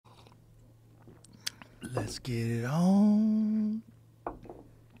Let's get it on.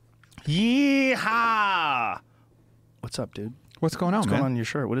 Yeehaw! What's up, dude? What's going on, What's man? going on in your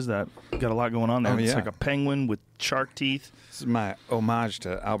shirt? What is that? You got a lot going on there. Oh, It's yeah. like a penguin with shark teeth. This is my homage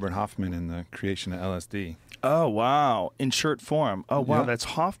to Albert Hoffman in the creation of LSD. Oh, wow. In shirt form. Oh, wow. Yeah. That's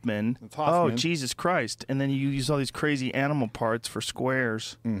Hoffman. That's Hoffman. Oh, Jesus Christ. And then you use all these crazy animal parts for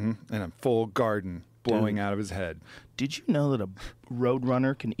squares. Mm-hmm. And a full garden blowing out of his head. Did you know that a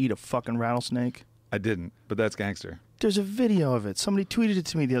roadrunner can eat a fucking rattlesnake? I didn't, but that's gangster. There's a video of it. Somebody tweeted it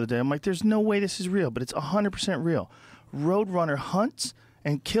to me the other day. I'm like, there's no way this is real, but it's 100% real. Roadrunner hunts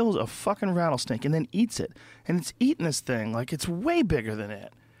and kills a fucking rattlesnake and then eats it. And it's eating this thing like it's way bigger than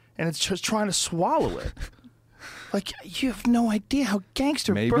it. And it's just trying to swallow it. Like, you have no idea how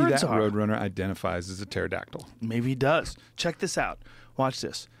gangster Maybe birds that are. roadrunner identifies as a pterodactyl. Maybe he does. Check this out. Watch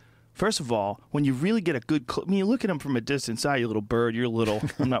this. First of all, when you really get a good I mean, you look at him from a distance. You little bird, you're little.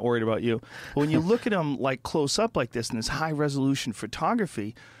 I'm not worried about you. But when you look at him like close up like this in this high resolution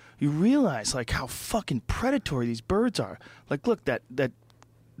photography, you realize like how fucking predatory these birds are. Like, look, that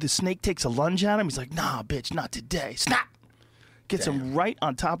the snake takes a lunge at him. He's like, nah, bitch, not today. Snap! Gets him right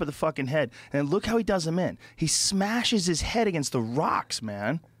on top of the fucking head. And look how he does him in. He smashes his head against the rocks,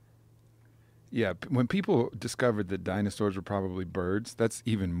 man. Yeah, when people discovered that dinosaurs were probably birds, that's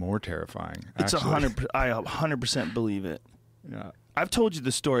even more terrifying. It's actually. 100%. I 100% believe it. Yeah. I've told you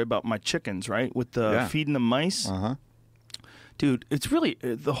the story about my chickens, right? With the feeding the mice. Uh-huh. Dude, it's really,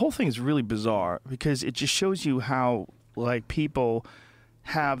 the whole thing is really bizarre because it just shows you how, like, people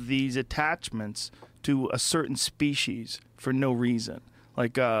have these attachments to a certain species for no reason.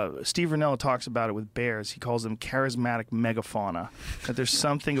 Like, Steve Rinella talks about it with bears. He calls them charismatic megafauna. That there's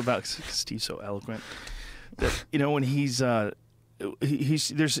something about, Steve's so eloquent, that, you know, when he's right,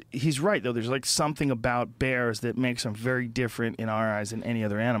 though. There's like something about bears that makes them very different in our eyes than any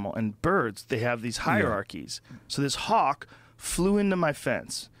other animal. And birds, they have these hierarchies. Yeah. So this hawk flew into my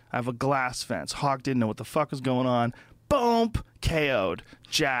fence. I have a glass fence. Hawk didn't know what the fuck was going on. Boom! KO'd.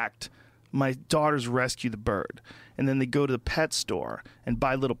 Jacked. My daughters rescue the bird. And then they go to the pet store and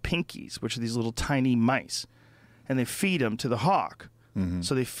buy little pinkies, which are these little tiny mice. And they feed them to the hawk. Mm-hmm.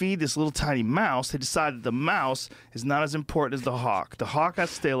 So they feed this little tiny mouse. They decide that the mouse is not as important as the hawk. The hawk has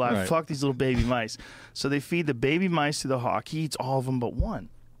to stay alive. Right. Fuck these little baby mice. So they feed the baby mice to the hawk. He eats all of them but one.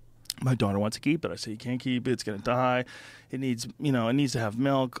 My daughter wants to keep it. I say, you can't keep it. It's going to die. It needs, you know, it needs to have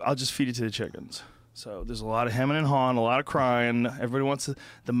milk. I'll just feed it to the chickens. So there's a lot of hemming and hawing, a lot of crying. Everybody wants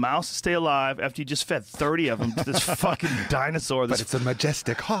the mouse to stay alive after you just fed 30 of them to this fucking dinosaur. But it's a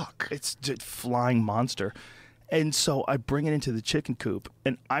majestic hawk. It's a flying monster. And so I bring it into the chicken coop.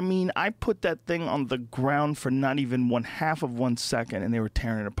 And I mean, I put that thing on the ground for not even 1/2 of 1 second, and they were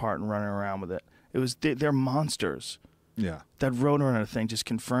tearing it apart and running around with it. It was they're monsters. Yeah. That roadrunner thing just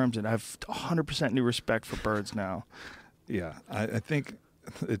confirms it. I have 100% new respect for birds now. Yeah, I think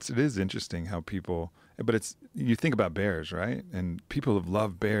it is interesting how people, but it's, you think about bears, right? And people have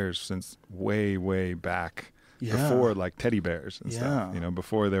loved bears since way, way back, before like teddy bears and stuff, you know,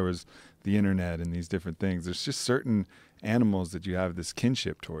 before there was the internet and these different things. There's just certain animals that you have this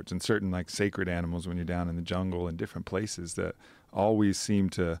kinship towards, and certain like sacred animals when you're down in the jungle and different places that always seem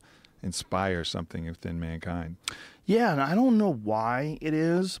to inspire something within mankind. Yeah, and I don't know why it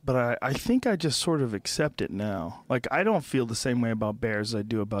is, but I think I just sort of accept it now. Like, I don't feel the same way about bears as I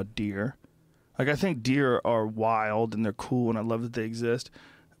do about deer. Like, I think deer are wild and they're cool and I love that they exist,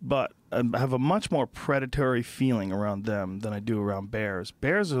 but I have a much more predatory feeling around them than I do around bears.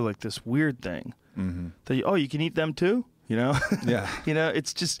 Bears are like this weird thing. Mm-hmm. That you can eat them too? You know? Yeah. You know,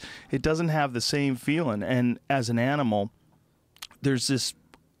 it's just, it doesn't have the same feeling. And as an animal, there's this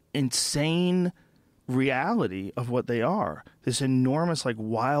insane reality of what they are. This enormous, like,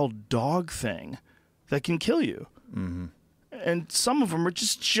 wild dog thing that can kill you. Mm-hmm. And some of them are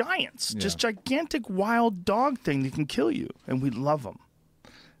just giants, just gigantic wild dog thing that can kill you. And we love them.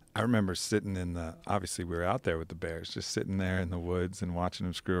 I remember sitting obviously we were out there with the bears, just sitting there in the woods and watching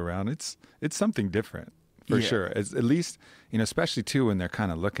them screw around. It's something different. For sure. At least, you know, especially too when they're kind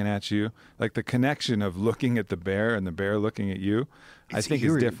of looking at you, like the connection of looking at the bear and the bear looking at you, I think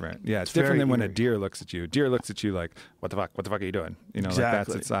is different. Yeah, it's different than when a deer looks at you. A deer looks at you like, what the fuck are you doing? You know,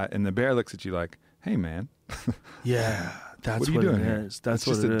 exactly. Like that's and the bear looks at you like, hey man. Yeah, that's what are you doing it here? is. That's it's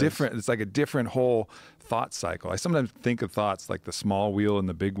what just it a is. different. It's like a different whole thought cycle. I sometimes think of thoughts like the small wheel and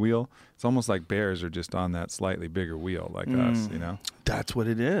the big wheel. It's almost like bears are just on that slightly bigger wheel, like us. You know, that's what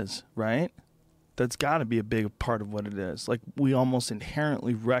it is, right? That's got to be a big part of what it is. Like, we almost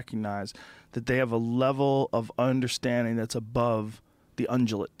inherently recognize that they have a level of understanding that's above the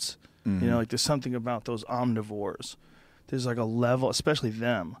ungulates. Mm-hmm. You know, like there's something about those omnivores. There's like a level, especially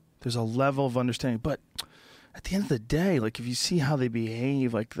them. There's a level of understanding. But at the end of the day, like if you see how they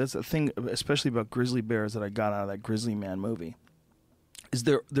behave, like that's the thing, especially about grizzly bears that I got out of that Grizzly Man movie, is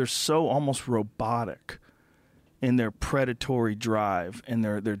they're so almost robotic in their predatory drive and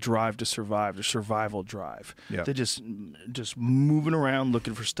their drive to survive, their survival drive. Yeah. They're just moving around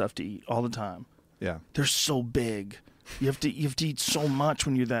looking for stuff to eat all the time. Yeah. They're so big. You have to eat so much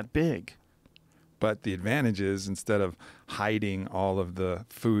when you're that big. But the advantage is, instead of hiding all of the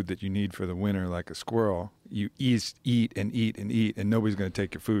food that you need for the winter like a squirrel, you eat and eat and eat, and nobody's going to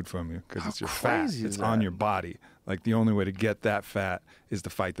take your food from you because it's your fat. It's on your body. Like the only way to get that fat is to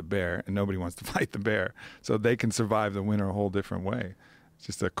fight the bear, and nobody wants to fight the bear. So they can survive the winter a whole different way. It's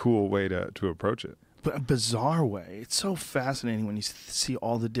just a cool way to approach it. But a bizarre way. It's so fascinating when you see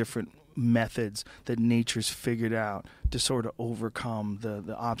all the different methods that nature's figured out to sort of overcome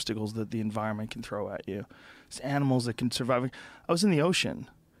the obstacles that the environment can throw at you. It's animals that can survive. I was in the ocean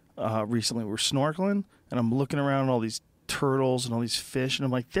recently. We're snorkeling, and I'm looking around at all these turtles and all these fish, and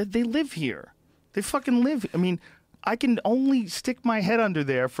I'm like, they live here. They fucking live. I mean, I can only stick my head under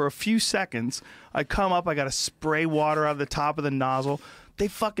there for a few seconds. I come up, I got to spray water out of the top of the nozzle.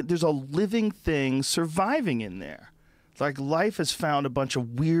 There's a living thing surviving in there. Like life has found a bunch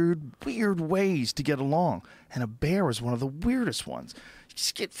of weird ways to get along. And a bear is one of the weirdest ones. You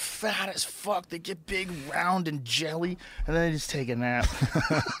just get fat as fuck. They get big, round, and jelly, and then they just take a nap.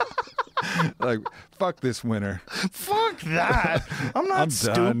 Like, fuck this winter. Fuck that. I'm not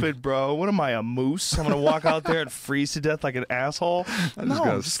stupid, bro. What am I, a moose? I'm going to walk out there and freeze to death like an asshole? I'm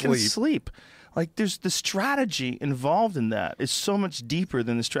just going to sleep. Like, there's the strategy involved in that is so much deeper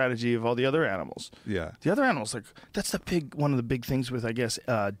than the strategy of all the other animals. Yeah. The other animals, like, that's one of the big things with, I guess,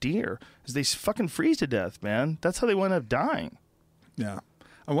 deer, is they fucking freeze to death, man. That's how they wind up dying. Yeah.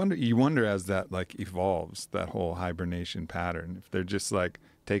 You wonder as that, like, evolves, that whole hibernation pattern, if they're just, like,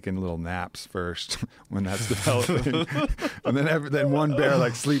 taking little naps first when that's developing. And then one bear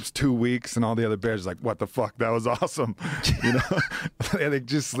like sleeps 2 weeks and all the other bears are like, what the fuck? That was awesome. You know, they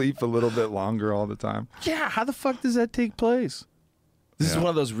just sleep a little bit longer all the time. Yeah. How the fuck does that take place? This is one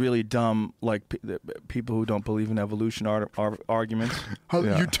of those really dumb, like, people who don't believe in evolution arguments.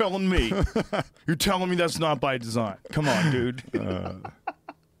 You're telling me? You're telling me that's not by design? Come on, dude.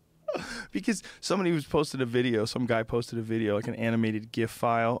 Because some guy posted a video, like an animated GIF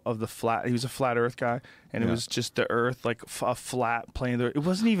file of he was a flat Earth guy, and it was just the Earth, like a flat plane. It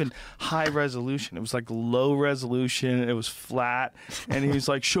wasn't even high resolution. It was like low resolution. It was flat. And he was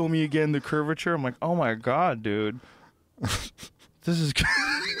like, show me again the curvature. I'm like, oh my God, dude. This is...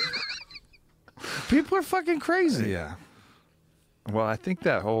 People are fucking crazy. Yeah. Well, I think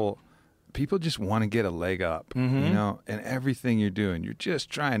that whole... People just want to get a leg up, you know, and everything you're doing, you're just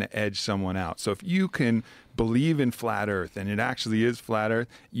trying to edge someone out. So if you can believe in flat Earth and it actually is flat Earth,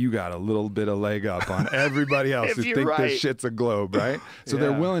 you got a little bit of leg up on everybody else who think this shit's a globe, right? So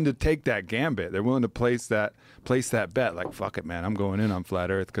they're willing to take that gambit. They're willing to place that bet. Like, fuck it, man, I'm going in on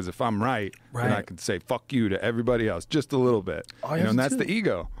flat Earth because if I'm right, then I can say fuck you to everybody else just a little bit. And that's the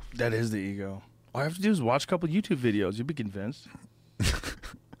ego. That is the ego. All you have to do is watch a couple YouTube videos. You'll be convinced.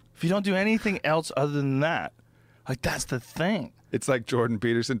 If you don't do anything else other than that, like, that's the thing. It's like Jordan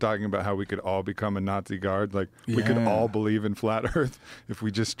Peterson talking about how we could all become a Nazi guard. Like, we could all believe in flat Earth if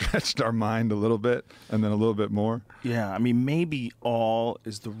we just stretched our mind a little bit and then a little bit more. Yeah, I mean, maybe all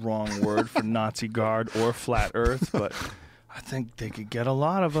is the wrong word for Nazi guard or flat Earth, but I think they could get a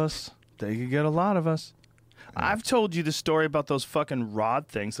lot of us. I've told you the story about those fucking rod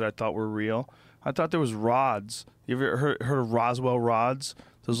things that I thought were real. I thought there was rods. You ever heard of Roswell rods?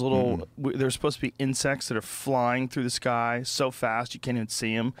 Those little, they're supposed to be insects that are flying through the sky so fast you can't even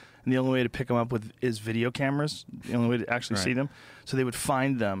see them. And the only way to pick them up is video cameras. The only way to actually see them. So they would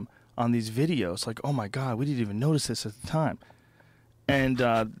find them on these videos. Like, oh my God, we didn't even notice this at the time. And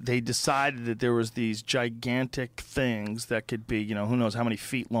they decided that there was these gigantic things that could be, you know, who knows how many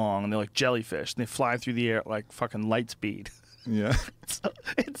feet long. And they're like jellyfish. And they fly through the air at like fucking light speed. Yeah.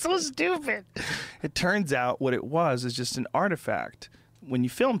 It's so stupid. It turns out what it was is just an artifact. When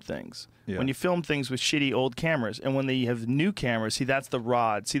you film things, when you film things with shitty old cameras, and when they have new cameras, see, that's the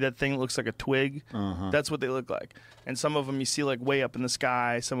rod. See that thing that looks like a twig? That's what they look like. And some of them you see like way up in the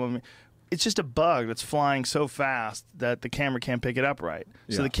sky. Some of them, it's just a bug that's flying so fast that the camera can't pick it up right.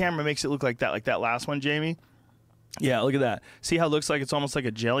 So the camera makes it look like that last one, Jamie. Yeah, look at that. See how it looks like it's almost like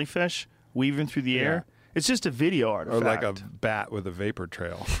a jellyfish weaving through the air? It's just a video artifact. Or like a bat with a vapor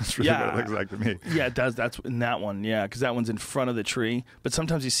trail. That's really what it looks like to me. Yeah, it does. That's in that one, because that one's in front of the tree. But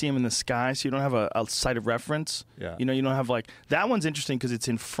sometimes you see them in the sky, so you don't have a site of reference. Yeah. You know, you don't have like... That one's interesting because it's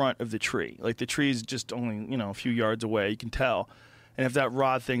in front of the tree. Like the tree is just only, you know, a few yards away. You can tell. And if that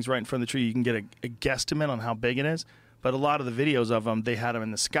rod thing's right in front of the tree, you can get a guesstimate on how big it is. But a lot of the videos of them, they had them in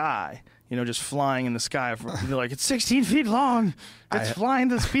the sky, you know, just flying in the sky. They're like, it's 16 feet long. It's flying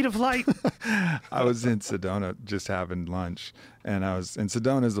the speed of light. I was in Sedona just having lunch, and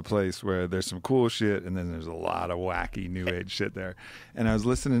Sedona is a place where there's some cool shit, and then there's a lot of wacky new age shit there. And I was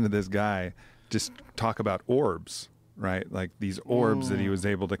listening to this guy just talk about orbs, right? Like these orbs that he was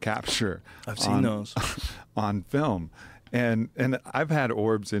able to capture. I've seen those on film. And I've had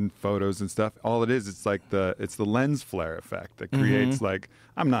orbs in photos and stuff. All it is, it's the lens flare effect that creates like,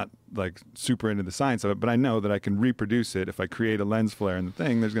 I'm not like super into the science of it, but I know that I can reproduce it. If I create a lens flare in the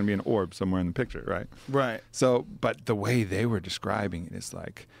thing, there's going to be an orb somewhere in the picture, right? Right. So, but the way they were describing it is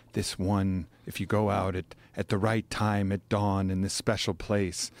like this one, if you go out at the right time at dawn in this special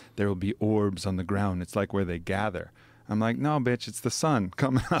place, there will be orbs on the ground. It's like where they gather. I'm like, no, bitch, it's the sun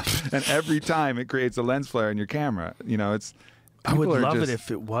coming up. And every time it creates a lens flare in your camera. You know, it's... I would love it if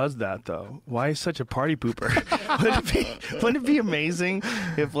it was that, though. Why is such a party pooper? Wouldn't it be amazing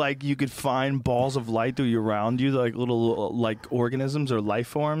if, like, you could find balls of light through around you, like little, like, organisms or life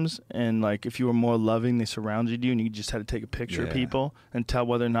forms, and, like, if you were more loving, they surrounded you, and you just had to take a picture of people and tell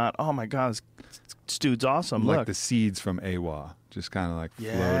whether or not, oh, my God, this dude's awesome. Like Look. the seeds from AWA. Just kind of like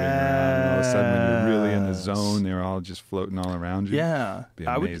floating around. And all of a sudden, when you're really in the zone, they're all just floating all around you. Yeah. It'd be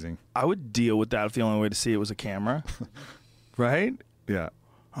amazing. I would deal with that if the only way to see it was a camera. Right? Yeah.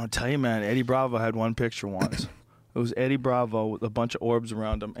 I'll tell you, man, Eddie Bravo had one picture once. It was Eddie Bravo with a bunch of orbs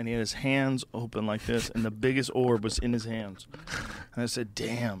around him, and he had his hands open like this, and the biggest orb was in his hands. And I said,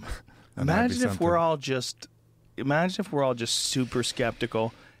 damn. Imagine if we're all just super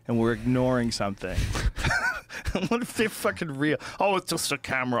skeptical and we're ignoring something. What if they're fucking real? Oh, it's just a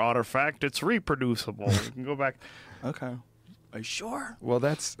camera artifact. It's reproducible. You can go back. Okay. Are you sure? Well,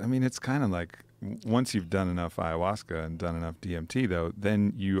 it's kind of like once you've done enough ayahuasca and done enough DMT, though,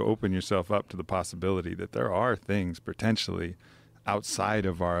 then you open yourself up to the possibility that there are things potentially outside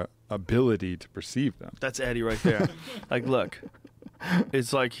of our ability to perceive them. That's Eddie right there. Like, look.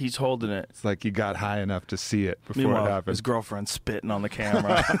 It's like he's holding it. It's like he got high enough to see it before Meanwhile, it happened. His girlfriend's spitting on the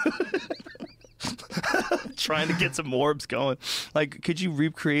camera. Trying to get some orbs going. Like, could you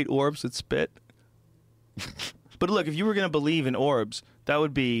recreate orbs with spit? But look, if you were going to believe in orbs, that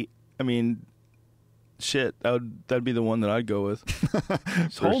would be, shit, that'd be the one that I'd go with.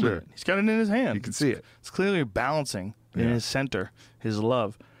 He's holding it. He's got it in his hand. You can see it. It's clearly balancing in his center, his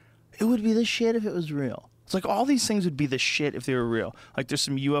love. It would be the shit if it was real. It's like all these things would be the shit if they were real. Like there's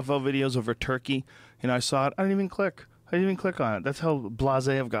some UFO videos over Turkey, and I saw it. I didn't even click on it. That's how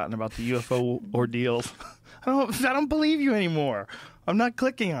blasé I've gotten about the UFO ordeals. I don't believe you anymore. I'm not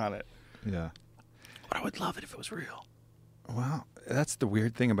clicking on it. Yeah. But I would love it if it was real. Well, that's the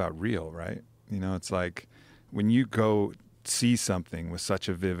weird thing about real, right? You know, it's like when you go see something with such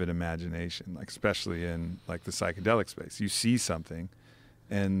a vivid imagination, like especially in like the psychedelic space, you see something,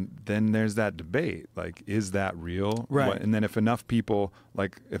 and then there's that debate, like, is that real? Right. And then if enough people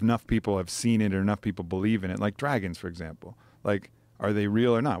have seen it or enough people believe in it, like dragons, for example, like, are they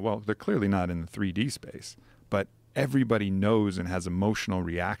real or not? Well, they're clearly not in the 3D space, but everybody knows and has emotional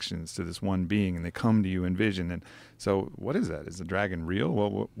reactions to this one being, and they come to you in vision. And so what is that? Is the dragon real?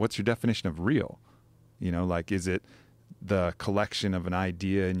 Well, what's your definition of real? You know, like, is it the collection of an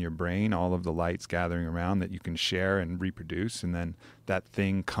idea in your brain, all of the lights gathering around that you can share and reproduce, and then that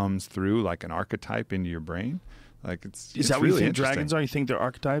thing comes through like an archetype into your brain? Like, is that what you think dragons are? You think they're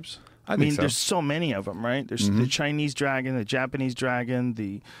archetypes? I mean, there's so many of them, right? There's the Chinese dragon, the Japanese dragon,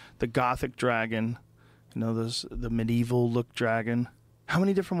 the Gothic dragon. You know, there's the medieval look dragon. How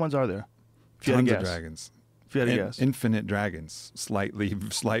many different ones are there? Tons of dragons. If you had to guess. Infinite dragons. Slight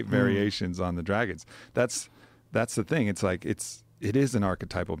variations on the dragons. That's the thing. It's like it is an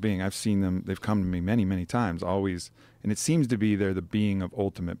archetypal being. I've seen them. They've come to me many, many times, always. And it seems to be they're the being of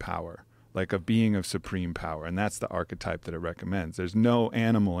ultimate power, like a being of supreme power. And that's the archetype that it recommends. There's no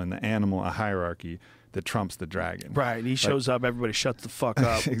animal in the animal hierarchy that trumps the dragon. Right. He shows up, everybody shuts the fuck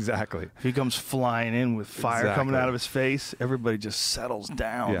up. Exactly. If he comes flying in with fire coming out of his face, everybody just settles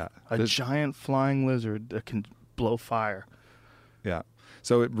down. Yeah. A giant flying lizard that can blow fire. Yeah.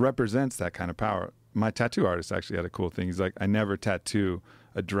 So it represents that kind of power. My tattoo artist actually had a cool thing. He's like, I never tattoo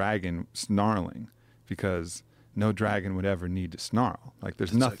a dragon snarling because no dragon would ever need to snarl. Like,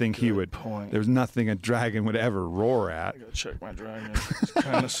 there's nothing there's nothing a dragon would ever roar at. I gotta check my dragon. It's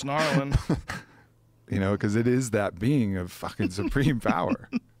kind of snarling. You know, because it is that being of fucking supreme power.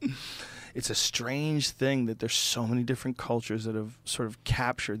 It's a strange thing that there's so many different cultures that have sort of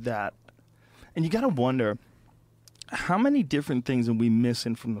captured that. And you got to wonder, how many different things are we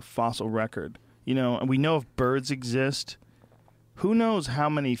missing from the fossil record? You know, and we know if birds exist, Who knows how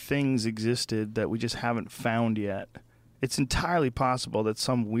many things existed that we just haven't found yet? It's entirely possible that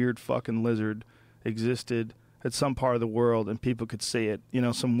some weird fucking lizard existed at some part of the world and people could see it. You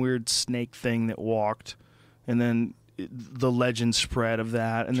know, some weird snake thing that walked, and then the legend spread of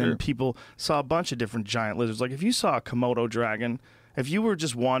that, and then people saw a bunch of different giant lizards. Like if you saw a Komodo dragon, if you were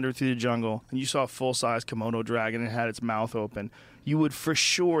just wandering through the jungle and you saw a full-size Komodo dragon and it had its mouth open, you would for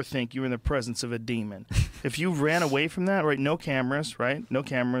sure think you were in the presence of a demon. If you ran away from that, right, no cameras, right? No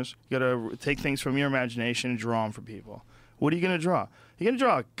cameras. You got to take things from your imagination and draw them for people. What are you going to draw? You're going to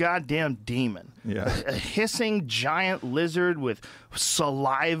draw a goddamn demon. Yeah. A hissing giant lizard with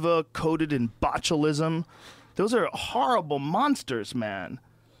saliva coated in botulism. Those are horrible monsters, man.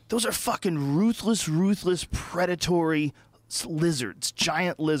 Those are fucking ruthless, predatory lizards,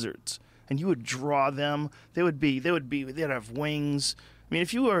 giant lizards. And you would draw them. They'd have wings. I mean,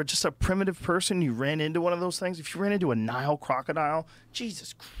 if you were just a primitive person, you ran into one of those things. If you ran into a Nile crocodile,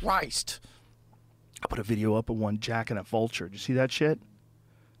 Jesus Christ. I put a video up of one jacking a vulture. Did you see that shit?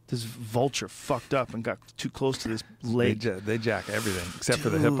 This vulture fucked up and got too close to this lake. They jack everything except for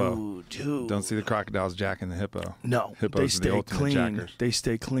the hippo. Dude. Don't see the crocodiles jacking the hippo. No, Hippos they are stay the ultimate clean. jackers. They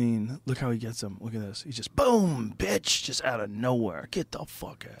stay clean. Look how he gets them. Look at this. He's just boom, bitch, just out of nowhere. Get the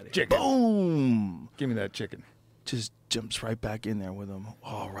fuck out of here. Chicken. Boom. Give me that chicken. Just jumps right back in there with him.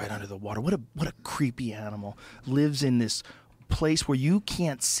 Oh, right under the water. What a creepy animal. Lives in this place where you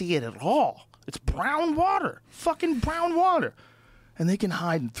can't see it at all. It's brown water. Fucking brown water. And they can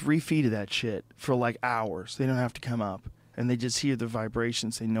hide in 3 feet of that shit for like hours. They don't have to come up. And they just hear the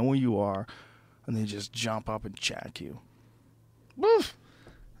vibrations. They know where you are. And they just jump up and jack you. Woof.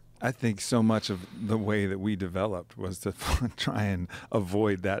 I think so much of the way that we developed was to try and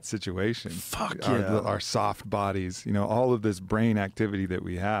avoid that situation. Fuck yeah. Our soft bodies, you know, all of this brain activity that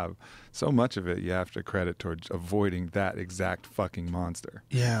we have, so much of it you have to credit towards avoiding that exact fucking monster.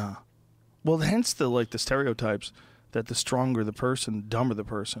 Yeah. Well, hence the stereotypes that the stronger the person, the dumber the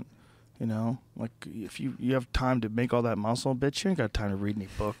person. You know? Like, if you have time to make all that muscle, bitch, you ain't got time to read any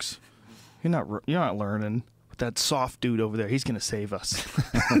books. You're not learning. That soft dude over there, he's going to save us.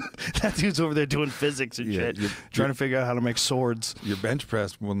 That dude's over there doing physics and shit, trying to figure out how to make swords. Your bench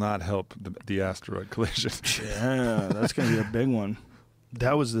press will not help the asteroid collision. Yeah, that's going to be a big one.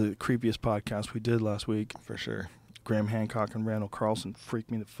 That was the creepiest podcast we did last week. For sure. Graham Hancock and Randall Carlson freaked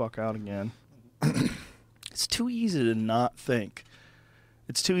me the fuck out again. It's too easy to not think.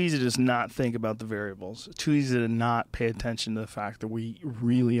 It's too easy to just not think about the variables. It's too easy to not pay attention to the fact that we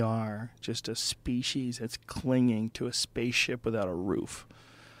really are just a species that's clinging to a spaceship without a roof.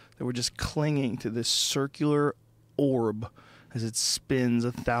 That we're just clinging to this circular orb as it spins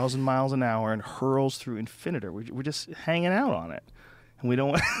 1,000 miles an hour and hurls through infinity. We're just hanging out on it. And we don't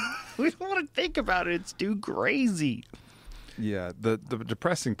want to think about it. It's too crazy. Yeah, the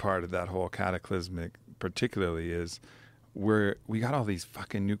depressing part of that whole cataclysmic particularly is we got all these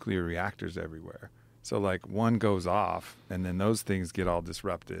fucking nuclear reactors everywhere. So like one goes off and then those things get all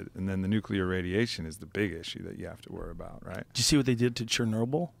disrupted. And then the nuclear radiation is the big issue that you have to worry about, right? Did you see what they did to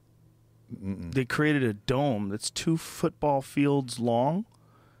Chernobyl? Mm-mm. They created a dome that's 2 football fields long.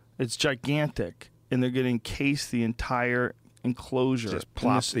 It's gigantic. And they're going to encase the entire enclosure. Just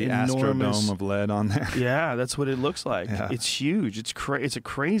plop the Astrodome of lead on there. Yeah, that's what it looks like. Yeah. It's huge. It's a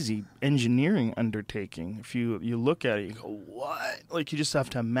crazy engineering undertaking. If you look at it, you go, what? Like, you just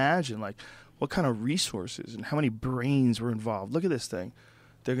have to imagine, like, what kind of resources and how many brains were involved. Look at this thing.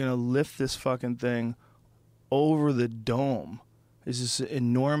 They're going to lift this fucking thing over the dome. It's this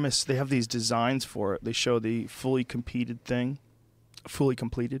enormous. They have these designs for it. They show the fully completed thing. Fully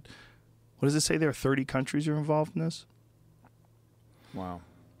completed. What does it say there? 30 countries are involved in this? Wow.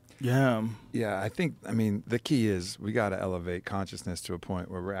 Yeah. Yeah, I mean, the key is we got to elevate consciousness to a point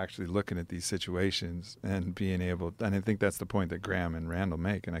where we're actually looking at these situations and being able, and I think that's the point that Graham and Randall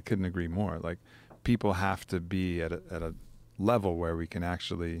make, and I couldn't agree more. Like, people have to be at a level where we can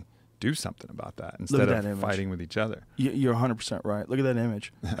actually do something about that instead of fighting with each other. You're 100% right. Look at that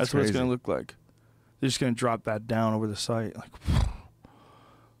image. That's what it's going to look like. They're just going to drop that down over the site. Like,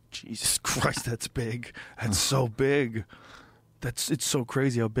 Jesus Christ, that's big. That's so big. It's so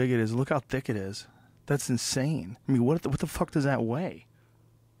crazy how big it is. Look how thick it is. That's insane. I mean, what the fuck does that weigh?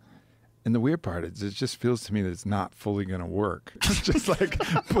 And the weird part is, it just feels to me that it's not fully going to work. It's just like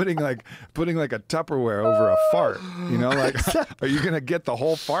putting a Tupperware over a fart. You know, like, are you going to get the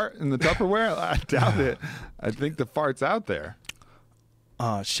whole fart in the Tupperware? I doubt it. I think the fart's out there.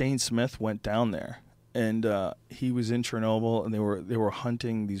 Shane Smith went down there, and he was in Chernobyl, and they were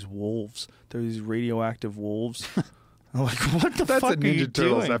hunting these wolves. There were these radioactive wolves. I'm like, what the That's fuck a Ninja are you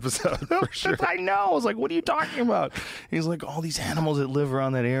Turtles doing? episode for sure. I know. I was like, what are you talking about? He's like, all these animals that live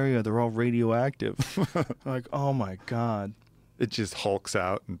around that area, they're all radioactive. I'm like, oh my God. It just hulks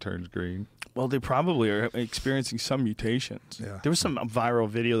out and turns green. Well, they probably are experiencing some mutations. Yeah. There was some viral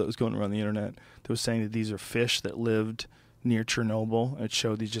video that was going around the internet that was saying that these are fish that lived near Chernobyl. It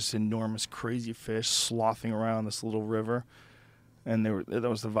showed these just enormous, crazy fish slothing around this little river. And that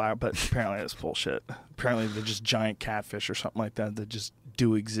was the viral, but apparently that's bullshit. Apparently they're just giant catfish or something like that just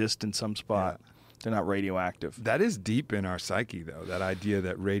do exist in some spot. Yeah. They're not radioactive. That is deep in our psyche, though, that idea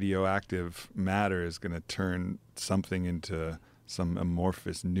that radioactive matter is going to turn something into some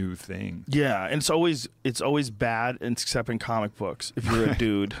amorphous new thing. Yeah, and it's always bad, except in comic books. If you're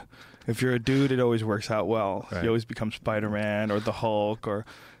a dude, it always works out well. Right. You always become Spider-Man or the Hulk, or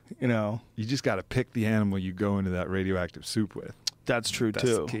you just got to pick the animal you go into that radioactive soup with. That's true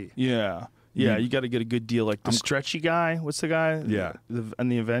too. That's key. Yeah. Yeah, you got to get a good deal. Like the stretchy guy. What's the guy? Yeah.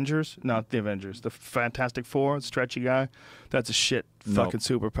 And the Avengers? Not the Avengers. The Fantastic Four, the stretchy guy. That's a shit fucking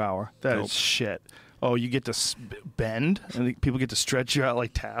superpower. That is shit. Oh, you get to bend, and people get to stretch you out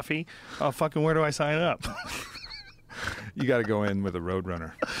like taffy? Oh, fucking where do I sign up? You got to go in with a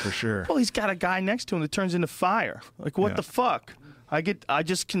Roadrunner, for sure. Well, he's got a guy next to him that turns into fire. Like, what the fuck?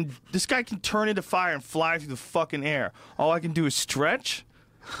 This guy can turn into fire and fly through the fucking air. All I can do is stretch?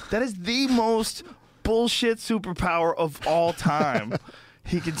 That is the most bullshit superpower of all time.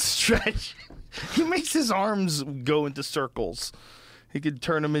 He can stretch. He makes his arms go into circles. He could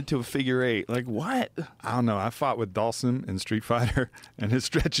turn them into a figure eight. Like, what? I don't know. I fought with Dawson in Street Fighter, and his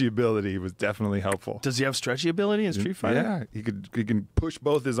stretchy ability was definitely helpful. Does he have stretchy ability in Street Fighter? Yeah. He can push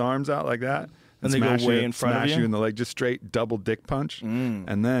both his arms out like that. And they go way in front of you? Smash you in the leg, just straight double dick punch.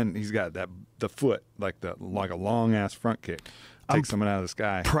 And then he's got the foot, like a long-ass front kick. Take someone out of the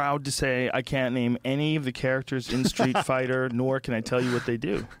sky. Proud to say I can't name any of the characters in Street Fighter, nor can I tell you what they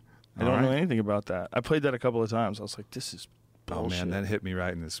do. I don't know anything about that. I played that a couple of times. I was like, this is bullshit. Oh man, that hit me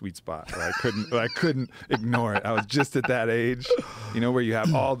right in the sweet spot. Where I couldn't ignore it. I was just at that age, where you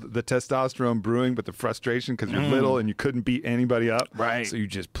have all the testosterone brewing, but the frustration because you're little and you couldn't beat anybody up. Right. So you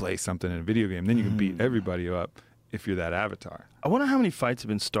just play something in a video game, then you can beat everybody up if you're that avatar. I wonder how many fights have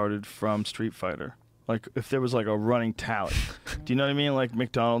been started from Street Fighter. Like, if there was, like, a running tally. Do you know what I mean? Like,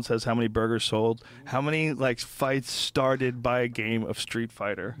 McDonald's has how many burgers sold. How many, like, fights started by a game of Street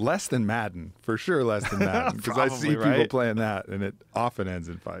Fighter? Less than Madden. For sure less than Madden. Because I see people playing that, and it often ends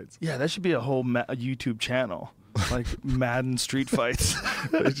in fights. Yeah, that should be a whole YouTube channel. Like, Madden street fights.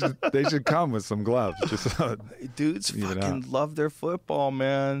 They should come with some gloves. Just dudes fucking love their football,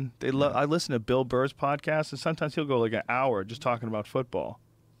 man. I listen to Bill Burr's podcast, and sometimes he'll go, like, an hour just talking about football.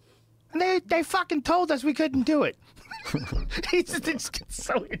 And they fucking told us we couldn't do it. He just gets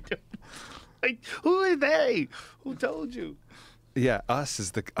so into it. Like, who are they? Who told you? Yeah, us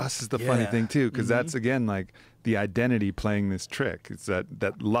is the funny thing too, because that's again like the identity playing this trick. It's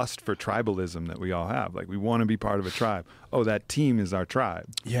that lust for tribalism that we all have. Like we want to be part of a tribe. Oh, that team is our tribe.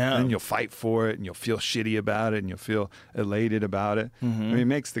 Yeah, and you'll fight for it, and you'll feel shitty about it, and you'll feel elated about it. I mean, it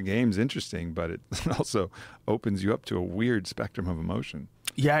makes the games interesting, but it also opens you up to a weird spectrum of emotion.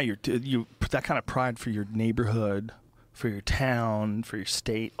 Yeah, you that kind of pride for your neighborhood, for your town, for your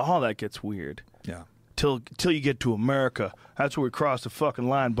state. All that gets weird. Yeah. Till you get to America. That's where we cross the fucking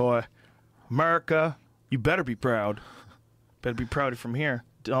line, boy. America, you better be proud. Better be proud from here.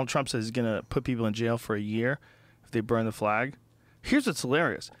 Donald Trump says he's going to put people in jail for a year if they burn the flag. Here's what's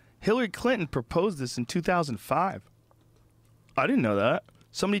hilarious. Hillary Clinton proposed this in 2005. I didn't know that.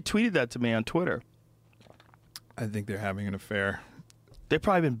 Somebody tweeted that to me on Twitter. I think they're having an affair. They've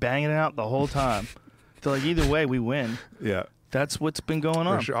probably been banging it out the whole time. They're like, either way, we win. Yeah. That's what's been going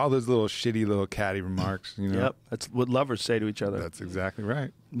on. For sure. All those little shitty little catty remarks, Yep. That's what lovers say to each other. That's exactly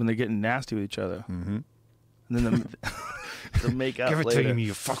right. When they're getting nasty with each other. Mm-hmm. And then they'll make out later. Give it to me,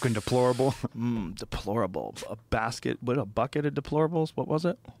 you fucking deplorable. Deplorable. A bucket of deplorables? What was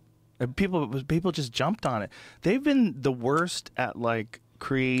it? And people just jumped on it. They've been the worst at, like,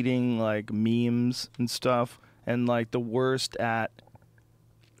 creating, like, memes and stuff. And, like, the worst at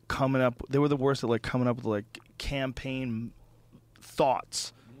they were the worst at, like, coming up with, like, campaign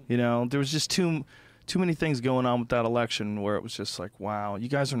thoughts. There was just too many things going on with that election where it was just like, wow, you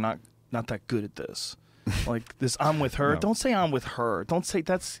guys are not that good at this. Like this, I'm with her. No. Don't say I'm with her. Don't say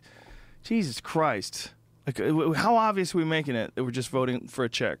that's Jesus Christ. Like, how obvious are we making it that we're just voting for a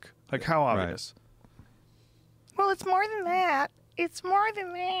chick? Like, how obvious? Right. Well, it's more than that. It's more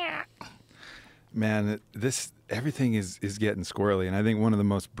than that. Man, everything is getting squirrely. And I think one of the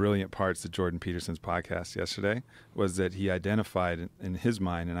most brilliant parts of Jordan Peterson's podcast yesterday was that he identified in his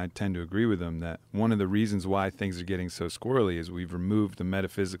mind, and I tend to agree with him, that one of the reasons why things are getting so squirrely is we've removed the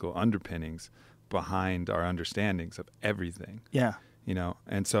metaphysical underpinnings behind our understandings of everything. Yeah.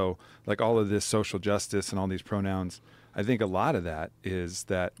 And so like all of this social justice and all these pronouns, I think a lot of that is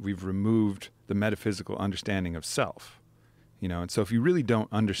that we've removed the metaphysical understanding of self. And so if you really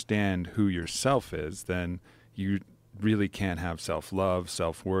don't understand who yourself is, then you really can't have self-love,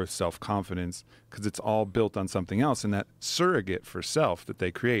 self-worth, self-confidence, because it's all built on something else. And that surrogate for self that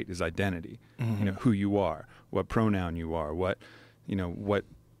they create is identity. Mm-hmm. Who you are, what pronoun you are, what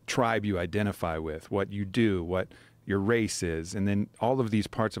tribe you identify with, what you do, what your race is. And then all of these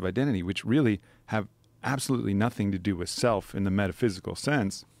parts of identity, which really have absolutely nothing to do with self in the metaphysical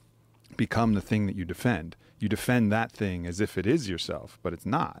sense, become the thing that you defend. You defend that thing as if it is yourself, but it's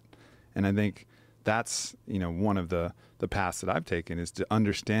not. And I think that's, one of the paths that I've taken is to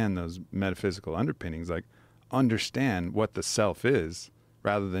understand those metaphysical underpinnings, like understand what the self is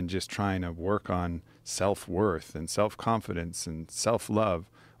rather than just trying to work on self-worth and self-confidence and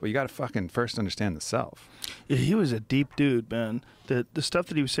self-love. Well, you got to fucking first understand the self. Yeah, he was a deep dude, man. The stuff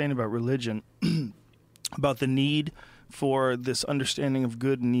that he was saying about religion, about the need for this understanding of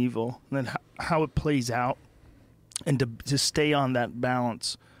good and evil, and then how it plays out, and to stay on that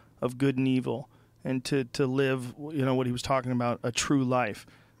balance of good and evil, and to live, what he was talking about, a true life.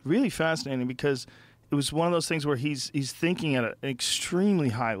 Really fascinating, because it was one of those things where he's thinking at an extremely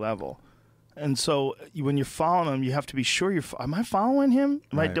high level. And so when you're following him, you have to be sure am I following him?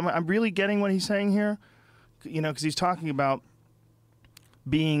 I'm really getting what he's saying here? Because he's talking about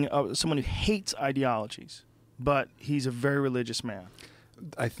being someone who hates ideologies, but he's a very religious man.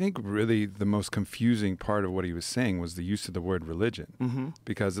 I think really the most confusing part of what he was saying was the use of the word religion. Mm-hmm.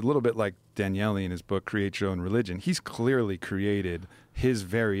 Because a little bit like Daniele in his book, Create Your Own Religion, he's clearly created his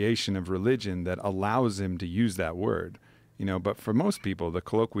variation of religion that allows him to use that word. But for most people, the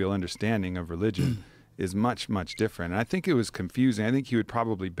colloquial understanding of religion is much, much different. And I think it was confusing. I think he would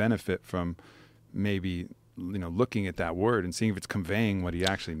probably benefit from maybe, looking at that word and seeing if it's conveying what he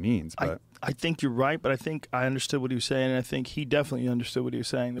actually means. But I think you're right, but I think I understood what he was saying, and I think he definitely understood what he was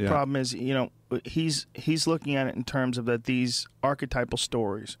saying. The problem is, he's looking at it in terms of that these archetypal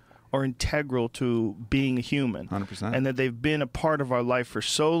stories are integral to being a human. 100%. And that they've been a part of our life for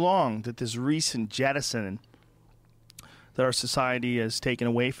so long that this recent jettisoning that our society has taken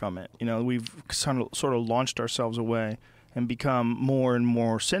away from it. We've sort of launched ourselves away and become more and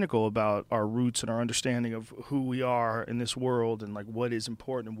more cynical about our roots and our understanding of who we are in this world and like what is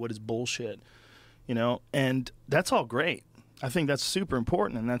important and what is bullshit, and that's all great. I think that's super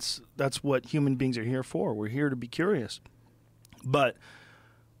important, and that's what human beings are here for. We're here to be curious. But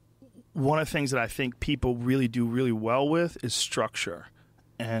one of the things that I think people really do really well with is structure.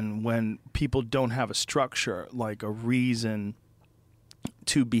 And when people don't have a structure, like a reason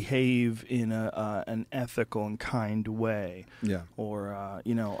to behave in an ethical and kind way, or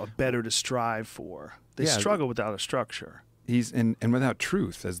a better to strive for, they struggle without a structure. And without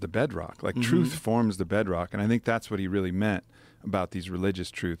truth as the bedrock. Like truth forms the bedrock, and I think that's what he really meant about these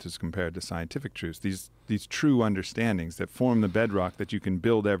religious truths as compared to scientific truths. These true understandings that form the bedrock that you can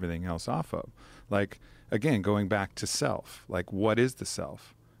build everything else off of. Like, again, going back to self. Like, what is the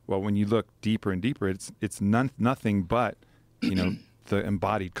self? Well, when you look deeper and deeper, it's nothing but, the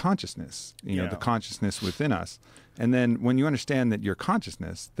embodied consciousness, the consciousness within us. And then when you understand that you're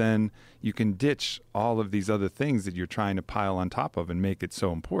consciousness, then you can ditch all of these other things that you're trying to pile on top of and make it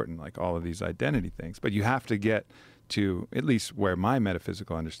so important, like all of these identity things. But you have to get to at least where my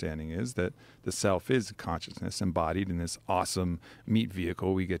metaphysical understanding is, that the self is consciousness embodied in this awesome meat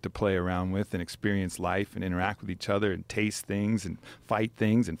vehicle we get to play around with and experience life and interact with each other and taste things and fight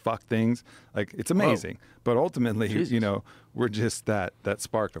things and fuck things. Like, it's amazing. Whoa. But ultimately, Jesus. We're just that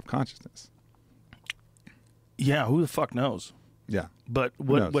spark of consciousness. Yeah, who the fuck knows? Yeah. But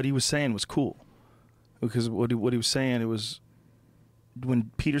what he was saying was cool. Because what he was saying, it was,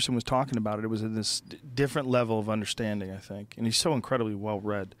 when Peterson was talking about it, it was in this different level of understanding, I think. And he's so incredibly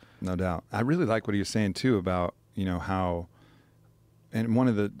well-read. No doubt. I really like what he was saying, too, about, how, and one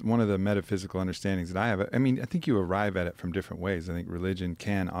of the metaphysical understandings that I have, I mean, I think you arrive at it from different ways. I think religion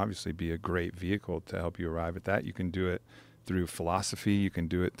can obviously be a great vehicle to help you arrive at that. You can do it through philosophy. You can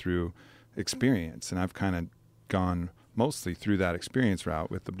do it through experience. And I've kind of gone mostly through that experience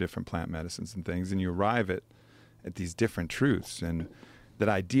route with the different plant medicines and things. And you arrive at these different truths, and that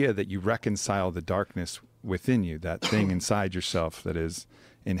idea that you reconcile the darkness within you, that thing inside yourself that is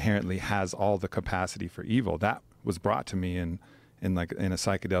inherently has all the capacity for evil. That was brought to me in a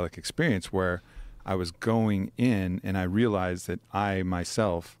psychedelic experience where I was going in, and I realized that I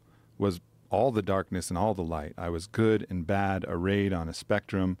myself was all the darkness and all the light. I was good and bad arrayed on a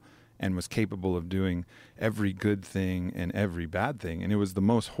spectrum, and was capable of doing every good thing and every bad thing. And it was the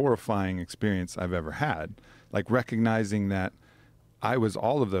most horrifying experience I've ever had. Like recognizing that I was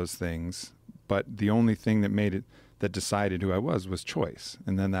all of those things, but the only thing that decided who I was choice.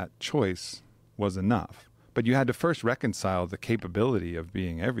 And then that choice was enough. But you had to first reconcile the capability of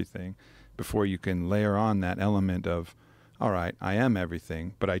being everything before you can layer on that element of, all right, I am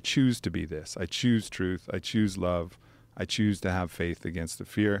everything, but I choose to be this. I choose truth. I choose love. I choose to have faith against the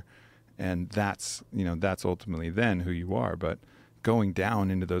fear. And that's ultimately then who you are. But going down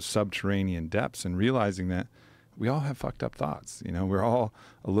into those subterranean depths and realizing that we all have fucked up thoughts. We're all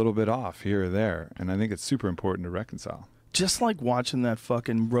a little bit off here or there. And I think it's super important to reconcile. Just like watching that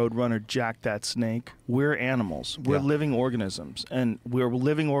fucking Roadrunner jack that snake, we're animals. We're living organisms. And we're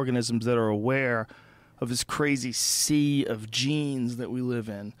living organisms that are aware of this crazy sea of genes that we live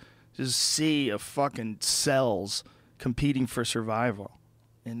in. This sea of fucking cells competing for survival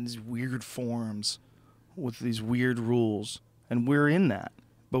in these weird forms with these weird rules. And we're in that.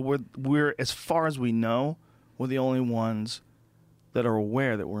 But we're as far as we know, we're the only ones that are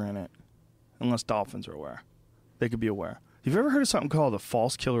aware that we're in it. Unless dolphins are aware. They could be aware. Have you ever heard of something called a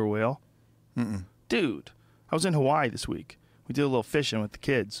false killer whale? Mm-mm. Dude, I was in Hawaii this week. We did a little fishing with the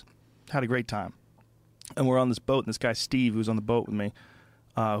kids. Had a great time. And we're on this boat, and this guy, Steve, who's on the boat with me,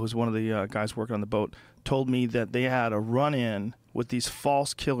 who's one of the guys working on the boat, told me that they had a run-in with these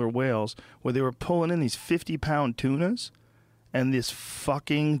false killer whales where they were pulling in these 50-pound tunas and this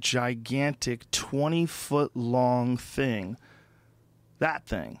fucking gigantic 20-foot-long thing. That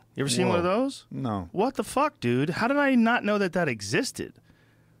thing. You ever seen one of those? No. What the fuck, dude? How did I not know that existed?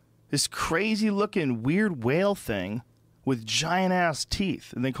 This crazy-looking weird whale thing with giant-ass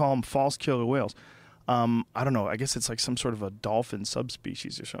teeth, and they call them false killer whales. I don't know. I guess it's like some sort of a dolphin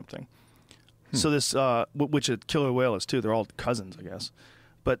subspecies or something. So this, which a killer whale is too. They're all cousins, I guess.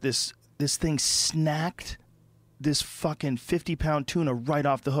 But this thing snacked this fucking 50-pound tuna right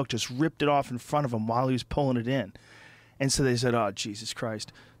off the hook, just ripped it off in front of him while he was pulling it in. And so they said, "Oh, Jesus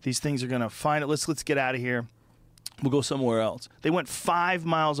Christ, these things are gonna find it. Let's get out of here. We'll go somewhere else." They went 5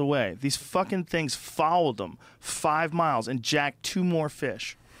 miles away. These fucking things followed them 5 miles and jacked 2 more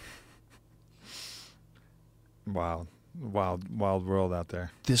fish. Wow. Wild world out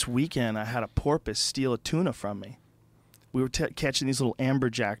there. This weekend, I had a porpoise steal a tuna from me. We were catching these little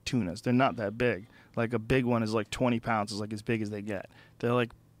amberjack tunas. They're not that big. Like a big one is like 20 pounds. It's like as big as they get. They're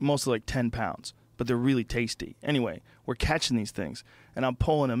like mostly like 10 pounds, but they're really tasty. Anyway, we're catching these things, and I'm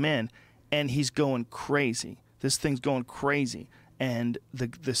pulling them in, and he's going crazy. This thing's going crazy. And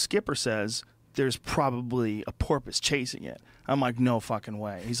the skipper says there's probably a porpoise chasing it. I'm like, no fucking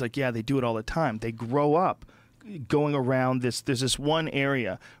way. He's like, yeah, they do it all the time. They grow up going around this. There's this one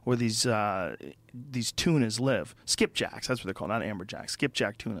area where these tunas live. Skipjacks, that's what they're called, not amberjacks.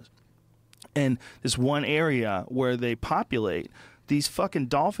 Skipjack tunas. And this one area where they populate, these fucking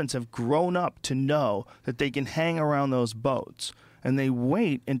dolphins have grown up to know that they can hang around those boats. And they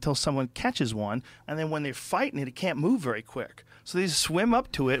wait until someone catches one, and then when they're fighting it can't move very quick. So they just swim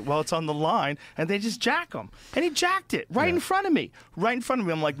up to it while it's on the line, and they just jack them. And he jacked it right in front of me. Right in front of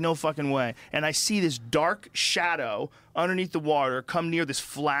me. I'm like, no fucking way. And I see this dark shadow underneath the water come near this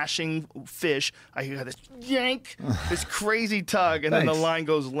flashing fish. I hear this yank, this crazy tug, and then the line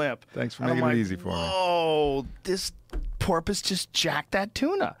goes limp. Thanks for making it easy for me. Oh, this porpoise just jacked that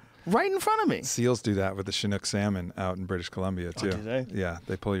tuna. Right in front of me. Seals do that with the Chinook salmon out in British Columbia, too. Oh, do they? Yeah,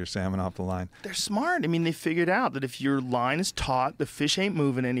 they pull your salmon off the line. They're smart. I mean, they figured out that if your line is taut, the fish ain't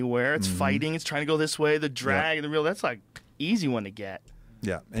moving anywhere. It's fighting. It's trying to go this way. The drag and the reel, that's like easy one to get.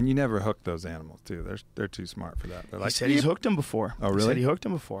 Yeah, and you never hook those animals, too. They're too smart for that. They're like, he said he's hooked them before. Oh, really? He said he hooked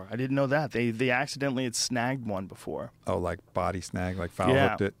them before. I didn't know that. They accidentally had snagged one before. Oh, like body snag, like foul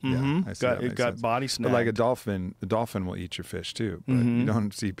hooked it? Mm-hmm. Yeah, I see it got body snagged. But like the dolphin will eat your fish, too. But you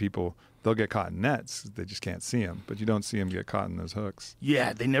don't see people... They'll get caught in nets. They just can't see them. But you don't see them get caught in those hooks.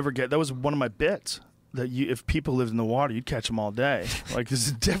 Yeah, they never get... That was one of my bits. That if people lived in the water, you'd catch them all day. Like, there's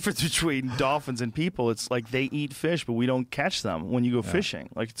a difference between dolphins and people. It's like they eat fish, but we don't catch them when you go fishing.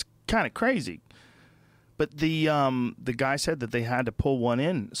 Like, it's kind of crazy. But the guy said that they had to pull one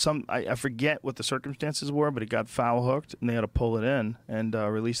in. I forget what the circumstances were, but it got foul hooked, and they had to pull it in and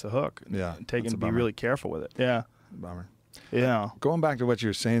release the hook. Yeah, and take it and be really careful with it. Yeah. Bummer. Yeah. Going back to what you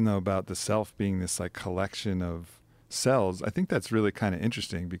were saying, though, about the self being this like collection of cells, I think that's really kind of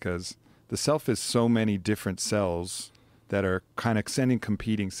interesting because the self is so many different cells that are kind of sending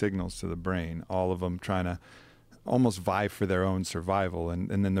competing signals to the brain, all of them trying to almost vie for their own survival. And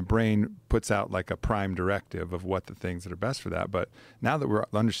then the brain puts out like a prime directive of what the things that are best for that. But now that we're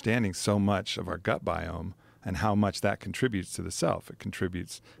understanding so much of our gut biome and how much that contributes to the self, it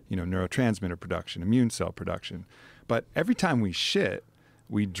contributes, neurotransmitter production, immune cell production. But every time we shit,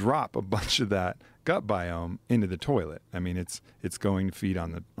 we drop a bunch of that gut biome into the toilet. I mean, it's going to feed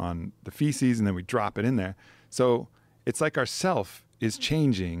on the feces, and then we drop it in there. So it's like our self is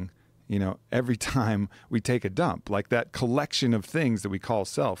changing, every time we take a dump. Like that collection of things that we call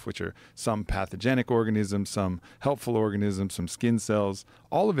self, which are some pathogenic organisms, some helpful organisms, some skin cells.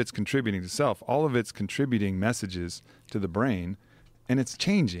 All of it's contributing to self. All of it's contributing messages to the brain, and it's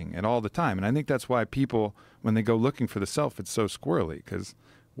changing it all the time. And I think that's why people, when they go looking for the self, it's so squirrely, because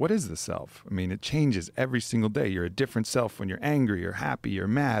what is the self? I mean, it changes every single day. You're a different self when you're angry or happy or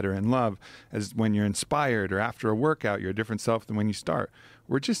mad or in love, as when you're inspired, or after a workout, you're a different self than when you start.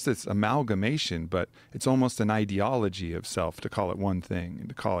 We're just this amalgamation, but it's almost an ideology of self to call it one thing and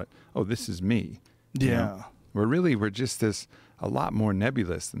to call it, oh, this is me. Yeah. We're just a lot more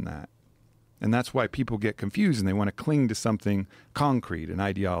nebulous than that. And that's why people get confused and they want to cling to something concrete, an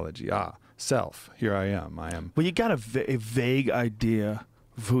ideology. Self, here I am. Well, you got a vague idea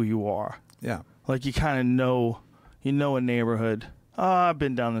of who you are. Yeah. Like you kind of know, a neighborhood. I've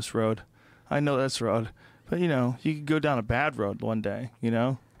been down this road. I know this road. But, you could go down a bad road one day,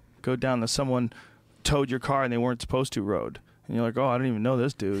 go down the someone towed your car and they weren't supposed to road. And you're like, oh, I don't even know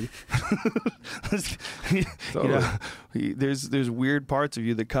this dude. Totally. There's weird parts of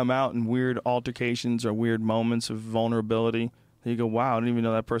you that come out in weird altercations or weird moments of vulnerability. And you go, wow, I didn't even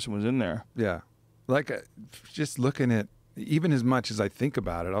know that person was in there. Yeah. Like just looking at, even as much as I think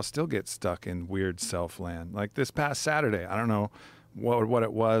about it, I'll still get stuck in weird self-land. Like this past Saturday, I don't know what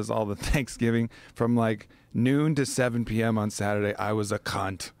it was, all the Thanksgiving, from like noon to 7 p.m. on Saturday, I was a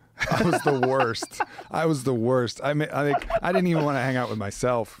cunt. I was the worst. I was the worst. I mean, I didn't even want to hang out with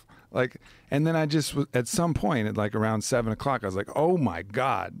myself. And then I just, at some point, at like around 7 o'clock, I was like, oh my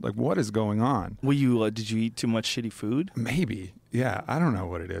God, like what is going on? Were you, did you eat too much shitty food? Maybe. Yeah. I don't know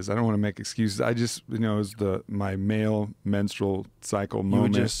what it is. I don't want to make excuses. I just, it was my male menstrual cycle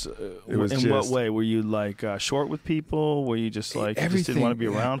moment. You were just, what way? Were you like short with people? Were you just like, you just didn't want to be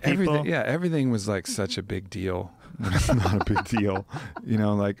around people? Everything was like such a big deal. It's not a big deal.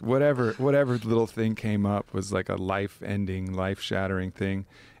 Like whatever little thing came up was like a life-ending, life-shattering thing.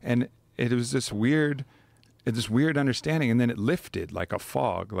 And it was this weird understanding, and then it lifted like a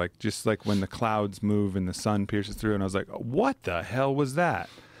fog, like just like when the clouds move and the sun pierces through, and I was like, what the hell was that?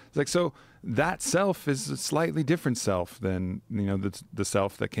 It's like, so that self is a slightly different self than, the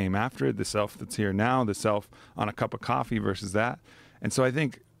self that came after it, the self that's here now, the self on a cup of coffee versus that. And so I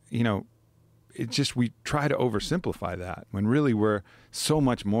think, we try to oversimplify that when really we're so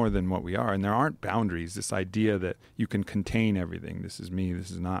much more than what we are. And there aren't boundaries. This idea that you can contain everything. This is me.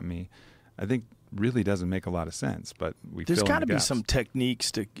 This is not me. I think really doesn't make a lot of sense, but there's got to be gaps. some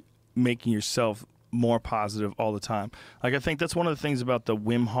techniques to making yourself more positive all the time. Like I think that's one of the things about the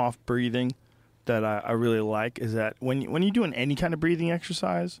Wim Hof breathing that I really like, is that when you're doing any kind of breathing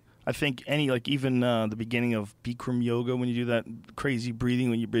exercise, I think even the beginning of Bikram yoga, when you do that crazy breathing,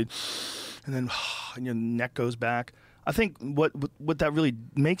 when you breathe and then and your neck goes back, I think what that really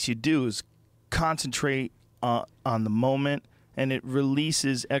makes you do is concentrate on the moment, and it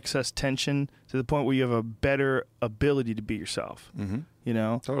releases excess tension to the point where you have a better ability to be yourself.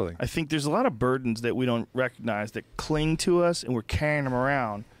 Mm-hmm. Totally. I think there's a lot of burdens that we don't recognize that cling to us, and we're carrying them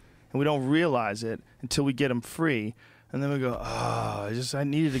around, and we don't realize it until we get them free. And then we go, I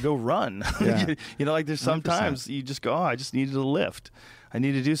needed to go run. Yeah. Like there's sometimes 100%. You just go, I just needed a lift. I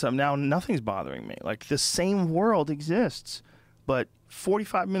need to do something. Now nothing's bothering me. Like the same world exists, but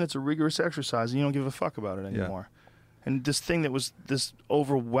 45 minutes of rigorous exercise and you don't give a fuck about it anymore. Yeah. And this thing that was this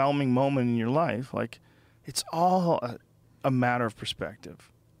overwhelming moment in your life, like it's all a matter of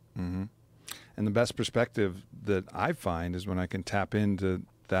perspective. Mm-hmm. And the best perspective that I find is when I can tap into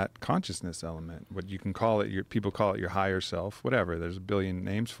that consciousness element. What you can call it, people call it your higher self, whatever. There's a billion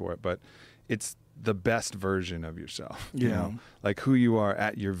names for it, but it's the best version of yourself. Yeah. Like who you are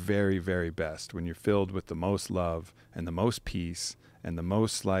at your very, very best, when you're filled with the most love and the most peace and the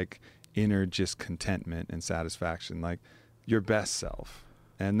most like inner just contentment and satisfaction, like your best self.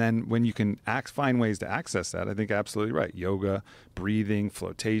 And then when you can find ways to access that, I think absolutely right. Yoga, breathing,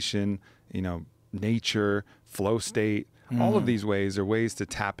 flotation, nature, flow state, all of these ways are ways to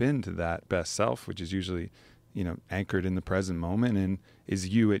tap into that best self, which is usually, anchored in the present moment and is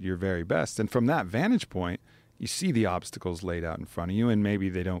you at your very best. And from that vantage point, you see the obstacles laid out in front of you, and maybe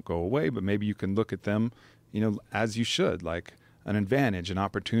they don't go away, but maybe you can look at them, as you should, like an advantage, an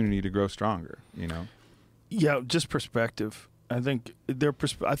opportunity to grow stronger, Yeah, just perspective. I think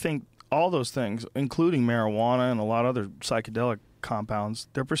I think all those things, including marijuana and a lot of other psychedelic compounds,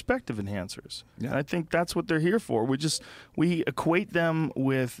 they're perspective enhancers. Yeah. And I think that's what they're here for. We equate them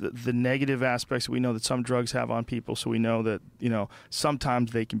with the negative aspects we know that some drugs have on people, so we know that,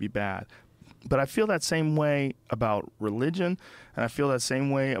 sometimes they can be bad. But I feel that same way about religion, and I feel that same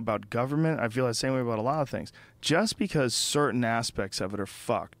way about government. I feel that same way about a lot of things. Just because certain aspects of it are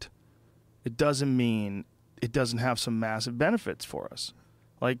fucked, it doesn't mean it doesn't have some massive benefits for us.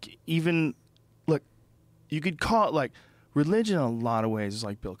 Like, even, look, you could call it, like, religion in a lot of ways is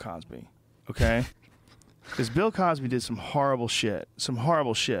like Bill Cosby, okay? Because Bill Cosby did some horrible shit,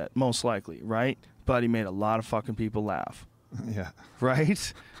 most likely, right? But he made a lot of fucking people laugh. Yeah.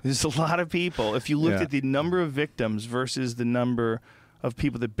 Right? There's a lot of people. If you looked Yeah. at the number of victims versus the number of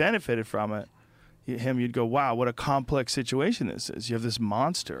people that benefited from it, you'd go, wow, what a complex situation this is. You have this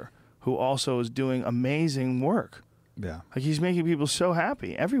monster who also is doing amazing work. Yeah. Like, he's making people so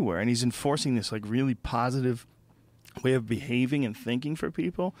happy everywhere, and he's enforcing this, like, really positive way of behaving and thinking for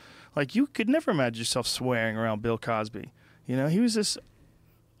people. Like, you could never imagine yourself swearing around Bill Cosby. He was this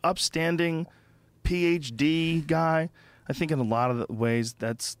upstanding PhD guy. I think in a lot of the ways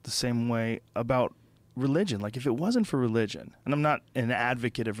that's the same way about religion. Like, if it wasn't for religion, and I'm not an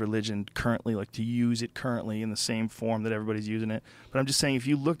advocate of religion currently, like to use it currently in the same form that everybody's using it, but I'm just saying, if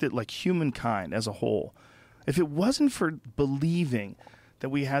you looked at like humankind as a whole, if it wasn't for believing that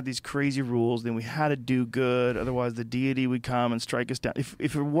we had these crazy rules, then we had to do good, otherwise the deity would come and strike us down.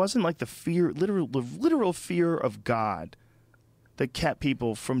 If it wasn't like the literal fear of God that kept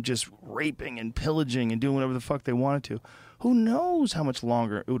people from just raping and pillaging and doing whatever the fuck they wanted to, who knows how much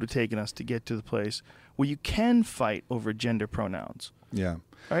longer it would have taken us to get to the place where you can fight over gender pronouns. Yeah.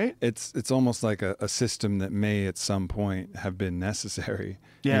 Right? It's almost like a system that may at some point have been necessary.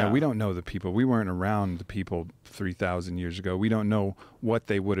 Yeah. We don't know the people. We weren't around the people 3,000 years ago. We don't know what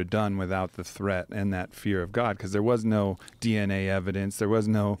they would have done without the threat and that fear of God, because there was no DNA evidence. There was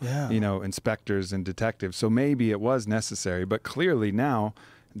no, inspectors and detectives. So maybe it was necessary. But clearly now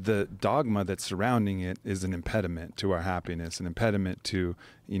the dogma that's surrounding it is an impediment to our happiness, an impediment to,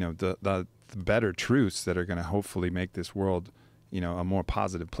 the better truths that are going to hopefully make this world a more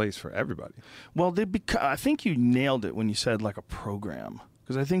positive place for everybody. Well, I think you nailed it when you said like a program,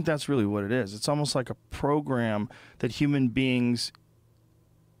 because I think that's really what it is. It's almost like a program that human beings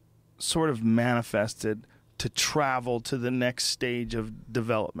sort of manifested to travel to the next stage of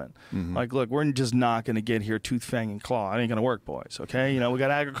development. Mm-hmm. Like, look, we're just not going to get here tooth, fang, and claw. It ain't going to work, boys, okay? We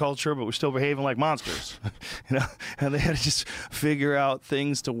got agriculture, but we're still behaving like monsters. And they had to just figure out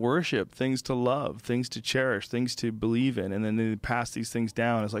things to worship, things to love, things to cherish, things to believe in, and then they pass these things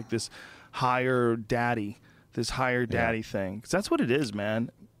down as like this higher daddy thing. Because that's what it is, man.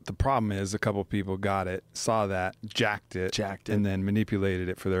 The problem is a couple people got it, saw that, jacked it, and then manipulated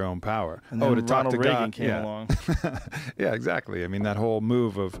it for their own power. And then to talk Ronald to Reagan God came along. Yeah, exactly. I mean, that whole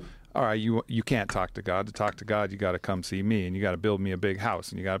move of, all right, you can't talk to God. To talk to God, you got to come see me, and you got to build me a big house,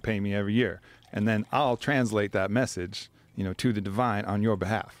 and you got to pay me every year. And then I'll translate that message, to the divine on your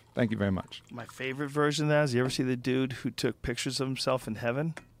behalf. Thank you very much. My favorite version of that is, you ever see the dude who took pictures of himself in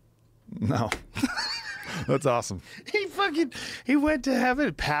heaven? No. That's awesome. He went to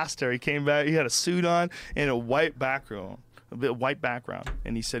heaven, pastor. He came back. He had a suit on and a white background,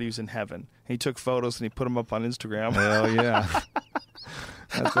 and he said he was in heaven. And he took photos and he put them up on Instagram. Hell yeah.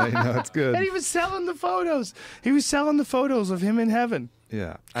 That's how you know it's good. And he was selling the photos. He was selling the photos of him in heaven.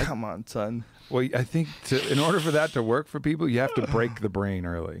 Yeah. Come on, son. Well, I think in order for that to work for people, you have to break the brain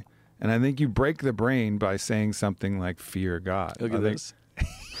early. And I think you break the brain by saying something like fear God. Look at this.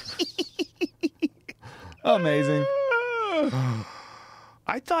 Amazing.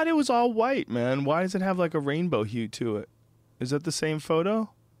 I thought it was all white, man. Why does it have like a rainbow hue to it? Is that the same photo?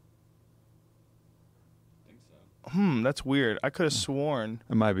 I think so. That's weird. I could have sworn.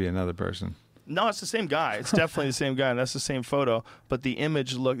 It might be another person. No, it's the same guy. It's definitely the same guy. That's the same photo. But the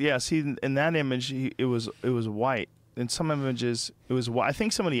image looked. Yeah, see, in that image, it was white. In some images, it was white. I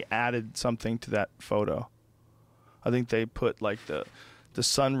think somebody added something to that photo. I think they put like the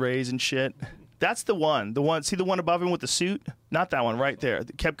sun rays and shit. That's the one. See the one above him with the suit? Not that one, right there.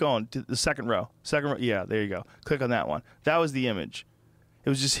 Kept going to the second row. Yeah, there you go. Click on that one. That was the image. It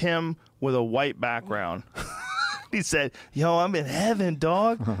was just him with a white background. He said, "Yo, I'm in heaven,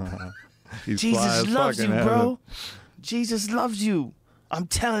 dog. Jesus loves you, bro. Jesus loves you. I'm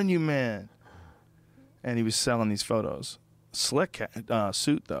telling you, man." And he was selling these photos. Slick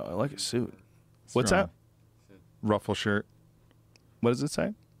suit, though. I like his suit. What's that? Ruffle shirt. What does it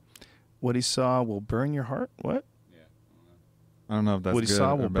say? What he saw will burn your heart? What? Yeah. I don't know if that's what he good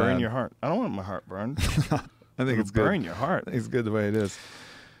saw or will bad. burn your heart. I don't want my heart burned. I think it's good. Burn your heart. It's good the way it is.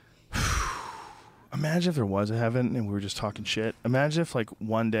 Imagine if there was a heaven and we were just talking shit. Imagine if, like,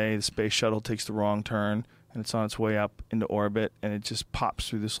 one day the space shuttle takes the wrong turn and it's on its way up into orbit and it just pops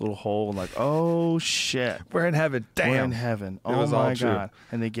through this little hole and, like, oh, shit. We're in heaven. Damn. We're in heaven. It was Oh, all my true. God.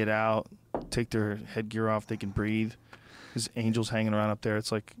 And they get out, take their headgear off, they can breathe. There's angels hanging around up there.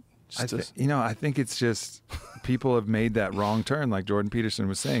 It's like... I think it's just people have made that wrong turn, like Jordan Peterson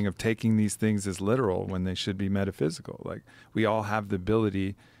was saying, of taking these things as literal when they should be metaphysical. Like, we all have the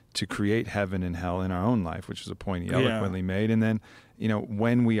ability to create heaven and hell in our own life, which is a point he eloquently made. And then,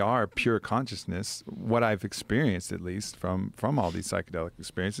 when we are pure consciousness, what I've experienced, at least from all these psychedelic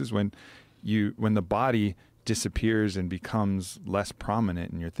experiences, when the body disappears and becomes less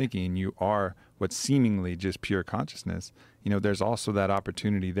prominent in your thinking and you are what's seemingly just pure consciousness, there's also that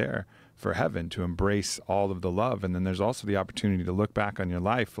opportunity there for heaven to embrace all of the love. And then there's also the opportunity to look back on your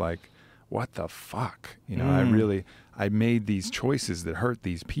life like, what the fuck? I made these choices that hurt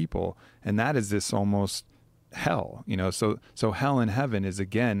these people. And that is this almost hell, so hell and heaven is,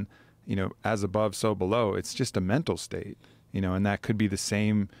 again, as above, so below. It's just a mental state, and that could be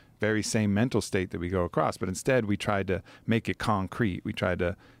the very same mental state that we go across. But instead we tried to make it concrete. We tried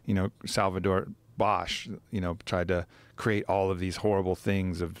to, Salvador Bosch, tried to create all of these horrible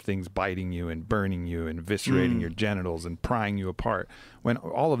things of things biting you and burning you and eviscerating your genitals and prying you apart, when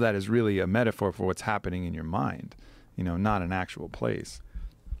all of that is really a metaphor for what's happening in your mind, not an actual place.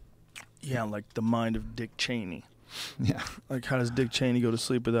 Yeah, like the mind of Dick Cheney. Yeah. Like, how does Dick Cheney go to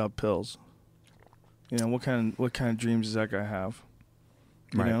sleep without pills? What kind of dreams does that guy have?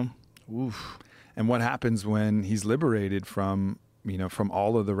 You know? Oof. And what happens when he's liberated from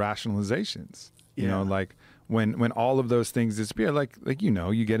all of the rationalizations? Like when all of those things disappear, like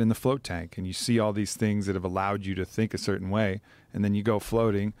you get in the float tank and you see all these things that have allowed you to think a certain way, and then you go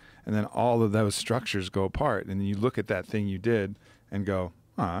floating, and then all of those structures go apart, and then you look at that thing you did and go,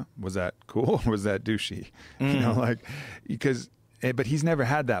 was that cool or was that douchey? But he's never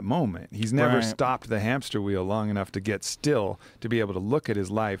had that moment. He's never stopped the hamster wheel long enough to get still to be able to look at his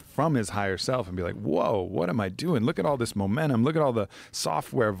life from his higher self and be like, whoa, what am I doing? Look at all this momentum. Look at all the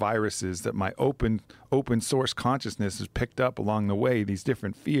software viruses that my open source consciousness has picked up along the way. These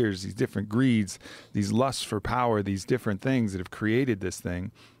different fears, these different greeds, these lusts for power, these different things that have created this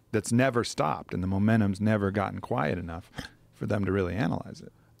thing that's never stopped, and the momentum's never gotten quiet enough for them to really analyze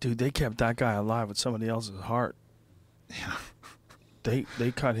it. Dude, they kept that guy alive with somebody else's heart. Yeah. They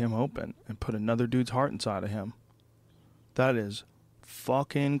cut him open and put another dude's heart inside of him. That is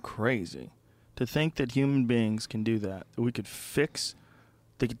fucking crazy. To think that human beings can do that. That we could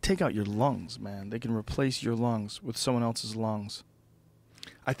they could take out your lungs, man. They can replace your lungs with someone else's lungs.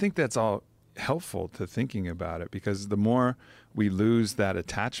 I think that's all helpful to thinking about it, because the more we lose that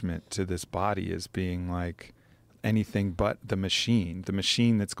attachment to this body as being like anything but the machine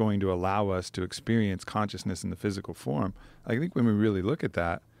that's going to allow us to experience consciousness in the physical form. I think when we really look at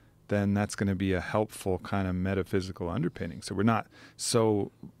that, then that's going to be a helpful kind of metaphysical underpinning. So we're not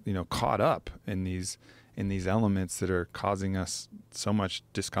so, caught up in these elements that are causing us so much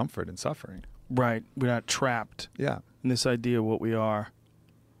discomfort and suffering. Right. We're not trapped. Yeah. In this idea of what we are.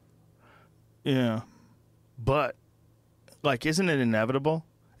 Yeah. But, like, isn't it inevitable?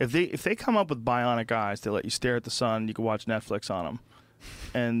 If they come up with bionic eyes, they let you stare at the sun, you can watch Netflix on them,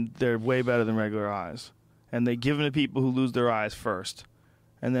 and they're way better than regular eyes. And they give them to people who lose their eyes first.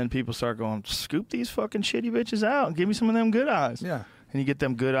 And then people start going, scoop these fucking shitty bitches out and give me some of them good eyes. Yeah. And you get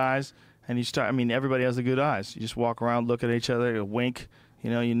them good eyes, and everybody has the good eyes. You just walk around, look at each other, you wink. I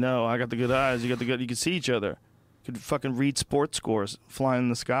got the good eyes, you got the good, you can see each other. You could fucking read sports scores flying in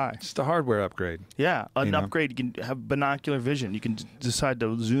the sky. Just a hardware upgrade. Yeah, upgrade. You can have binocular vision. You can decide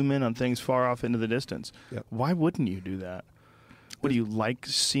to zoom in on things far off into the distance. Yep. Why wouldn't you do that? What do you like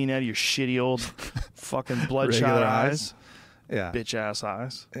seeing out of your shitty old fucking bloodshot eyes? Yeah. Bitch ass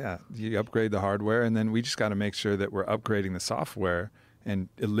eyes. Yeah. You upgrade the hardware, and then we just got to make sure that we're upgrading the software and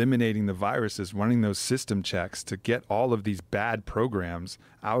eliminating the viruses, running those system checks to get all of these bad programs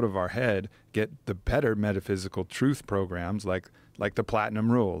out of our head, get the better metaphysical truth programs like the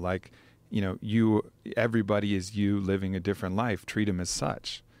Platinum Rule, everybody is you living a different life, treat them as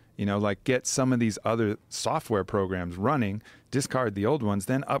such. Get some of these other software programs running, discard the old ones,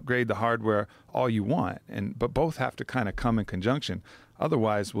 then upgrade the hardware all you want. But both have to kind of come in conjunction.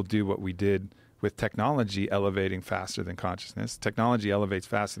 Otherwise, we'll do what we did with technology elevating faster than consciousness. Technology elevates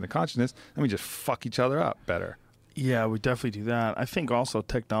faster than consciousness, and we just fuck each other up better. Yeah, we definitely do that. I think also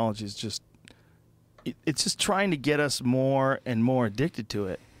technology is just, it's just trying to get us more and more addicted to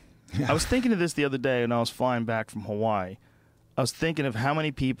it. Yeah. I was thinking of this the other day when I was flying back from Hawaii. I was thinking of how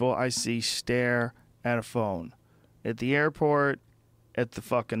many people I see stare at a phone. At the airport, at the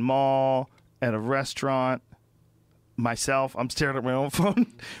fucking mall, at a restaurant. Myself, I'm staring at my own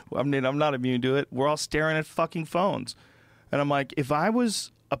phone. I mean, I'm not immune to it. We're all staring at fucking phones. And I'm like, if I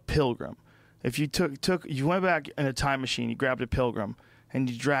was a pilgrim, if you you went back in a time machine, you grabbed a pilgrim, and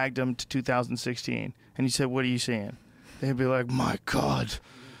you dragged them to 2016, and you said, what are you seeing? They'd be like, my God,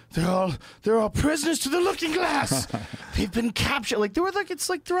 they're all prisoners to the looking glass. They've been captured. It's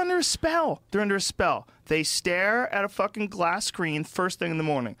like they're under a spell. They're under a spell. They stare at a fucking glass screen first thing in the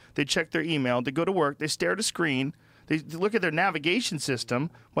morning. They check their email. They go to work. They stare at a screen. They look at their navigation system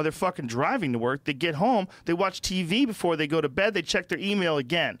while they're fucking driving to work. They get home. They watch TV before they go to bed. They check their email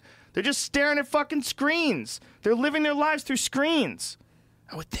again. They're just staring at fucking screens. They're living their lives through screens.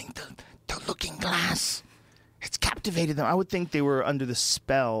 I would think the looking glass, it's captivated them. I would think they were under the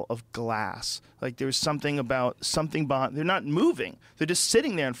spell of glass. Like there was something about something behind. They're not moving. They're just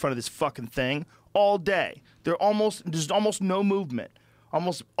sitting there in front of this fucking thing all day. There's almost no movement.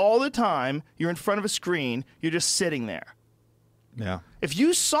 Almost all the time, you're in front of a screen, you're just sitting there. Yeah. If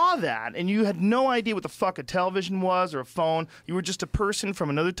you saw that and you had no idea what the fuck a television was or a phone, you were just a person from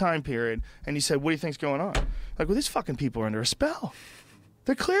another time period, and you said, what do you think's going on? Like, well, these fucking people are under a spell.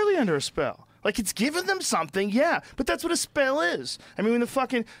 They're clearly under a spell. Like, it's giving them something, yeah, but that's what a spell is. I mean, when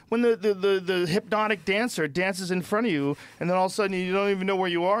the hypnotic dancer dances in front of you, and then all of a sudden you don't even know where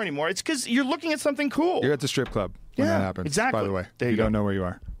you are anymore, it's because you're looking at something cool. You're at the strip club when that happens, exactly. By the way. There you go. Don't know where you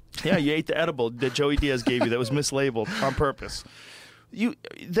are. Yeah, you ate the edible that Joey Diaz gave you that was mislabeled on purpose.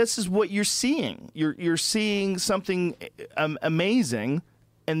 This is what you're seeing. You're seeing something amazing,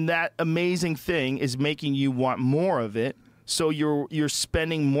 and that amazing thing is making you want more of it. So you're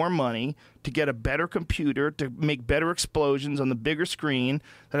spending more money to get a better computer, to make better explosions on the bigger screen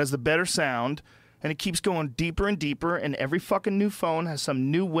that has the better sound, and it keeps going deeper and deeper, and every fucking new phone has some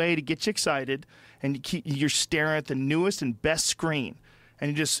new way to get you excited, and you're staring at the newest and best screen,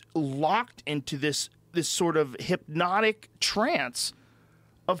 and you're just locked into this sort of hypnotic trance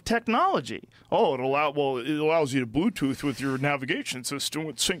of technology. Oh, it allows you to Bluetooth with your navigation system.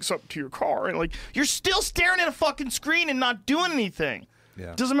 It syncs up to your car, and like you're still staring at a fucking screen and not doing anything.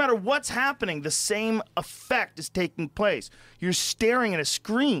 Yeah. Doesn't matter what's happening. The same effect is taking place. You're staring at a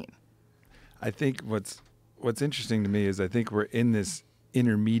screen. I think what's interesting to me is I think we're in this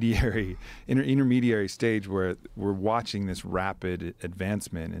intermediary stage where we're watching this rapid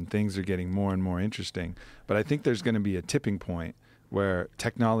advancement and things are getting more and more interesting. But I think there's going to be a tipping point where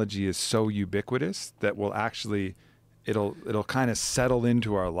technology is so ubiquitous that it'll kind of settle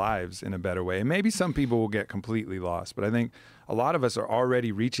into our lives in a better way. And maybe some people will get completely lost, but I think a lot of us are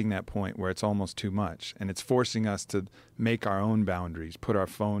already reaching that point where it's almost too much, and it's forcing us to make our own boundaries, put our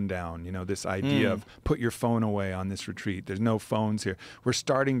phone down. You know, this idea of put your phone away on this retreat. There's no phones here. We're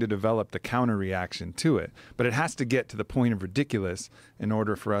starting to develop the counter reaction to it, but it has to get to the point of ridiculous in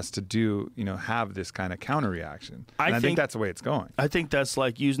order for us to have this kind of counter reaction. I think that's the way it's going. I think that's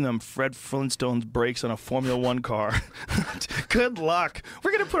like using them Fred Flintstone's brakes on a Formula One car. Good luck.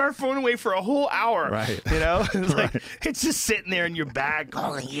 We're going to put our phone away for a whole hour. Right. You know? It's just sitting there in your bag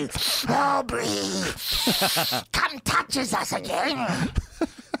calling you, Aubrey, come touch us again.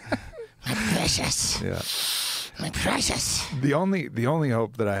 My precious. Yeah. My precious. The only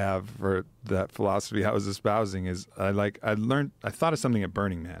hope that I have for that philosophy I was espousing is I thought of something at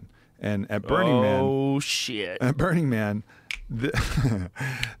Burning Man. And at Burning Man. Oh, shit. At Burning Man,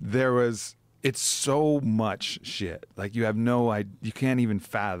 it's so much shit. Like you can't even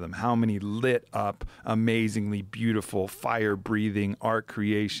fathom how many lit up, amazingly beautiful, fire breathing art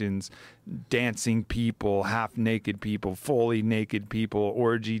creations, dancing people, half naked people, fully naked people,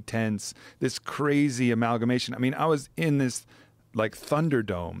 orgy tents, this crazy amalgamation. I mean, I was in this like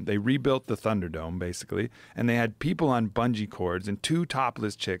Thunderdome. They rebuilt the Thunderdome basically, and they had people on bungee cords, and two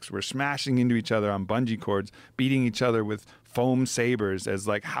topless chicks were smashing into each other on bungee cords, beating each other with foam sabers as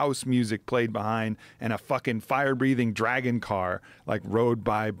like house music played behind, and a fucking fire-breathing dragon car like rode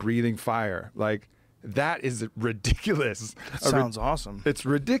by breathing fire. Like that is ridiculous. Sounds awesome. It's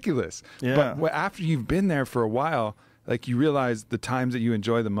ridiculous. Yeah. But after you've been there for a while, like you realize the times that you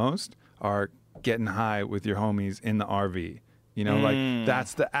enjoy the most are getting high with your homies in the RV. You know, like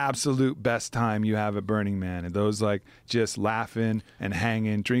that's the absolute best time you have at Burning Man. And those like just laughing and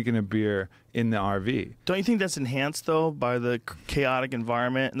hanging, drinking a beer in the RV. Don't you think that's enhanced though by the chaotic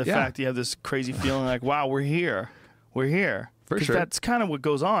environment and the fact that you have this crazy feeling like, wow, we're here. We're here. For sure. Because that's kind of what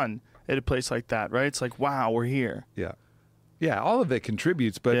goes on at a place like that, right? It's like, wow, we're here. Yeah. Yeah, all of it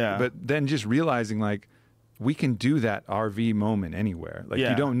contributes, but then just realizing like we can do that RV moment anywhere. Like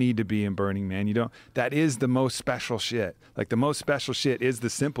you don't need to be in Burning Man. That is the most special shit. Like the most special shit is the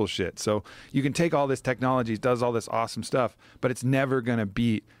simple shit. So you can take all this technology, does all this awesome stuff, but it's never going to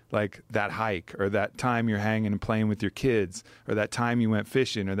beat like that hike or that time you're hanging and playing with your kids or that time you went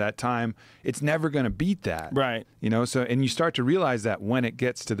fishing or that time. It's never going to beat that. Right. So, and you start to realize that when it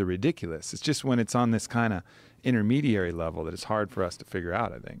gets to the ridiculous. It's just when it's on this kind of intermediary level that it's hard for us to figure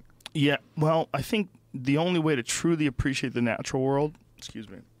out, I think. Yeah. Well, I think the only way to truly appreciate the natural world,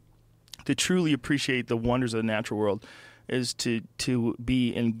 to truly appreciate the wonders of the natural world is to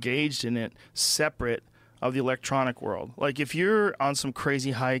be engaged in it separate of the electronic world. Like if you're on some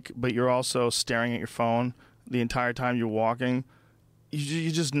crazy hike, but you're also staring at your phone the entire time you're walking,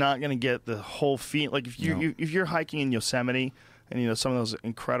 you're just not going to get the whole feel. Like if you're hiking in Yosemite and some of those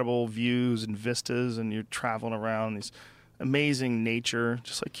incredible views and vistas, and you're traveling around these amazing nature,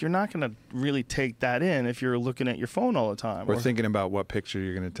 just like you're not going to really take that in if you're looking at your phone all the time or thinking about what picture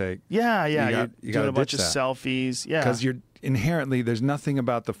you're going to take. You're doing a bunch of selfies. Because you're inherently, there's nothing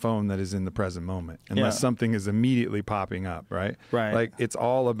about the phone that is in the present moment unless something is immediately popping up, right? Like it's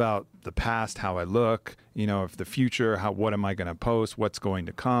all about the past, how I look, if the future, what am I going to post, what's going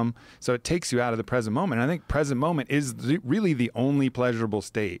to come. So it takes you out of the present moment. And I think present moment is really the only pleasurable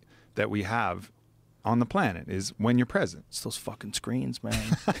state that we have on the planet is when you're present. It's those fucking screens,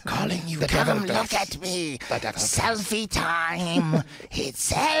 man. Calling you, come look at me. Selfie time.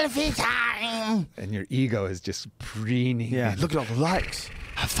 It's selfie time. And your ego is just preening. Yeah, look at all the likes.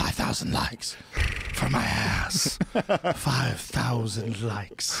 I have 5,000 likes for my ass. 5,000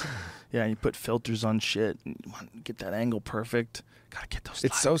 likes. Yeah, you put filters on shit and you want to get that angle perfect. Gotta get those.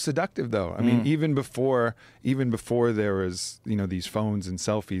 It's so seductive, though. I mean, even before there was, these phones and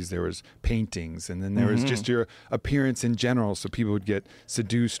selfies, there was paintings, and then there was just your appearance in general. So people would get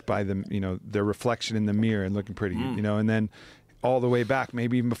seduced by them, their reflection in the mirror and looking pretty, and then all the way back,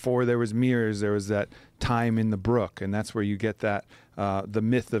 maybe even before there was mirrors, there was that time in the brook, and that's where you get that the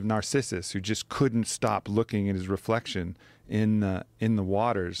myth of Narcissus, who just couldn't stop looking at his reflection in the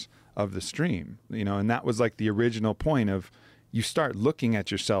waters of the stream, and that was like the original point of. You start looking at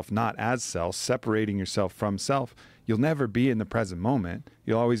yourself not as self, separating yourself from self. You'll never be in the present moment.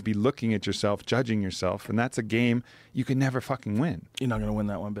 You'll always be looking at yourself, judging yourself, and that's a game you can never fucking win. You're not going to win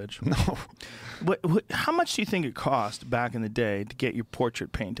that one, bitch. No. How much do you think it cost back in the day to get your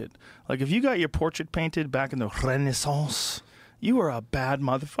portrait painted? Like if you got your portrait painted back in the Renaissance, you were a bad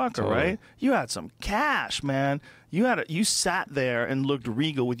motherfucker, right? You had some cash, man. You sat there and looked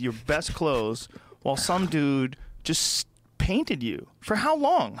regal with your best clothes while some dude just painted you. For how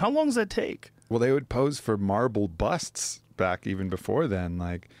long? How long does that take? Well, they would pose for marble busts back even before then.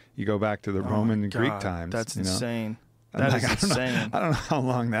 Like you go back to the Roman and Greek times. That's insane. That is insane. I don't know how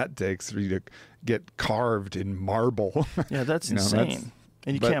long that takes for you to get carved in marble. Yeah, that's insane.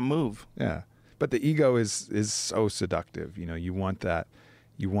 And you can't move. Yeah. But the ego is so seductive. You want that.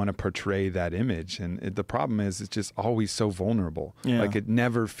 You want to portray that image. And the problem is it's just always so vulnerable. Yeah. Like it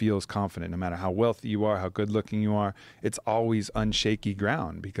never feels confident, no matter how wealthy you are, how good looking you are. It's always unshaky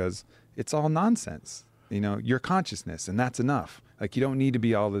ground because it's all nonsense. Your consciousness, and that's enough. Like you don't need to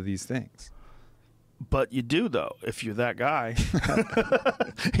be all of these things. But you do, though, if you're that guy.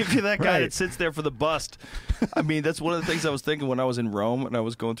 If you're that guy that sits there for the bust. I mean, that's one of the things I was thinking when I was in Rome and I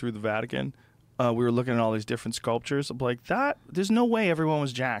was going through the Vatican. We were looking at all these different sculptures. I'm like, there's no way everyone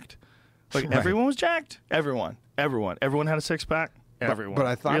was jacked. Like, everyone was jacked? Everyone had a six-pack? Everyone. But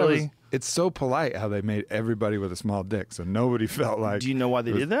I thought it's so polite how they made everybody with a small dick, so nobody felt like... Do you know why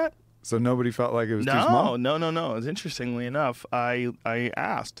they did that? So nobody felt like it was too small? No. Interestingly enough, I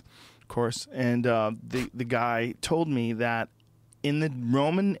asked, of course, and the guy told me that in the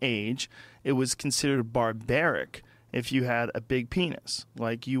Roman age, it was considered barbaric if you had a big penis.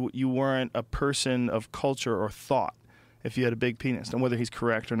 Like you weren't a person of culture or thought if you had a big penis. And whether he's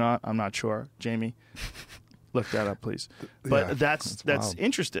correct or not, I'm not sure. Jamie, look that up, please. But yeah, that's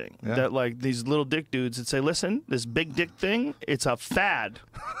interesting. Yeah. That like these little dick dudes that say, listen, this big dick thing, it's a fad.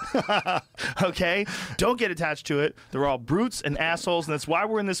 Okay? Don't get attached to it. They're all brutes and assholes, and that's why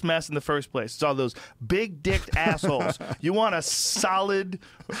we're in this mess in the first place. It's all those big dicked assholes. You want a solid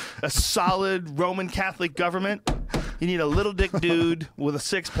Roman Catholic government? You need a little dick dude with a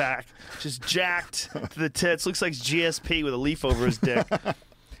six-pack, just jacked to the tits. Looks like GSP with a leaf over his dick.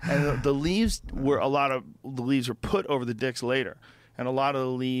 And the leaves were put over the dicks later. And a lot of the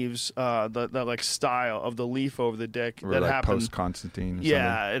leaves, the like style of the leaf over the dick, or that like happened post-Constantine.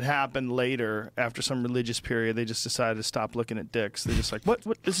 Yeah, it happened later after some religious period. They just decided to stop looking at dicks. They're just like, what?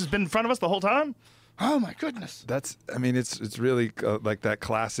 This has been in front of us the whole time? Oh my goodness. I mean, it's really like that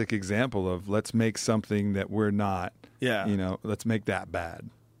classic example of let's make something that we're not. Yeah. You know, let's make that bad.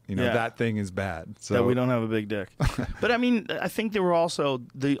 You know, that thing is bad. So that we don't have a big dick. But I mean, I think there were also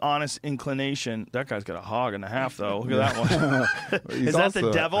the honest inclination. That guy's got a hog and a half, though. Look at that one. Is that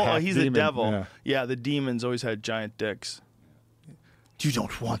the devil? Oh, he's a devil. Yeah, the demons always had giant dicks. You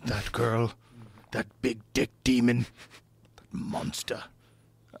don't want that girl. That big dick demon. That monster.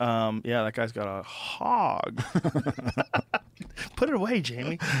 Yeah, that guy's got a hog. Put it away,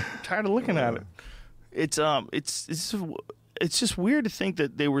 Jamie. I'm tired of looking at it. It's just weird to think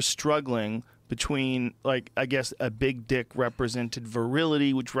that they were struggling between, like, I guess a big dick represented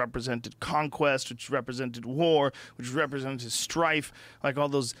virility, which represented conquest, which represented war, which represented strife, like all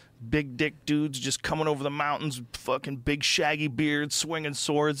those big dick dudes just coming over the mountains, fucking big shaggy beards, swinging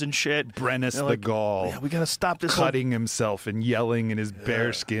swords and shit. Brennus the Gaul. Yeah, we gotta stop this. Cutting himself and yelling in his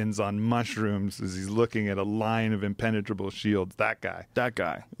bear skins on mushrooms as he's looking at a line of impenetrable shields. That guy.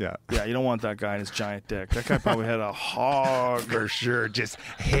 Yeah. Yeah, you don't want that guy and his giant dick. That guy probably had a hog. For sure. Just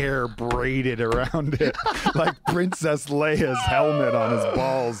hair braided around it. Like Princess Leia's helmet on his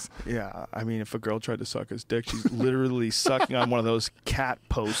balls. Yeah, I mean, if a girl tried to suck his dick, she's literally sucking on one of those cat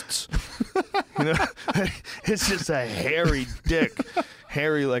posts. You know, it's just a hairy dick,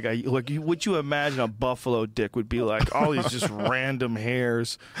 hairy like what you imagine a buffalo dick would be like. All these just random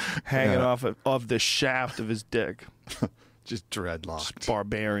hairs hanging off of the shaft of his dick. Just dreadlocked. Just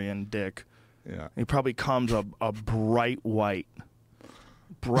barbarian dick. Yeah, he probably comes a bright white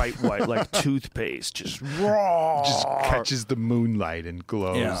like toothpaste, just raw. Just catches the moonlight and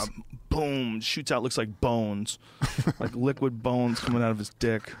glows. Yeah. Boom, shoots out, looks like bones, like liquid bones coming out of his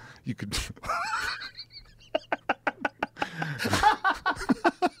dick. You could.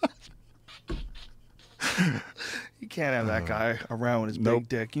 You can't have that guy around with his big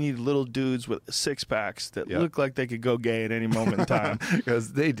dick. You need little dudes with six packs that look like they could go gay at any moment in time.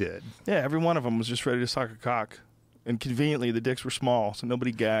 Because they did. Yeah, every one of them was just ready to suck a cock. And conveniently, the dicks were small, so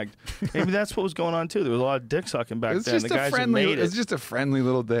nobody gagged. Maybe that's what was going on, too. There was a lot of dick sucking back then. The guys who made it. It was just a friendly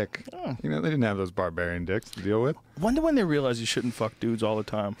little dick. Oh. You know, they didn't have those barbarian dicks to deal with. Wonder when they realized you shouldn't fuck dudes all the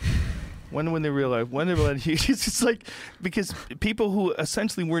time. When they realized, it's just like, because people who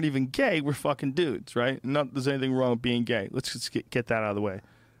essentially weren't even gay were fucking dudes, right? Not there's anything wrong with being gay. Let's just get that out of the way.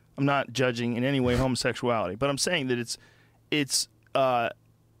 I'm not judging in any way homosexuality, but I'm saying that it's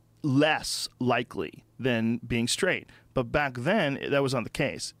less likely than being straight. But back then, that was not the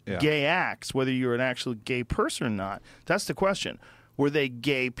case. Yeah. Gay acts, whether you're an actual gay person or not, that's the question. Were they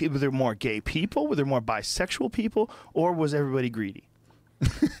gay people? Were there more gay people? Were there more bisexual people? Or was everybody greedy?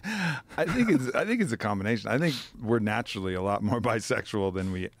 I think it's a combination. I think we're naturally a lot more bisexual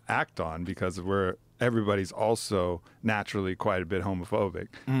than we act on because everybody's also naturally quite a bit homophobic,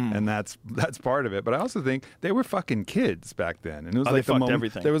 and that's part of it. But I also think they were fucking kids back then, and it was like they fucked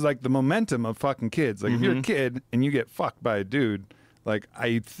everything. There was like the momentum of fucking kids. Like if you're a kid and you get fucked by a dude, like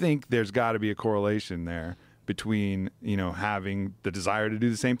I think there's got to be a correlation there between, you know, having the desire to do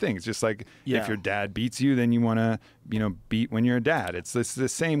the same thing. It's just like if your dad beats you, then you want to, you know, beat when you're a dad. It's the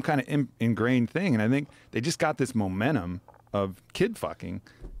same kind of ingrained thing. And I think they just got this momentum of kid fucking,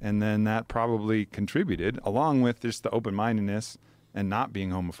 and then that probably contributed, along with just the open-mindedness and not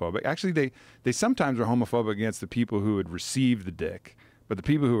being homophobic. Actually, they sometimes were homophobic against the people who would receive the dick, but the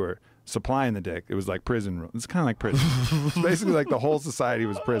people who were supplying the dick, it was like prison. It's kind of like prison. It's basically like the whole society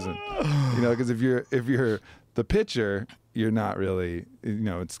was prison. You know, because if you're the pitcher, you're not really, you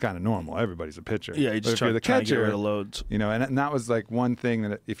know, it's kind of normal. Everybody's a pitcher. Yeah, you just try to get rid of loads. You know, and that was like one thing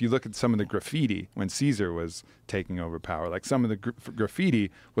that if you look at some of the graffiti when Caesar was taking over power, like some of the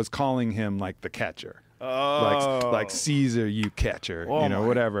graffiti was calling him like the catcher. Oh. Like Caesar, you catcher, oh, you know,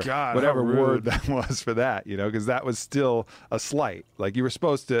 whatever word that was for that, you know, because that was still a slight. Like you were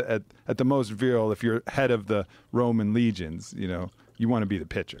supposed to, at the most virile, if you're head of the Roman legions, you know, you want to be the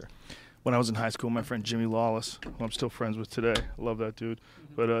pitcher. When I was in high school, my friend Jimmy Lawless, who I'm still friends with today, I love that dude.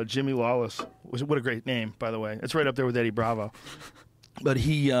 But Jimmy Lawless, what a great name, by the way. It's right up there with Eddie Bravo. But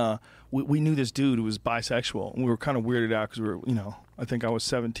we knew this dude who was bisexual, and we were kind of weirded out because we were, you know, I think I was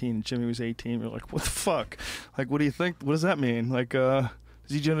 17 and Jimmy was 18. We were like, what the fuck? Like, what do you think? What does that mean? Like, is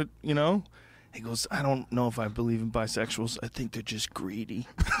he gonna, you know? He goes, I don't know if I believe in bisexuals. I think they're just greedy.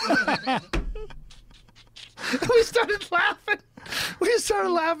 We started laughing. We started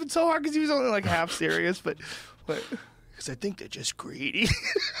laughing so hard because he was only like half serious, but because I think they're just greedy.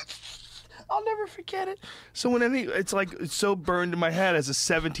 I'll never forget it. So it's like it's so burned in my head as a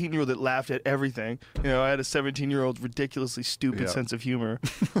 17-year-old that laughed at everything. You know, I had a 17-year-old ridiculously stupid sense of humor.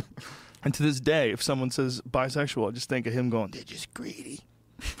 And to this day, if someone says bisexual, I just think of him going, they're just greedy.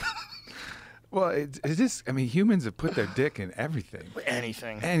 Well, it's just, I mean, humans have put their dick in everything.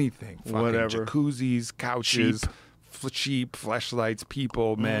 Anything. Fucking Whatever. Jacuzzis, couches, sheep, fleshlights,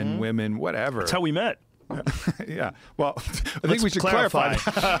 people, men, women, whatever. That's how we met. Yeah. Well, I think we should clarify.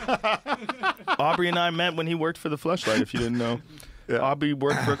 Aubrey and I met when he worked for the Fleshlight, if you didn't know. Yeah. Aubrey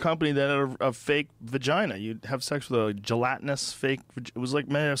worked for a company that had a fake vagina. You'd have sex with a gelatinous fake. It was like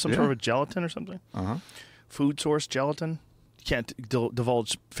some sort of a gelatin or something. Food source gelatin. You can't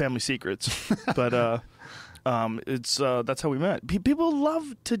divulge family secrets, but it's that's how we met. People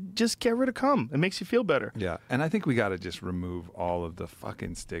love to just get rid of cum. It makes you feel better. Yeah, and I think we got to just remove all of the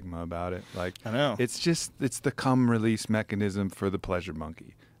fucking stigma about it. Like, I know it's the cum release mechanism for the pleasure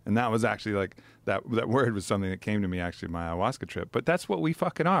monkey. And that was actually like that word was something that came to me actually my ayahuasca trip. But that's what we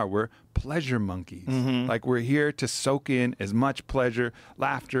fucking are. We're pleasure monkeys. Like, we're here to soak in as much pleasure,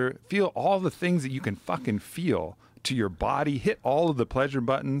 laughter, feel all the things that you can fucking feel to your body, hit all of the pleasure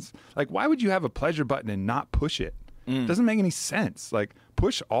buttons. Like, why would you have a pleasure button and not push it? It doesn't make any sense. Like,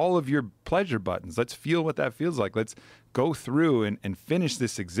 push all of your pleasure buttons. Let's feel what that feels like. Let's go through and finish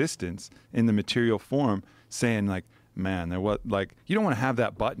this existence in the material form saying, like, man, you don't want to have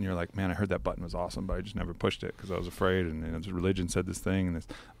that button. You're like, man, I heard that button was awesome, but I just never pushed it because I was afraid, and religion said this thing and this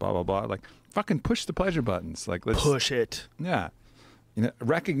blah blah blah. Like, fucking push the pleasure buttons. Like, let's push it. Yeah,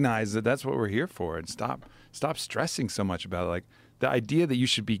 recognize that that's what we're here for, and stop stressing so much about it. Like, the idea that you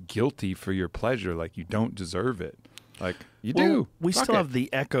should be guilty for your pleasure, like you don't deserve it. Like, you do. We still have the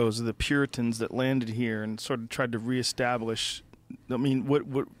echoes of the Puritans that landed here and sort of tried to reestablish. I mean,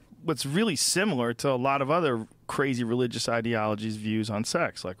 what's really similar to a lot of other crazy religious ideologies' views on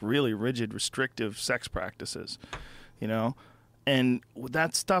sex, like really rigid, restrictive sex practices, and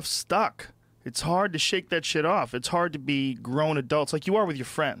that stuff stuck. It's hard to shake that shit off. It's hard to be grown adults like you are with your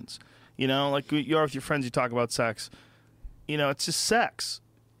friends, like you are with your friends. You talk about sex, it's just sex.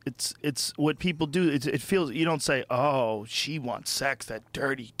 It's what people do. It feels, you don't say, oh, she wants sex, that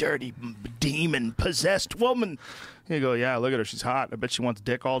dirty, dirty, demon-possessed woman. You go, yeah, look at her. She's hot. I bet she wants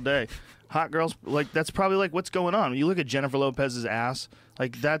dick all day. Hot girls, like, that's probably like what's going on. When you look at Jennifer Lopez's ass,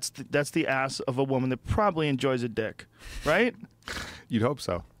 like that's the ass of a woman that probably enjoys a dick, right? You'd hope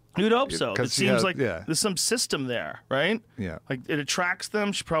so. You'd hope so. It seems like yeah. There's some system there, right? Yeah. Like, it attracts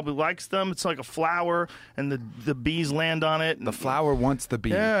them. She probably likes them. It's like a flower, and the bees land on it. The flower wants the bee.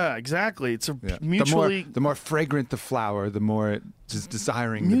 Yeah, exactly. It's a mutually... The more fragrant the flower, the more it's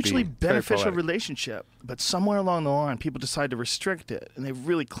desiring mutually the bee. Beneficial relationship. But somewhere along the line, people decide to restrict it, and they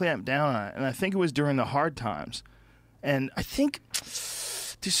really clamp down on it. And I think it was during the hard times. And I think...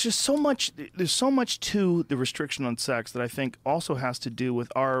 There's so much to the restriction on sex that I think also has to do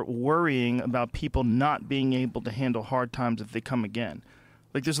with our worrying about people not being able to handle hard times if they come again.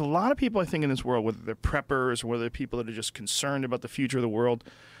 Like, there's a lot of people, I think, in this world, whether they're preppers or whether they're people that are just concerned about the future of the world,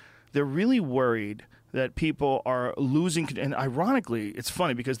 they're really worried that people are losing. And ironically, it's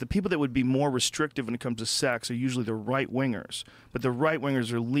funny because the people that would be more restrictive when it comes to sex are usually the right-wingers. But the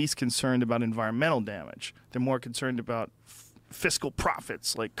right-wingers are least concerned about environmental damage. They're more concerned about fiscal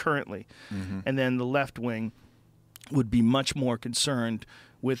profits, like currently. And then the left wing would be much more concerned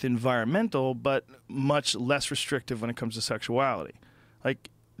with environmental, but much less restrictive when it comes to sexuality. Like,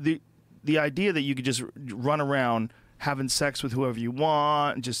 the idea that you could just run around having sex with whoever you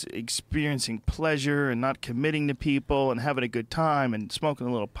want and just experiencing pleasure and not committing to people and having a good time and smoking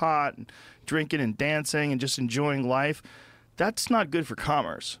a little pot and drinking and dancing and just enjoying life, that's not good for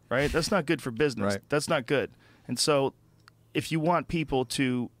commerce, right? That's not good for business. Right. That's not good. And so if you want people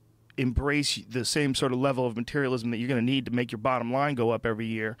to embrace the same sort of level of materialism that you're going to need to make your bottom line go up every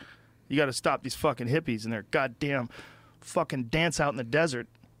year, you got to stop these fucking hippies and their goddamn fucking dance out in the desert.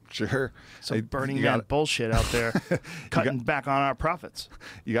 Sure. So Burning Man bullshit out there, cutting back on our profits.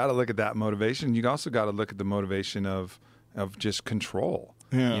 You got to look at that motivation. You also got to look at the motivation of just control.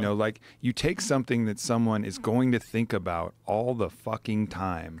 Yeah. Like, you take something that someone is going to think about all the fucking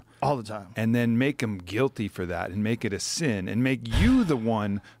time. All the time. And then make them guilty for that and make it a sin and make you the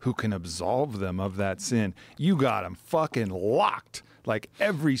one who can absolve them of that sin. You got them fucking locked. Like,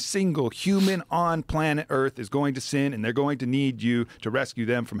 every single human on planet Earth is going to sin, and they're going to need you to rescue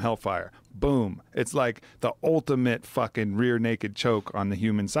them from hellfire. Boom. It's like the ultimate fucking rear naked choke on the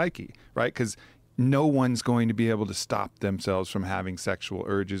human psyche, right? Because no one's going to be able to stop themselves from having sexual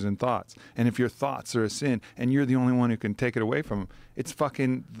urges and thoughts. And if your thoughts are a sin and you're the only one who can take it away from them, it's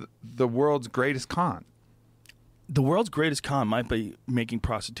fucking the world's greatest con. The world's greatest con might be making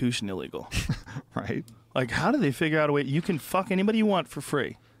prostitution illegal. Right? Like, how do they figure out a way? You can fuck anybody you want for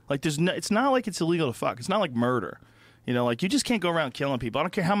free. Like, it's not like it's illegal to fuck. It's not like murder. Like, you just can't go around killing people. I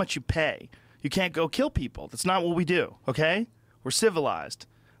don't care how much you pay. You can't go kill people. That's not what we do, okay? We're civilized.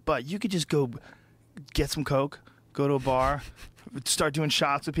 But you could just go get some coke, go to a bar, start doing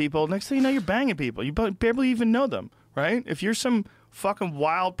shots with people. Next thing you know, you're banging people. You barely even know them, right? If you're some fucking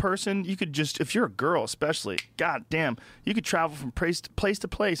wild person, you could just, if you're a girl especially, god damn, you could travel from place to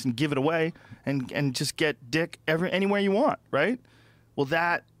place and give it away and just get dick anywhere you want, right? Well,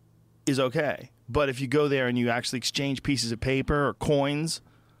 that is okay. But if you go there and you actually exchange pieces of paper or coins,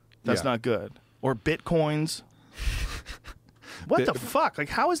 that's not good. Or bitcoins. What the fuck? Like,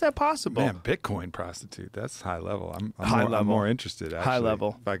 how is that possible? Man, Bitcoin prostitute. That's high level. I'm more interested, actually. High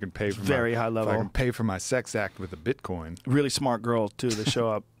level. If I can pay for very high level. If I can pay for my sex act with a Bitcoin. Really smart girl, too. They show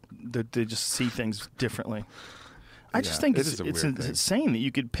up. They just see things differently. I just think it's insane that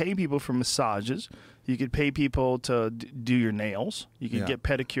you could pay people for massages. You could pay people to do your nails. You could get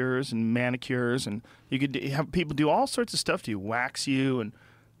pedicures and manicures. And you could have people do all sorts of stuff to you. Wax you. And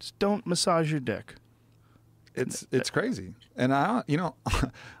just don't massage your dick. It's crazy, and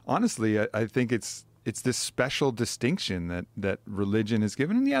honestly, I think it's this special distinction that religion has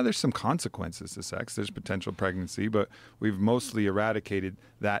given. And yeah, there's some consequences to sex. There's potential pregnancy, but we've mostly eradicated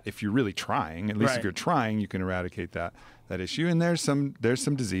that. If you're really trying, at least if you're trying, you can eradicate that issue. And there's some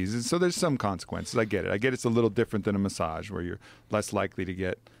diseases, so there's some consequences. I get it. It's a little different than a massage where you're less likely to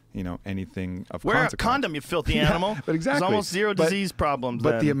get anything of Wear consequence. a condom, you filthy animal. But exactly. There's almost zero disease problems.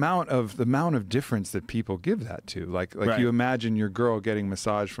 But the amount of difference that people give that to, like you imagine your girl getting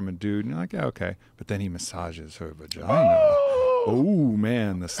massage from a dude, and you're like, yeah, okay, but then he massages her vagina. Oh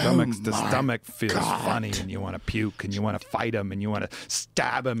man, the stomach feels funny, and you want to puke, and you want to fight him, and you want to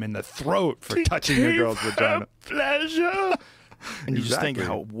stab him in the throat for touching your girl's vagina. Pleasure. And you just think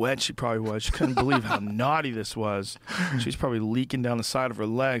how wet she probably was. She couldn't believe how naughty this was. She's probably leaking down the side of her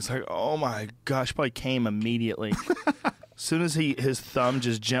legs. Like, oh my gosh, she probably came immediately. As soon as his thumb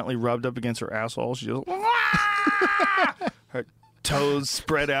just gently rubbed up against her asshole, she just, her toes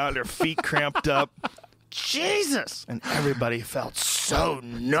spread out, her feet cramped up. Jesus! And everybody felt so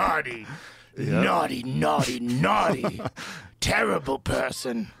naughty. Yep. Naughty. Terrible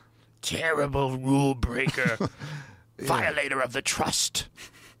person. Terrible rule breaker. Violator of the trust.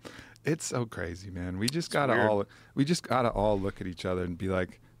 It's so crazy, man. We just gotta all look at each other and be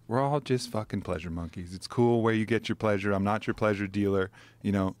like, we're all just fucking pleasure monkeys. It's cool where you get your pleasure. I'm not your pleasure dealer.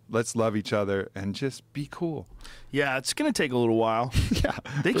 Let's love each other and just be cool. Yeah, it's gonna take a little while. Yeah,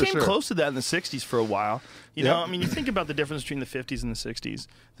 they came close to that in the '60s for a while. You know, I mean, you think about the difference between the '50s and the '60s.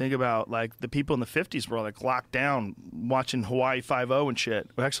 Think about like the people in the '50s were like locked down watching Hawaii Five-0 and shit.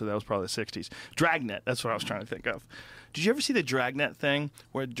 Well, actually, that was probably the '60s. Dragnet. That's what I was trying to think of. Did you ever see the Dragnet thing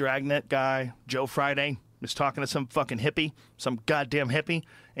where the Dragnet guy, Joe Friday, was talking to some fucking hippie, some goddamn hippie,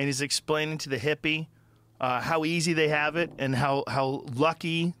 and he's explaining to the hippie how easy they have it and how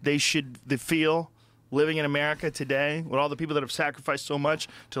lucky they feel living in America today with all the people that have sacrificed so much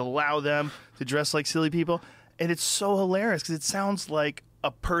to allow them to dress like silly people. And it's so hilarious because it sounds like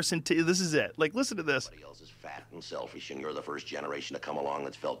a person this is it. Like, listen to this. Everybody else is fat and selfish, and you're the first generation to come along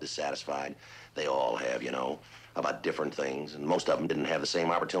that's felt dissatisfied. They all have, about different things, and most of them didn't have the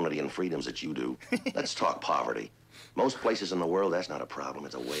same opportunity and freedoms that you do. Let's talk poverty. Most places in the world, that's not a problem.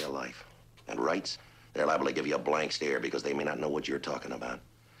 It's a way of life. And rights, they're liable to give you a blank stare because they may not know what you're talking about.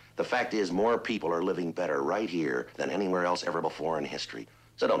 The fact is, more people are living better right here than anywhere else ever before in history.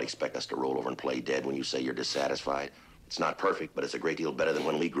 So don't expect us to roll over and play dead when you say you're dissatisfied. It's not perfect, but it's a great deal better than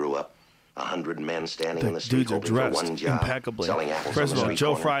when we grew up. 100 men standing in the street dudes are hoping for dressed one job, impeccably. selling apples First on of the all, street Joe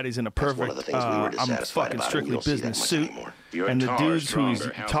corner. Frida's in a That's one perfect, of the things we were I'm dissatisfied fucking about, and strictly you'll see that business much suit. anymore. And the dudes who he's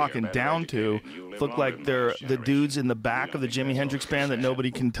talking down to look like they're the dudes in the back of the Jimi Hendrix band that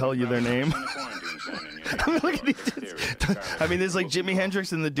nobody can tell you their name. Look at these dudes. I mean, there's like Jimi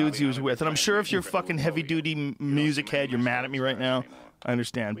Hendrix and the dudes he was with. And I'm sure if you're a fucking heavy-duty music head, you're mad at me right now. I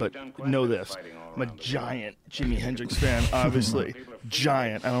understand, but know this. I'm a giant Jimi Hendrix fan, obviously.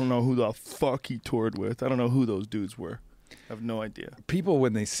 Giant. I don't know who the fuck he toured with. I don't know who those dudes were. I have no idea. People,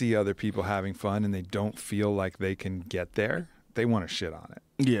 when they see other people having fun and they don't feel like they can get there, they want to shit on it.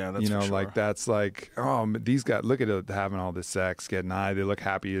 Yeah, that's for sure. Like that's like, oh, these guys, look at it, having all this sex, getting high, they look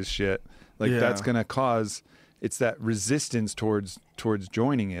happy as shit. Like that's going to cause, it's that resistance towards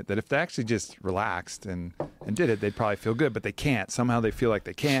joining it, that if they actually just relaxed and did it, they'd probably feel good, but they can't. Somehow they feel like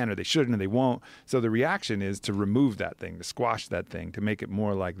they can, or they shouldn't, or they won't. So the reaction is to remove that thing, to squash that thing, to make it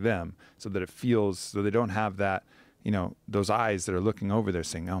more like them, so that it feels, so they don't have that, those eyes that are looking over there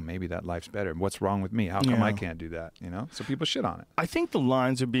saying, oh, maybe that life's better. What's wrong with me? How come I can't do that? So people shit on it. I think the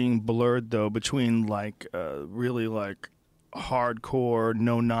lines are being blurred, though, between like really like hardcore,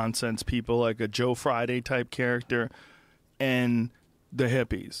 no nonsense people like a Joe Friday type character and the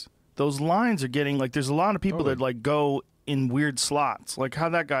hippies. Those lines are getting like, there's a lot of people that like go in weird slots. Like,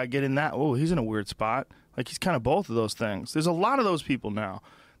 how'd that guy get in that? Oh, he's in a weird spot. Like, he's kind of both of those things. There's a lot of those people now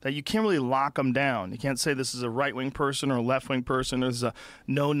that you can't really lock them down. You can't say this is a right-wing person or a left-wing person, or this is a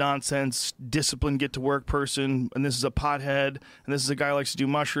no-nonsense, disciplined, get-to-work person, and this is a pothead, and this is a guy who likes to do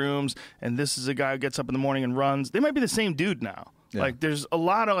mushrooms, and this is a guy who gets up in the morning and runs. They might be the same dude now. Yeah. Like, there's a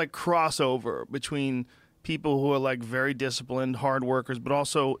lot of, like, crossover between people who are, like, very disciplined, hard workers, but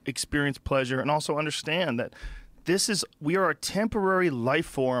also experience pleasure and also understand that we are a temporary life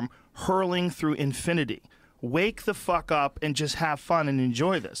form hurling through infinity. Wake the fuck up and just have fun and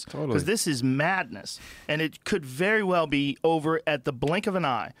enjoy this. Totally. Because this is madness. And it could very well be over at the blink of an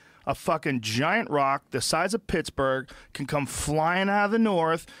eye. A fucking giant rock the size of Pittsburgh can come flying out of the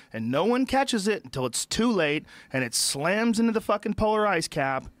north, and no one catches it until it's too late, and it slams into the fucking polar ice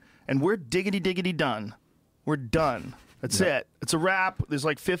cap, and we're diggity done. We're done. That's it. It's a wrap. There's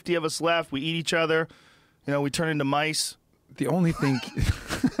like 50 of us left. We eat each other. You know, we turn into mice. The only thing,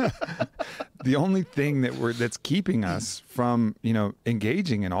 the only thing that's keeping us from, you know,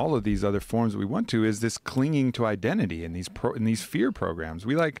 engaging in all of these other forms that we want to is this clinging to identity in these fear programs.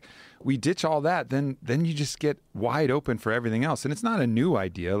 We ditch all that, then you just get wide open for everything else. And it's not a new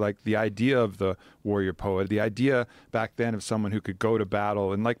idea. Like the idea of the warrior poet, the idea back then of someone who could go to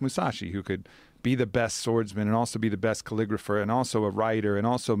battle, and like Musashi, who could be the best swordsman and also be the best calligrapher and also a writer and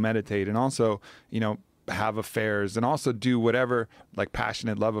also meditate and also, you know, have affairs and also do whatever, like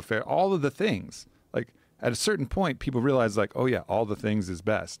passionate love affair, all of the things. Like at a certain point, people realize like, oh yeah, all the things is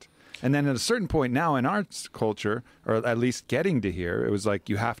best. And then at a certain point now in our culture, or at least getting to here, it was like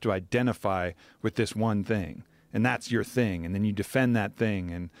you have to identify with this one thing and that's your thing. And then you defend that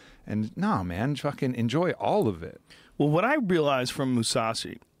thing. And no, man, fucking enjoy all of it. Well, what I realized from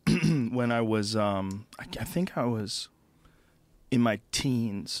Musashi when I was, I think I was in my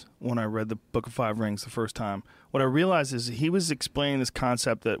teens when I read the Book of Five Rings the first time, what I realized is he was explaining this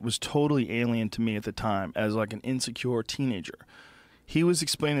concept that was totally alien to me at the time as like an insecure teenager. He was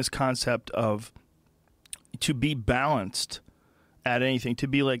explaining this concept of to be balanced at anything, to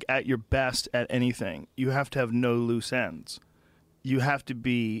be like at your best at anything, you have to have no loose ends. You have to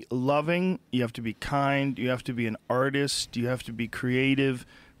be loving, you have to be kind, you have to be an artist, you have to be creative,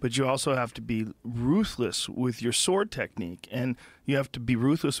 but you also have to be ruthless with your sword technique, and you have to be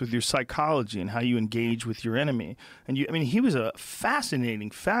ruthless with your psychology and how you engage with your enemy. And he was a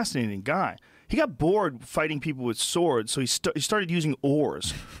fascinating guy. He got bored fighting people with swords, so he started using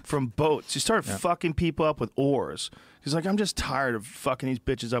oars from boats. He started fucking people up with oars. He's like, I'm just tired of fucking these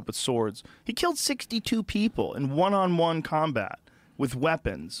bitches up with swords. He killed 62 people in one-on-one combat with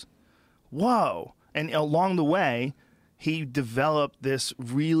weapons. Whoa. And along the way, he developed this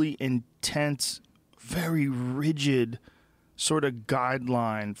really intense, very rigid sort of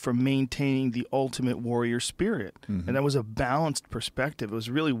guideline for maintaining the ultimate warrior spirit. Mm-hmm. And that was a balanced perspective. It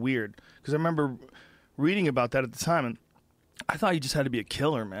was really weird because I remember reading about that at the time, and I thought you just had to be a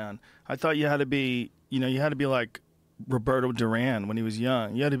killer, man. I thought you had to be, you had to be like Roberto Duran when he was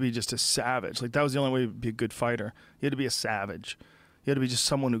young. You had to be just a savage. Like that was the only way to be a good fighter. You had to be a savage. You had to be just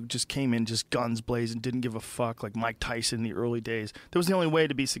someone who just came in, just guns blazing, didn't give a fuck, like Mike Tyson in the early days. That was the only way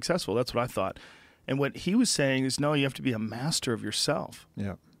to be successful. That's what I thought. And what he was saying is, no, you have to be a master of yourself.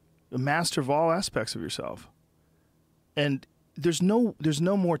 Yeah. A master of all aspects of yourself. And there's no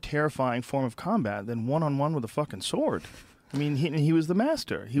more terrifying form of combat than one-on-one with a fucking sword. I mean, he was the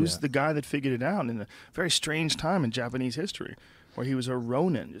master. He was the guy that figured it out in a very strange time in Japanese history where he was a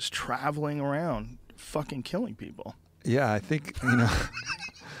ronin, just traveling around, fucking killing people. Yeah, I think,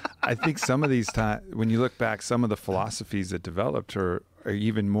 I think some of these times, when you look back, some of the philosophies that developed are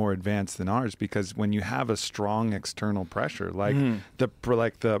even more advanced than ours, because when you have a strong external pressure, like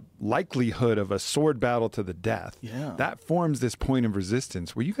the likelihood of a sword battle to the death, that forms this point of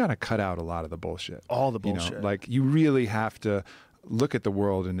resistance where you got to cut out a lot of the bullshit. All the bullshit. Like you really have to look at the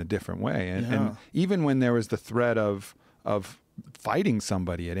world in a different way. And even when there was the threat of fighting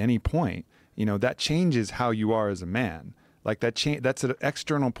somebody at any point, that changes how you are as a man. Like that's an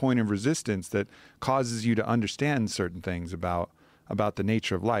external point of resistance that causes you to understand certain things about the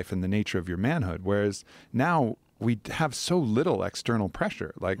nature of life and the nature of your manhood. Whereas now we have so little external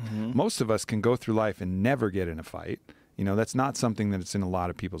pressure. Like most of us can go through life and never get in a fight. That's not something that's in a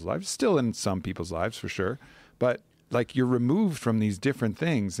lot of people's lives. Still in some people's lives for sure. But like you're removed from these different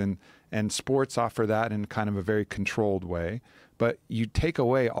things, and sports offer that in kind of a very controlled way. But you take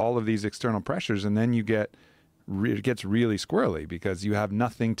away all of these external pressures, and then it gets really squirrely because you have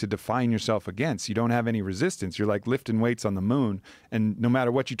nothing to define yourself against. You don't have any resistance. You're like lifting weights on the moon, and no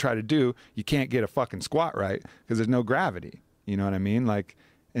matter what you try to do, you can't get a fucking squat right because there's no gravity. You know what I mean? Like,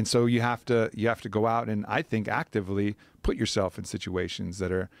 And so you have to go out and, I think, actively put yourself in situations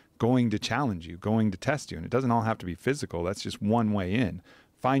that are going to challenge you, going to test you. And it doesn't all have to be physical. That's just one way in.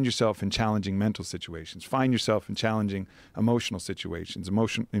 Find yourself in challenging mental situations. Find yourself in challenging emotional situations,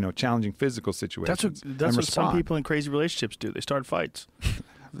 challenging physical situations. That's what some people in crazy relationships do. They start fights.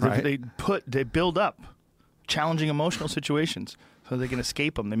 Right. They build up challenging emotional situations so they can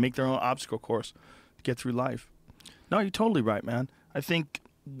escape them. They make their own obstacle course to get through life. No, you're totally right, man. I think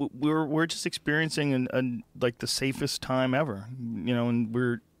we're just experiencing like the safest time ever, and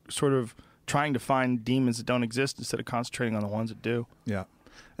we're sort of trying to find demons that don't exist instead of concentrating on the ones that do. Yeah.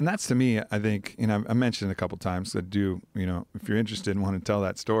 And that's, to me, I think, I mentioned a couple times that if you're interested and want to tell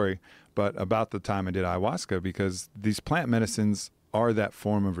that story, but about the time I did ayahuasca, because these plant medicines are that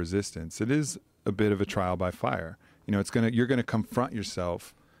form of resistance. It is a bit of a trial by fire. You're going to confront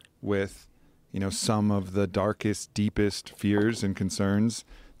yourself with, some of the darkest, deepest fears and concerns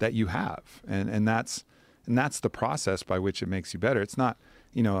that you have. And that's the process by which it makes you better. It's not,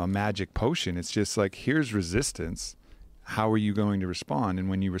 a magic potion. It's just like, here's resistance. How are you going to respond? And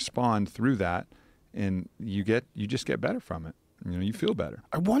when you respond through that, and you just get better from it. You feel better.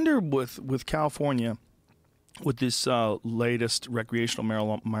 I wonder with California, with this latest recreational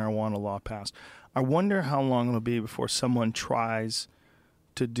marijuana law passed, I wonder how long it'll be before someone tries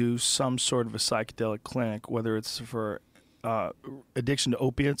to do some sort of a psychedelic clinic, whether it's for addiction to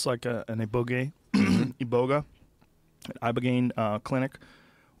opiates like an ibogaine clinic,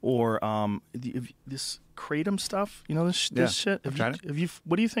 or this kratom stuff. This shit.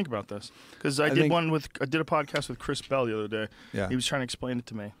 What do you think about this? Because I did a podcast with Chris Bell the other day. Yeah. He was trying to explain it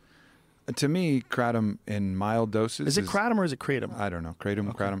to me. To me, kratom in mild doses. Is it kratom or is it kratom? I don't know. Kratom,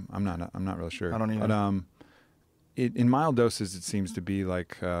 okay. Kratom. I'm not really sure. I don't either. But in mild doses, it seems to be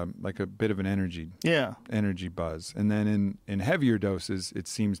like a bit of an energy buzz, and then in heavier doses, it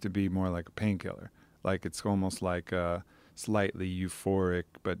seems to be more like a painkiller. Like it's almost like a slightly euphoric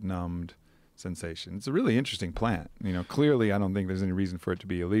but numbed sensation. It's a really interesting plant. Clearly, I don't think there's any reason for it to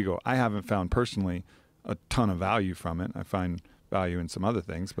be illegal. I haven't found personally a ton of value from it. I find value in some other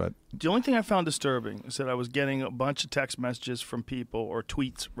things, but the only thing I found disturbing is that I was getting a bunch of text messages from people, or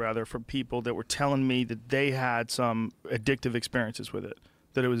tweets rather, from people that were telling me that they had some addictive experiences with it,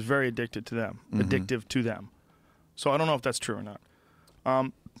 that it was very addictive to them. So I don't know if that's true or not.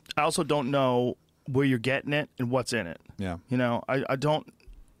 I also don't know where you're getting it and what's in it. Yeah. I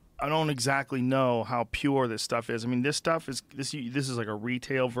don't exactly know how pure this stuff is. I mean, this stuff is this is like a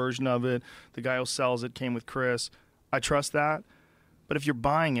retail version of it. The guy who sells it came with Chris. I trust that. But if you're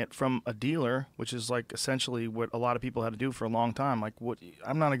buying it from a dealer, which is like essentially what a lot of people had to do for a long time,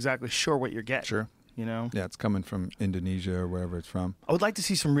 I'm not exactly sure what you're getting. Sure. Yeah, it's coming from Indonesia or wherever it's from. I would like to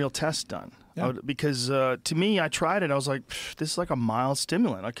see some real tests done. Yeah. Because to me, I tried it. I was like, this is like a mild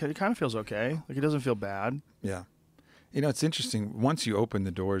stimulant. It kind of feels okay. Like, it doesn't feel bad. Yeah. It's interesting. Once you open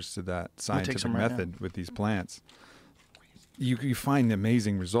the doors to that scientific method with these plants, you find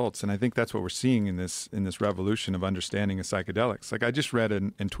amazing results. And I think that's what we're seeing in this revolution of understanding of psychedelics. Like, I just read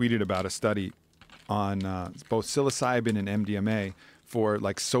and tweeted about a study on both psilocybin and MDMA for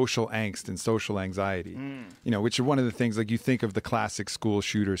like social angst and social anxiety, which are one of the things, like, you think of the classic school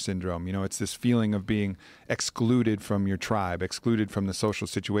shooter syndrome. It's this feeling of being excluded from your tribe, excluded from the social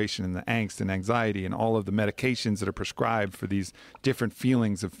situation, and the angst and anxiety and all of the medications that are prescribed for these different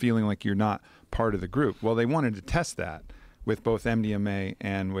feelings of feeling like you're not part of the group. Well, they wanted to test that with both MDMA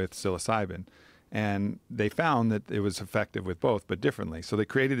and with psilocybin. And they found that it was effective with both, but differently. So they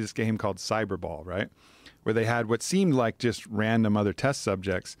created this game called Cyberball, right? Where they had what seemed like just random other test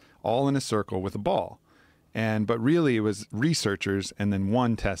subjects all in a circle with a ball. But really it was researchers and then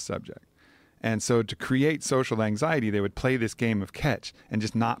one test subject. And so to create social anxiety, they would play this game of catch and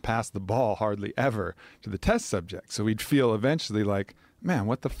just not pass the ball hardly ever to the test subject. So we'd feel eventually like, man,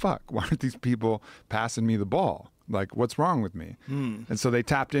 what the fuck? Why aren't these people passing me the ball? Like, what's wrong with me? And so they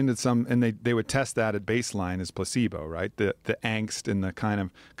tapped into some, and they would test that at baseline as placebo, right? The angst and the kind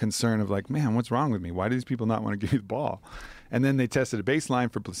of concern of like, man, what's wrong with me? Why do these people not want to give me the ball? And then they tested a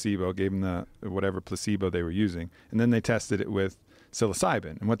baseline for placebo, gave them the whatever placebo they were using, and then they tested it with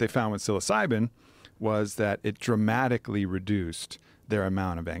psilocybin. And what they found with psilocybin was that it dramatically reduced their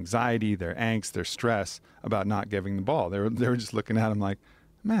amount of anxiety, their angst, their stress about not giving the ball. They were just looking at them like,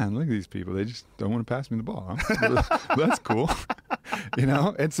 man, look at these people. They just don't want to pass me the ball. Huh? That's cool.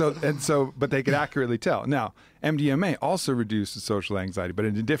 And so, but they could accurately tell. Now, MDMA also reduces social anxiety, but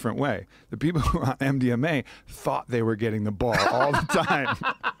in a different way. The people who were on MDMA thought they were getting the ball all the time.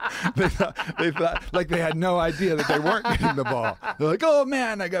 they thought like they had no idea that they weren't getting the ball. They're like, oh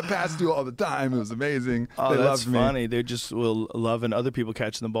man, I got passed to all the time. It was amazing. Oh, they that's loved funny. me. They just will loving other people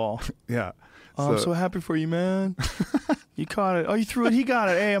catching the ball. Yeah. Oh, I'm so happy for you, man. You caught it. Oh, you threw it. He got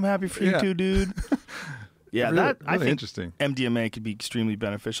it. Hey, I'm happy for you too, dude. Yeah, really, I think interesting. MDMA could be extremely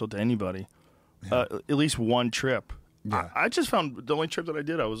beneficial to anybody. Yeah. At least one trip. Yeah. I just found the only trip that I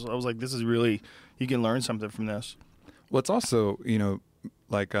did, I was like, this is really, you can learn something from this. Well, it's also,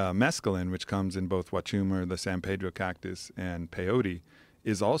 like mescaline, which comes in both huachuma, the San Pedro cactus, and peyote,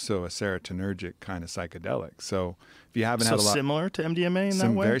 is also a serotonergic kind of psychedelic. So if you haven't had a lot... similar to MDMA in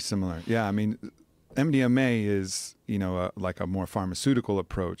that way? Very similar. Yeah, I mean, MDMA is, like a more pharmaceutical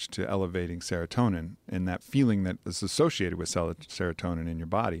approach to elevating serotonin and that feeling that is associated with serotonin in your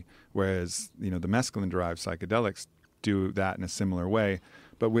body. Whereas, the mescaline-derived psychedelics do that in a similar way,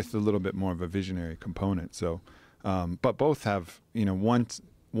 but with a little bit more of a visionary component. So, but both have,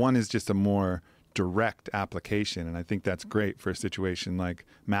 one is just a more direct application, and I think that's great for a situation like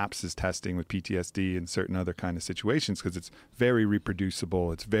MAPS is testing with PTSD and certain other kind of situations, because it's very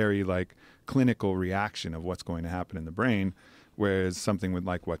reproducible. It's very like clinical reaction of what's going to happen in the brain, whereas something with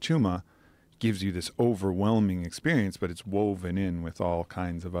like huachuma gives you this overwhelming experience, but it's woven in with all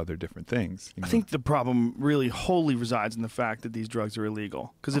kinds of other different things. I think the problem really wholly resides in the fact that these drugs are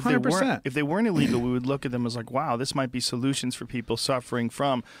illegal. Because if 100%. they weren't illegal, we would look at them as like, wow, this might be solutions for people suffering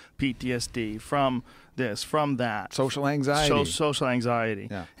from PTSD, from this, from that. Social anxiety. Social anxiety.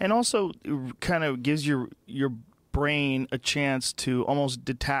 Yeah. And also kind of gives your brain a chance to almost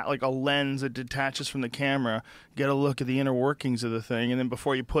detach, like a lens that detaches from the camera, get a look at the inner workings of the thing, and then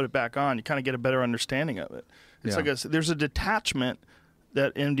before you put it back on, you kind of get a better understanding of it. It's like there's a detachment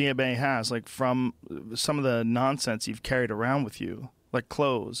that MDMA has, like from some of the nonsense you've carried around with you, like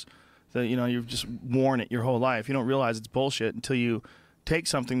clothes, that you've just worn it your whole life. You don't realize it's bullshit until you take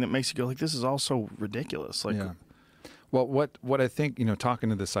something that makes you go like, this is all so ridiculous. Like. Yeah. Well, what I think, talking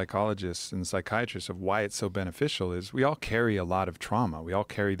to the psychologists and the psychiatrists of why it's so beneficial is we all carry a lot of trauma. We all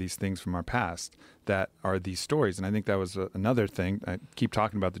carry these things from our past that are these stories. And I think that was another thing. I keep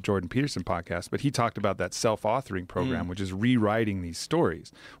talking about the Jordan Peterson podcast, but he talked about that self-authoring program, which is rewriting these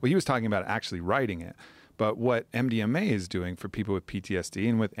stories. Well, he was talking about actually writing it. But what MDMA is doing for people with PTSD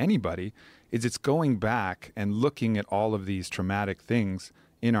and with anybody is it's going back and looking at all of these traumatic things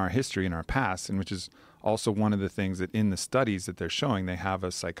in our history, in our past, and which is also one of the things that in the studies that they're showing, they have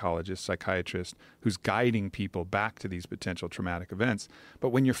a psychologist, psychiatrist who's guiding people back to these potential traumatic events. But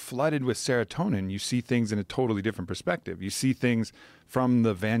when you're flooded with serotonin, you see things in a totally different perspective. You see things from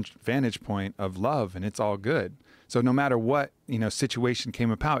the vantage point of love, and it's all good. So no matter what, situation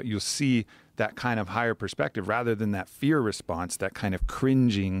came about, you'll see that kind of higher perspective rather than that fear response, that kind of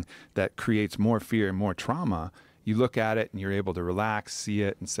cringing that creates more fear and more trauma. You look at it and you're able to relax, see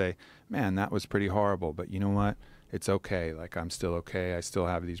it, and say, man, that was pretty horrible, but you know what? It's okay. Like, I'm still okay. I still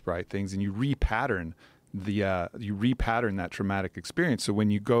have these bright things. And you repattern that traumatic experience. So when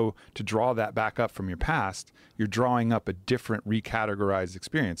you go to draw that back up from your past, you're drawing up a different recategorized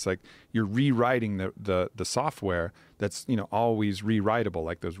experience. Like, you're rewriting the software that's, always rewritable,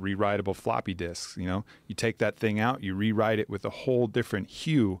 like those rewritable floppy disks. You take that thing out, you rewrite it with a whole different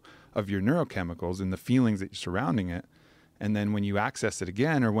hue of your neurochemicals and the feelings that you're surrounding it. And then when you access it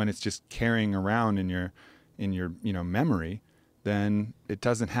again, or when it's just carrying around in your memory, then it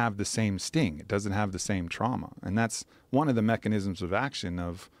doesn't have the same sting. It doesn't have the same trauma. And that's one of the mechanisms of action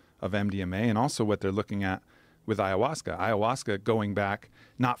of MDMA, and also what they're looking at with ayahuasca. Ayahuasca going back,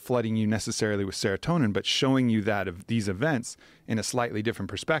 not flooding you necessarily with serotonin, but showing you that of these events in a slightly different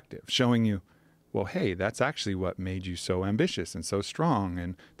perspective, showing you, well, hey, that's actually what made you so ambitious and so strong.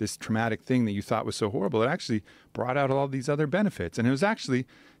 And this traumatic thing that you thought was so horrible, it actually brought out all these other benefits. And it was actually,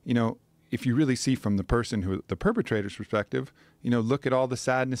 if you really see from the perpetrator's perspective, look at all the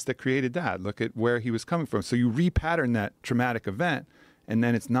sadness that created that. Look at where he was coming from. So you repattern that traumatic event, and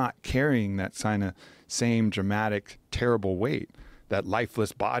then it's not carrying that kind of same dramatic, terrible weight, that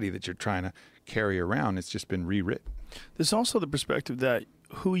lifeless body that you're trying to carry around. It's just been rewritten. There's also the perspective that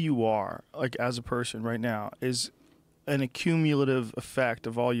who you are, like as a person right now, is an accumulative effect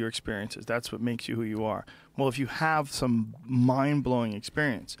of all your experiences. That's what makes you who you are. Well, if you have some mind-blowing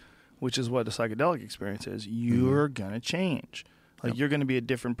experience, which is what a psychedelic experience is, you're going to change. Like, you're going to be a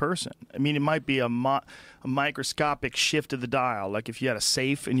different person. I mean, it might be a microscopic shift of the dial. Like, if you had a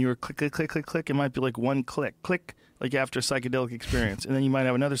safe and you were click, click, click, click, click, it might be like one click, click, like after a psychedelic experience. And then you might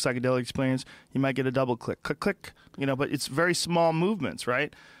have another psychedelic experience. You might get a double click, click, click, but it's very small movements,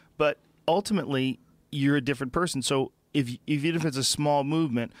 right? But ultimately, you're a different person. So even if it's a small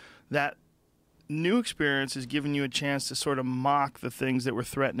movement, that new experience is giving you a chance to sort of mock the things that were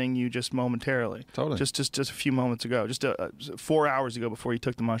threatening you just momentarily. Totally. Just a few moments ago, just 4 hours ago before you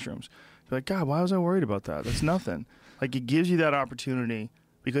took the mushrooms. You're like, God, why was I worried about that? That's nothing. Like, it gives you that opportunity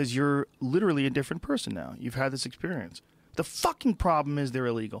because you're literally a different person now. You've had this experience. The fucking problem is they're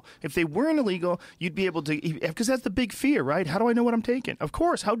illegal. If they weren't illegal, you'd be able to, because that's the big fear, right? How do I know what I'm taking? Of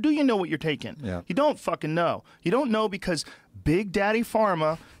course. How do you know what you're taking? Yeah. You don't fucking know. You don't know because Big Daddy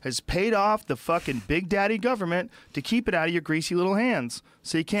Pharma has paid off the fucking Big Daddy government to keep it out of your greasy little hands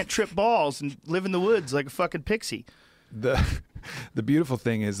so you can't trip balls and live in the woods like a fucking pixie. The beautiful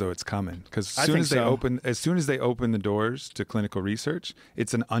thing is, though, it's coming because as soon as they open the doors to clinical research,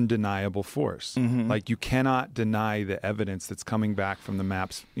 it's an undeniable force. Mm-hmm. Like, you cannot deny the evidence that's coming back from the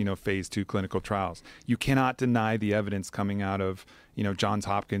MAPS, phase 2 clinical trials. You cannot deny the evidence coming out of Johns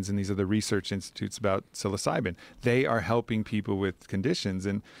Hopkins and these other research institutes about psilocybin. They are helping people with conditions,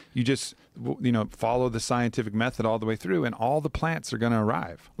 and you just follow the scientific method all the way through, and all the plants are going to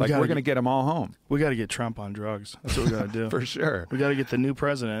arrive. Like, we're going to get them all home. We got to get Trump on drugs. That's what we got to do. For sure. We got to get the new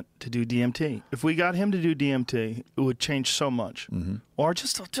president to do DMT. If we got him to do DMT, it would change so much. Mm-hmm. Or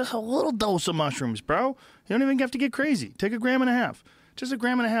just a little dose of mushrooms, bro. You don't even have to get crazy. Take 1.5 grams. Just 1.5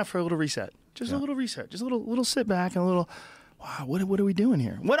 grams for a little reset. Just a little reset. Just a little sit back and a little, wow, what are we doing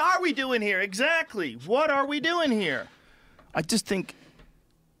here? What are we doing here? Exactly. What are we doing here? I just think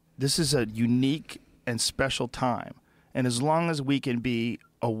this is a unique and special time. And as long as we can be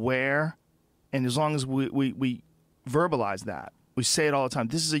aware and as long as we verbalize that, we say it all the time,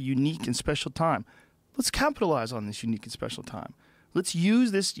 this is a unique and special time. Let's capitalize on this unique and special time. Let's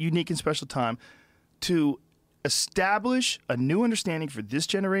use this unique and special time to establish a new understanding for this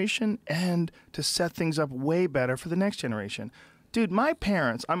generation and to set things up way better for the next generation. Dude, my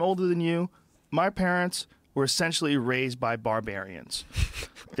parents, I'm older than you, my parents were essentially raised by barbarians.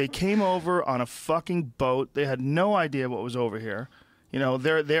 They came over on a fucking boat. They had no idea what was over here.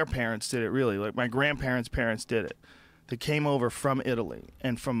 Their parents did it, really. Like, my grandparents' parents did it. They came over from Italy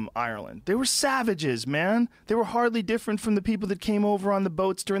and from Ireland. They were savages, man. They were hardly different from the people that came over on the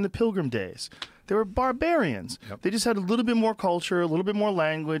boats during the Pilgrim days. They were barbarians. Yep. They just had a little bit more culture, a little bit more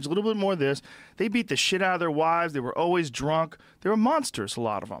language, a little bit more this. They beat the shit out of their wives. They were always drunk. They were monsters, a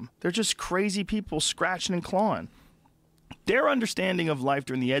lot of them. They're just crazy people scratching and clawing. Their understanding of life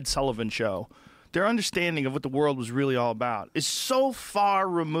during the Ed Sullivan Show, their understanding of what the world was really all about is so far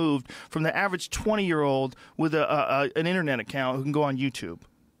removed from the average 20-year-old with an internet account who can go on YouTube.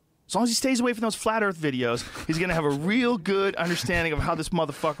 As long as he stays away from those flat earth videos, he's going to have a real good understanding of how this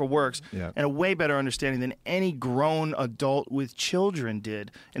motherfucker works, and a way better understanding than any grown adult with children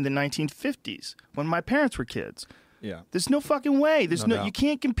did in the 1950s when my parents were kids. Yeah. There's no fucking way. There's no you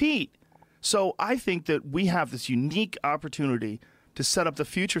can't compete. So I think that we have this unique opportunity to set up the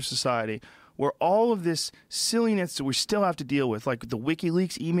future of society where all of this silliness that we still have to deal with, like the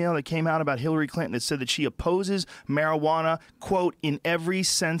WikiLeaks email that came out about Hillary Clinton that said that she opposes marijuana, quote, in every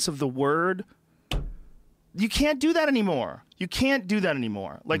sense of the word. You can't do that anymore. You can't do that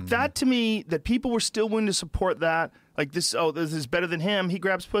anymore. Like, that to me, that people were still willing to support that. Like, this is better than him. He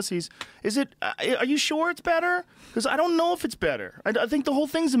grabs pussies. Is it, are you sure it's better? Because I don't know if it's better. I think the whole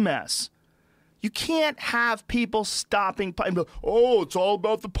thing's a mess. You can't have people stopping pot and be like, oh, it's all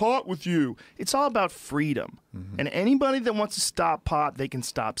about the pot with you. It's all about freedom. And anybody that wants to stop pot, they can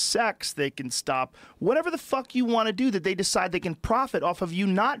stop sex, they can stop whatever the fuck you want to do that they decide they can profit off of you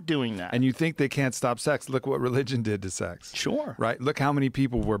not doing that. And you think they can't stop sex. Look what religion did to sex. Sure. Right? Look how many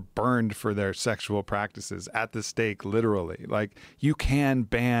people were burned for their sexual practices at the stake, literally. Like, you can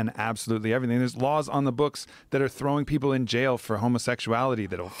ban absolutely everything. There's laws on the books that are throwing people in jail for homosexuality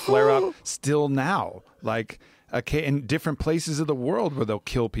that'll flare up still now. Like, in different places of the world where they'll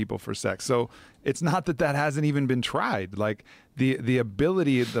kill people for sex. So it's not that hasn't even been tried. Like, the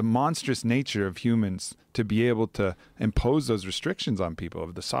ability, the monstrous nature of humans to be able to impose those restrictions on people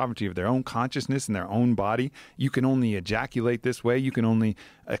of the sovereignty of their own consciousness and their own body. You can only ejaculate this way. You can only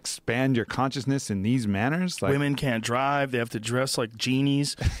expand your consciousness in these manners. Like, women can't drive. They have to dress like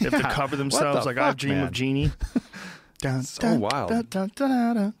genies. They have to cover themselves like I Dream of Jeannie. So wild.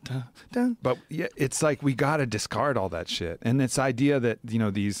 But yeah, it's like we got to discard all that shit. And this idea that,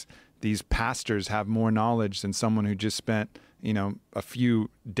 these pastors have more knowledge than someone who just spent, a few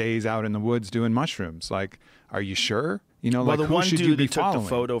days out in the woods doing mushrooms. Like, are you sure? Well, like, the who one should dude you be that took following? the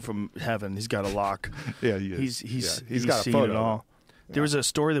photo from heaven, he's got a lock. Yeah, he is. He's got a seen photo. it all. There was a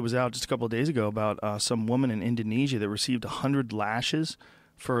story that was out just a couple of days ago about some woman in Indonesia that received 100 lashes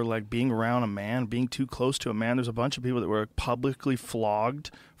for like being around a man, being too close to a man. There's a bunch of people that were publicly flogged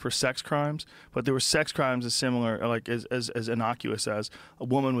for sex crimes, but there were sex crimes as similar, like as innocuous as a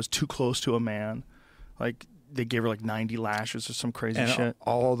woman was too close to a man. Like they gave her like 90 lashes or some crazy shit.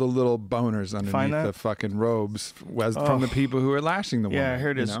 All the little boners underneath the fucking robes was from the people who were lashing the woman. Yeah,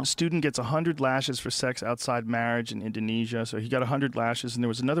 here it is. You know? A student gets 100 lashes for sex outside marriage in Indonesia. So he got 100 lashes, and there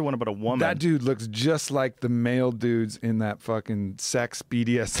was another one about a woman. That dude looks just like the male dudes in that fucking sex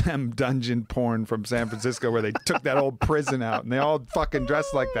BDSM dungeon porn from San Francisco where they took that old prison out, and they all fucking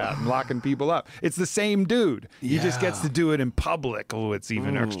dress like that and locking people up. It's the same dude. He just gets to do it in public. Oh, it's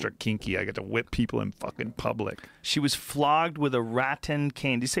even extra kinky. I get to whip people in fucking public. She was flogged with a rattan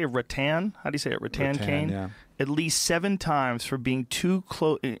cane. Do you say a rattan? How do you say it? Rattan cane? Yeah. At least 7 times for being too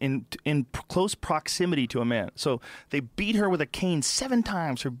close in close proximity to a man. So they beat her with a cane 7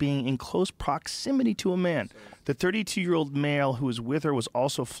 times for being in close proximity to a man. The 32-year-old male who was with her was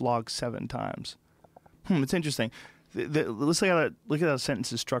also flogged 7 times. It's interesting. Let's look at how that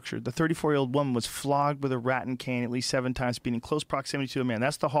sentence is structured. The 34-year-old woman was flogged with a rattan cane at least 7 times, being in close proximity to a man.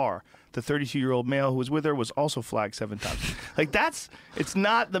 That's the horror. The 32-year-old male who was with her was also flogged 7 times. Like it's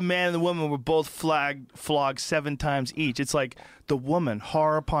not the man and the woman were both flogged 7 times each. It's like the woman,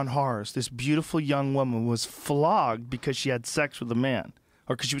 horror upon horrors. This beautiful young woman was flogged because she had sex with a man,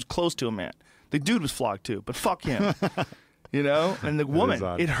 or because she was close to a man. The dude was flogged too, but fuck him, you know. And the woman,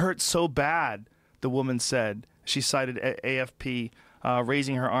 it hurt so bad. The woman said. She cited AFP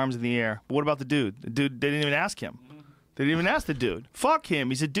raising her arms in the air. But what about the dude? The dude, they didn't even ask him. They didn't even ask the dude. Fuck him.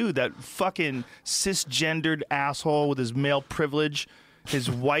 He's a dude. That fucking cisgendered asshole with his male privilege. He's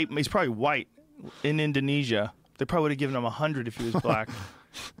probably white in Indonesia. They probably would have given him 100 if he was black.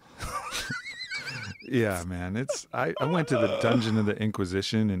 Yeah, man. I went to the dungeon of the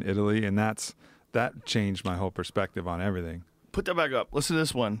Inquisition in Italy, and that changed my whole perspective on everything. Put that back up. Listen to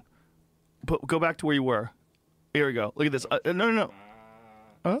this one. Go back to where you were. Here we go. Look at this. No.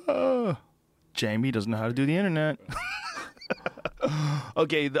 Jamie doesn't know how to do the internet.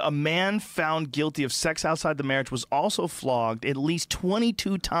 Okay, a man found guilty of sex outside the marriage was also flogged at least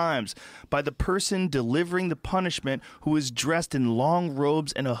 22 times by the person delivering the punishment, who was dressed in long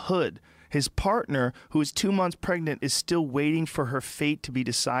robes and a hood. His partner, who is 2 months pregnant, is still waiting for her fate to be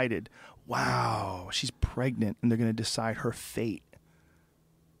decided. Wow, she's pregnant, and they're going to decide her fate.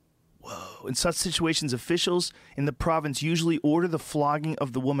 Whoa. In such situations, officials in the province usually order the flogging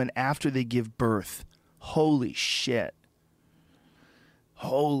of the woman after they give birth. Holy shit.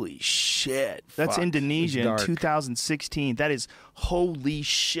 Holy shit. That's Fuck. Indonesia in It's dark. 2016. That is, holy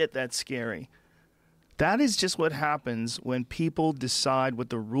shit, that's scary. That is just what happens when people decide what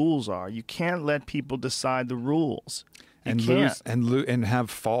the rules are. You can't let people decide the rules. And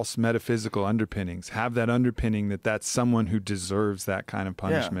have false metaphysical underpinnings. Have that underpinning that's someone who deserves that kind of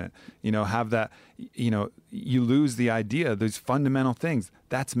punishment. Yeah. You know, have that. You know, you lose the idea. Those fundamental things.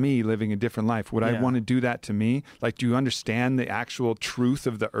 That's me living a different life. Would I want to do that to me? Like, do you understand the actual truth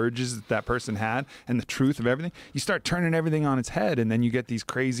of the urges that person had and the truth of everything? You start turning everything on its head, and then you get these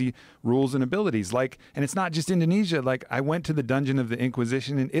crazy rules and abilities. Like, and it's not just Indonesia. Like, I went to the dungeon of the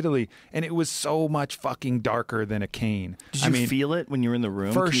Inquisition in Italy, and it was so much fucking darker than a cane. Did you feel it when you were in the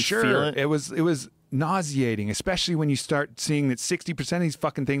room? For Can you sure. feel it? It was nauseating, especially when you start seeing that 60% of these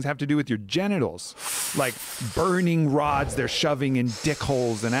fucking things have to do with your genitals, like burning rods they're shoving in dick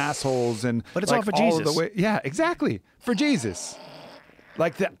holes and assholes, and but it's like all for all Jesus. Of the way, yeah, exactly, for Jesus.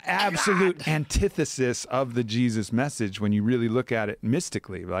 Like the absolute antithesis of the Jesus message when you really look at it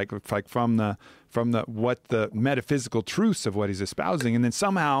mystically, like from the what the metaphysical truths of what he's espousing, and then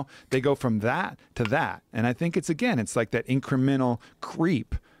somehow they go from that to that. And I think it's like that incremental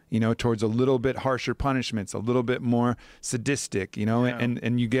creep, you know, towards a little bit harsher punishments, a little bit more sadistic, you know,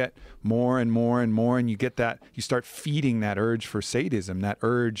 and you get more and more and more, and you get that, you start feeding that urge for sadism, that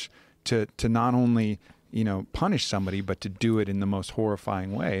urge to not only, you know, punish somebody, but to do it in the most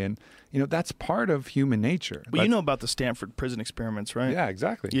horrifying way. And, you know, that's part of human nature. Well, you know about the Stanford prison experiments, right? Yeah,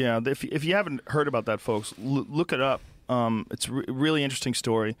 exactly. Yeah, if you haven't heard about that, folks, look it up. It's a really interesting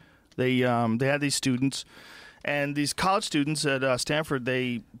story. They had these students, and these college students at Stanford,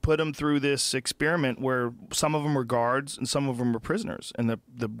 they put them through this experiment where some of them were guards and some of them were prisoners. And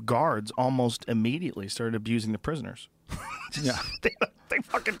the guards almost immediately started abusing the prisoners. Yeah. They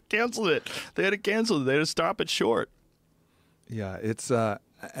fucking canceled it. They had to cancel it. They had to stop it short. Yeah, it's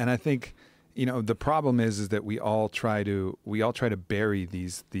and I think, you know, the problem is that we all try to bury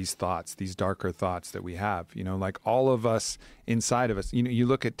these thoughts, these darker thoughts that we have. You know, like all of us inside of us. You know, you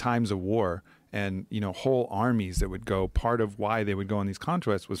look at times of war, and, you know, whole armies that would go. Part of why they would go on these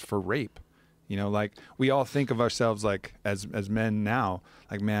conquests was for rape. You know, like we all think of ourselves like as men now,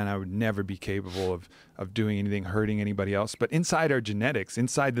 like, man, I would never be capable of doing anything, hurting anybody else. But inside our genetics,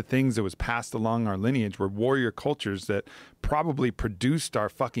 inside the things that was passed along our lineage were warrior cultures that probably produced our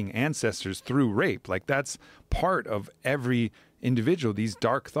fucking ancestors through rape. Like that's part of every individual, these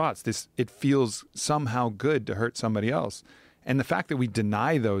dark thoughts, it feels somehow good to hurt somebody else. And the fact that we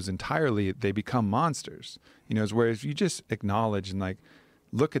deny those entirely, they become monsters. You know, whereas you just acknowledge and like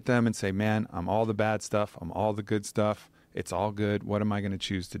look at them and say, man, I'm all the bad stuff. I'm all the good stuff. It's all good. What am I going to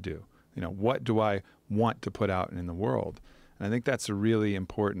choose to do? You know, what do I want to put out in the world? And I think that's a really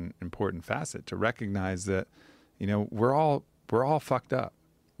important facet to recognize that, you know, we're all fucked up,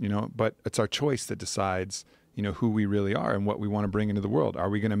 you know, but it's our choice that decides, you know, who we really are and what we want to bring into the world. Are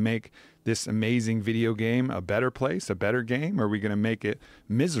we going to make this amazing video game a better place, a better game? Or are we going to make it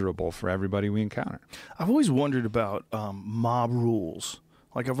miserable for everybody we encounter? I've always wondered about mob rules.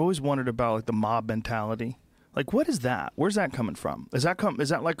 Like I've always wondered about like the mob mentality. Like what is that? Where's that coming from? Is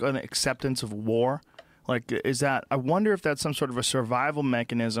that like an acceptance of war? Like is that? I wonder if that's some sort of a survival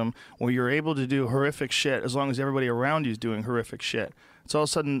mechanism where you're able to do horrific shit as long as everybody around you is doing horrific shit. So all of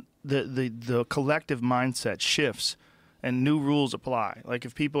a sudden the collective mindset shifts and new rules apply. Like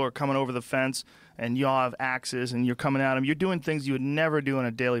if people are coming over the fence and y'all have axes and you're coming at them, you're doing things you would never do on a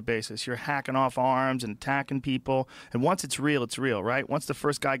daily basis. You're hacking off arms and attacking people. And once it's real, right? Once the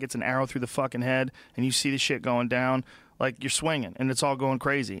first guy gets an arrow through the fucking head and you see the shit going down, like you're swinging and it's all going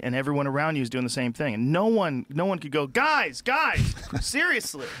crazy and everyone around you is doing the same thing. And no one could go, guys,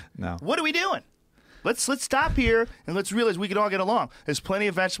 seriously, no. What are we doing? Let's stop here and let's realize we can all get along. There's plenty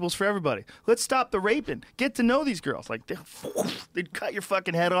of vegetables for everybody. Let's stop the raping. Get to know these girls. Like they'd cut your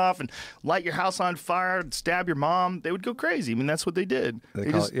fucking head off and light your house on fire and stab your mom. They would go crazy. I mean, that's what they did.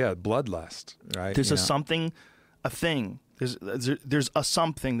 They call it, bloodlust, right? There's a thing. There's a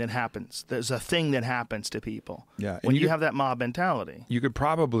something that happens. There's a thing that happens to people. Yeah, when you have that mob mentality. You could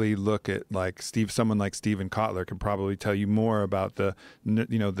probably look at like someone like Steven Kotler could probably tell you more about the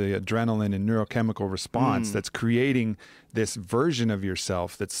adrenaline and neurochemical response that's creating this version of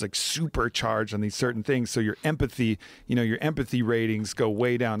yourself that's like supercharged on these certain things. So your empathy ratings go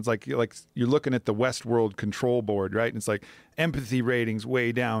way down. It's like you're looking at the Westworld control board, right? And it's like empathy ratings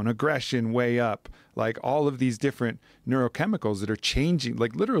way down, aggression way up, like all of these different neurochemicals that are changing,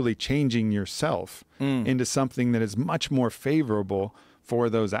 like literally changing yourself into something that is much more favorable for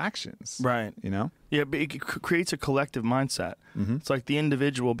those actions. Right. You know? Yeah, but it creates a collective mindset. Mm-hmm. It's like the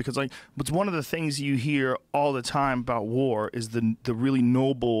individual, because like it's one of the things you hear all the time about war is the really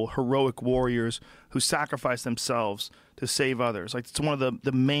noble, heroic warriors who sacrifice themselves to save others. Like it's one of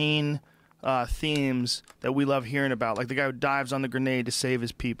the main themes that we love hearing about. Like the guy who dives on the grenade to save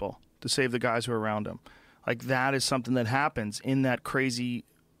his people, to save the guys who are around him. Like that is something that happens in that crazy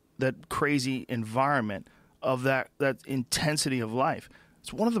environment of that intensity of life.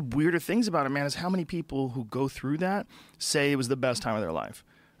 It's one of the weirder things about it, man, is how many people who go through that say it was the best time of their life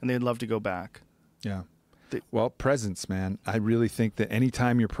and they'd love to go back. Yeah. Well, presence, man. I really think that every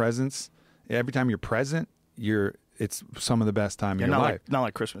time you're present, it's some of the best time of your life. Not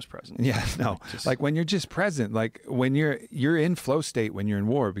like Christmas presents. Yeah, no. Like when you're just present, like when you're in flow state when you're in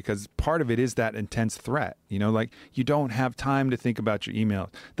war, because part of it is that intense threat. You know, like you don't have time to think about your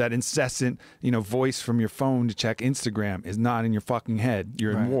email. That incessant, voice from your phone to check Instagram is not in your fucking head.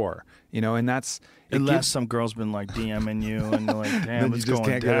 You're in war. And that's unless some girl's been like DMing you and you're like, damn, it's going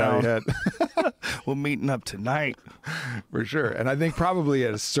down. Get it out of your head. We're meeting up tonight. For sure. And I think probably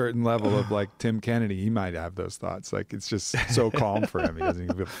at a certain level of like Tim Kennedy, he might have those thoughts. Like it's just so calm for him. He doesn't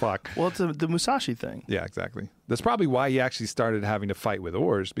even give a fuck. Well, it's the Musashi thing. Yeah, exactly. That's probably why he actually started having to fight with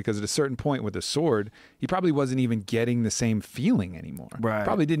oars, because at a certain point with a sword, he probably wasn't even getting the same feeling anymore. Right.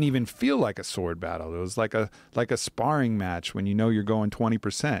 Probably didn't even feel like a sword battle. It was like a sparring match when you're going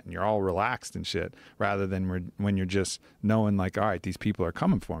 20% and you're all relaxed and shit, rather than when you're just knowing like, all right, these people are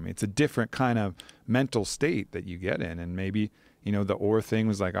coming for me. It's a different kind of mental state that you get in, and maybe the oar thing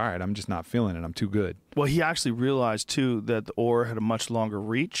was like, all right, I'm just not feeling it. I'm too good. Well, he actually realized too that the oar had a much longer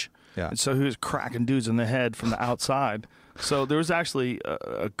reach. Yeah. And so he was cracking dudes in the head from the outside. So there was actually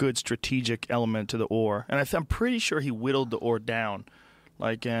a good strategic element to the oar, and I'm pretty sure he whittled the oar down,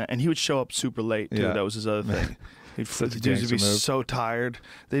 like, and he would show up super late too. Yeah. That was his other thing. The dudes would be so tired.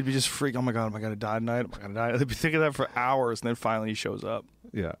 They'd be just freaking, oh my God, am I going to die tonight? Am I going to die? They'd be thinking that for hours, and then finally he shows up.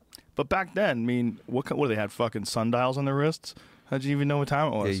 Yeah. But back then, I mean, what they had fucking sundials on their wrists? How'd you even know what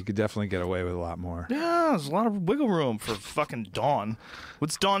time it was? Yeah, you could definitely get away with a lot more. Yeah, there's a lot of wiggle room for fucking dawn.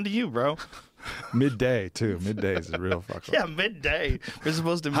 What's dawn to you, bro? Midday, too. Midday is a real fuck up. Yeah, midday. We're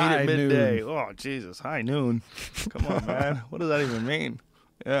supposed to meet at midday. Noon. Oh, Jesus. High noon. Come on, man. What does that even mean?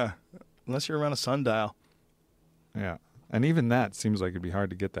 Yeah. unless you're around a sundial. Yeah. And even that seems like it'd be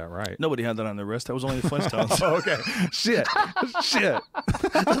hard to get that right. Nobody had that on their wrist. That was only the Flintstones. Oh, okay. Shit.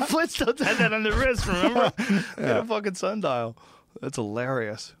 The Flintstones had that on their wrist, remember? They had a fucking sundial. That's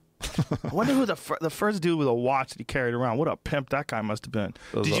hilarious. I wonder who the first dude with a watch that he carried around. What a pimp that guy must have been.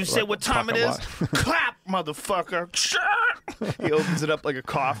 Did you say what time it is? Clap, motherfucker. He opens it up like a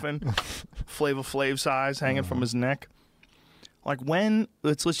coffin. Flavor Flav size hanging from his neck. Like when,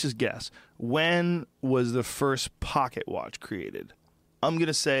 let's just guess. When was the first pocket watch created? I'm going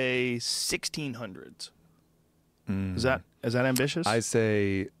to say 1600s. Is that ambitious? I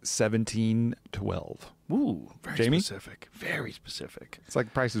say 1712. Ooh, very Jamie? specific. Very specific. It's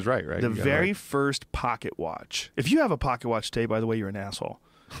like Price is Right, right? The very first pocket watch. If you have a pocket watch today, by the way, you're an asshole.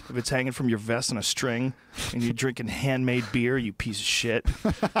 If it's hanging from your vest on a string and you're drinking handmade beer, you piece of shit.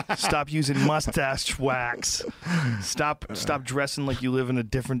 Stop using mustache wax. Stop dressing like you live in a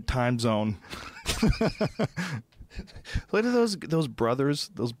different time zone. Look at those brothers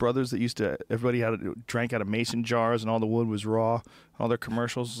that used to, everybody drank out of mason jars and all the wood was raw. All their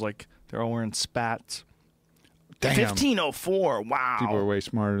commercials was like they're all wearing spats. Damn. 1504. Wow. People are way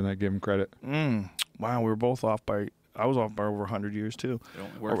smarter than I give them credit. Wow, we were both off by. I was off by over 100 years too. They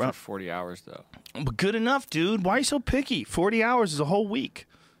don't work for 40 hours though. But good enough, dude. Why are you so picky? 40 hours is a whole week.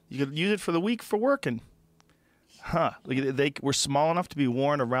 You could use it for the week for working. Huh. They were small enough to be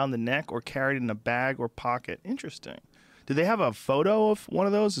worn around the neck or carried in a bag or pocket. Interesting. Do they have a photo of one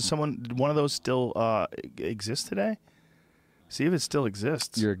of those? Did one of those still exist today? See if it still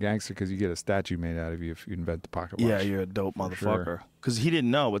exists. You're a gangster because you get a statue made out of you if you invent the pocket watch. Yeah, you're a dope motherfucker. Because he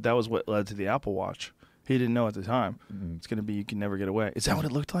didn't know, but that was what led to the Apple Watch. He didn't know at the time. It's going to be you can never get away. Is that what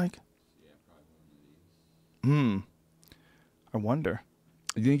it looked like? Yeah, probably one of these. I wonder.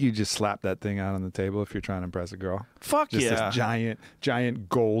 You think you just slap that thing out on the table if you're trying to impress a girl? Fuck just yeah. This giant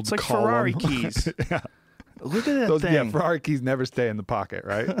gold It's like column. Ferrari keys. Yeah. Look at that thing. Yeah, Ferrari keys never stay in the pocket,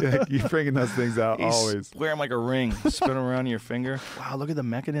 right? You're bringing those things out always. Wear them like a ring. Spin them around your finger. Wow, look at the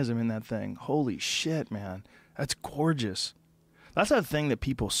mechanism in that thing. Holy shit, man. That's gorgeous. That's a thing that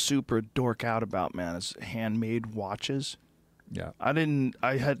people super dork out about, man, is handmade watches. Yeah.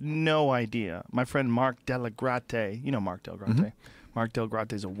 I had no idea. My friend Mark Delagrate, you know Mark Delagrate. Mm-hmm. Mark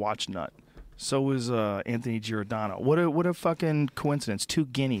Delagrate's a watch nut. So is Anthony Giordano. What a fucking coincidence. 2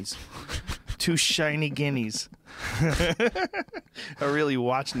 guineas. 2 shiny guineas. Are really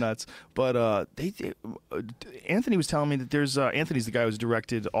watch nuts. But Anthony was telling me that there's Anthony's the guy who's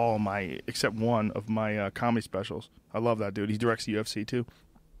directed all my, except one of my comedy specials. I love that dude. He directs the UFC too.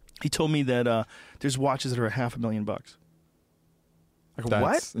 He told me that there's watches that are $500,000. I go,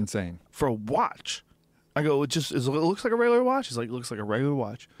 That's what? insane. For a watch? I go, it looks like a regular watch. He's like, it looks like a regular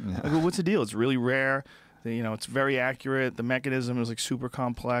watch. Yeah. I go, what's the deal? It's really rare. It's very accurate. The mechanism is like super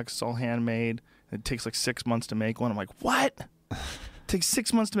complex. It's all handmade. It takes like 6 months to make one. I'm like, what? It takes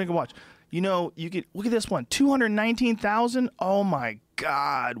 6 months to make a watch. You could look at this one, $219,000. Oh my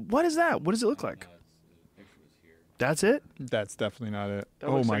God, what is that? What does it look like? That's it? That's definitely not it. That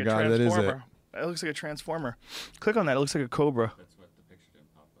Oh looks my like a God, that is it. transformer. It looks like a transformer. Click on that. It looks like a cobra. That's what the picture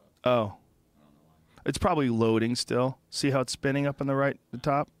didn't pop up. Oh, I don't know why. it's probably loading still. See how it's spinning up on the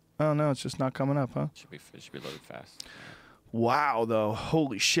top? Oh no, it's just not coming up, huh? It should be loaded fast. Wow, though.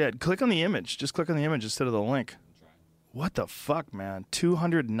 Holy shit. Click on the image. Just click on the image instead of the link. What the fuck, man?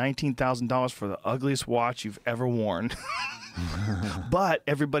 $219,000 for the ugliest watch you've ever worn. But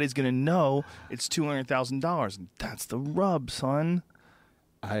everybody's going to know it's $200,000. And that's the rub, son.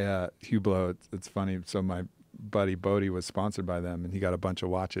 Hublot, it's funny. So my buddy Bodie was sponsored by them, and he got a bunch of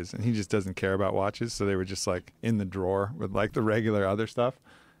watches, and he just doesn't care about watches. So they were just like in the drawer with like the regular other stuff.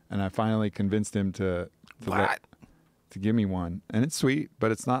 And I finally convinced him to give me one. And it's sweet, but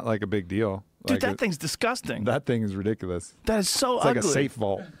it's not like a big deal. Dude, Like that thing's disgusting. That thing is ridiculous. That is so It's ugly. like a safe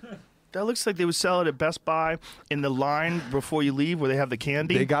vault. That looks like they would sell it at Best Buy in the line before you leave where they have the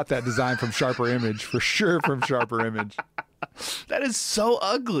candy. They got that design from Sharper Image, for sure from Sharper Image. That is so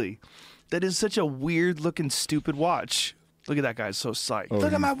ugly. That is such a weird-looking, stupid watch. Look at that guy, so psyched. Oh,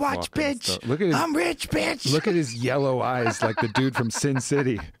 Look at my he's watch, walking bitch. stuff. Look at his- I'm rich, bitch. Look at his yellow eyes like the dude from Sin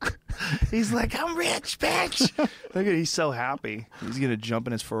City. He's like, I'm rich, bitch. Look at he's so happy. He's going to jump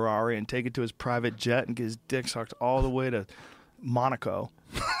in his Ferrari and take it to his private jet and get his dick sucked all the way to Monaco.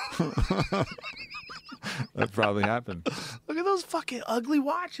 That probably happened. Look at those fucking ugly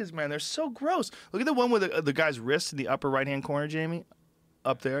watches, man. They're so gross. Look at the one with the guy's wrist in the upper right-hand corner, Jamie.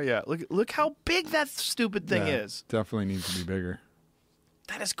 Up there, yeah. Look how big that stupid thing Yeah, is. Definitely needs to be bigger.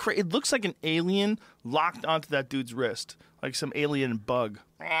 That is crazy. It looks like an alien locked onto that dude's wrist, like some alien bug.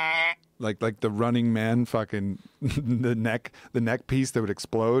 Like the Running Man, fucking the neck piece that would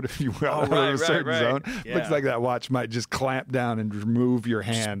explode if you were out of a certain zone. Yeah. Looks like that watch might just clamp down and remove your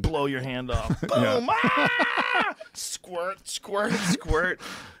hand. Blow your hand off. Boom! Ah! Squirt, squirt, squirt.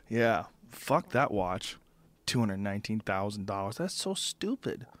 Yeah. Fuck that watch. $219,000. That's so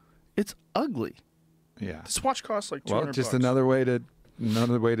stupid. It's ugly. Yeah. This watch costs like $200. Well, just another way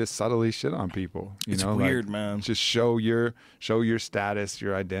to subtly shit on people. It's weird, man. Just show your status,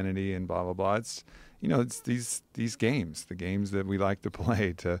 your identity, and blah blah blah. It's it's these games, the games that we like to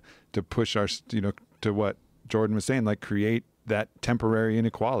play to push our to what Jordan was saying, like create that temporary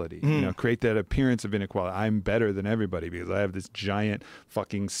inequality. Create that appearance of inequality. I'm better than everybody because I have this giant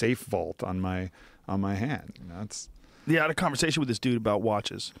fucking safe vault on my hand. Yeah, I had a conversation with this dude about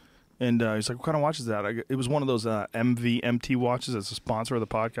watches. And he's like, what kind of watch is that? It was one of those MT watches that's a sponsor of the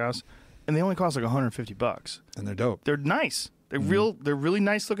podcast. And they only cost like $150. And they're dope. They're nice. They're they're really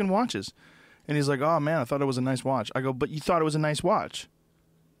nice looking watches. And he's like, oh man, I thought it was a nice watch. I go, but you thought it was a nice watch.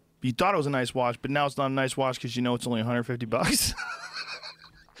 You thought it was a nice watch, but now it's not a nice watch because it's only $150.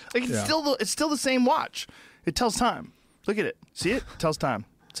 Like it's still the same watch. It tells time. Look at it. See it? It tells time.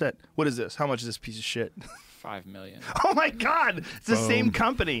 That's it. What is this? How much is this piece of shit? $5 million. Oh my God! It's the same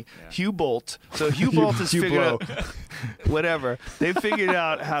company, Hugh Bolt. So Hugh Bolt has figured out whatever. They figured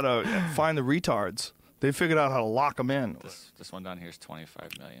out how to find the retards. They figured out how to lock them in. This one down here is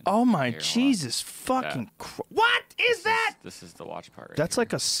 $25 million. Oh my Jesus fucking! What is that? This is the watch part. That's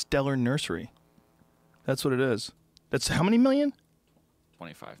like a stellar nursery. That's what it is. That's how many million?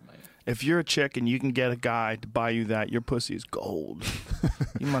 25 million. If you're a chick and you can get a guy to buy you that, your pussy is gold.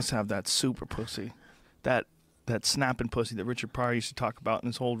 You must have that super pussy. That snapping pussy that Richard Pryor used to talk about in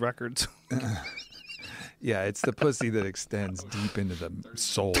his old records. Yeah, it's the pussy that extends deep into the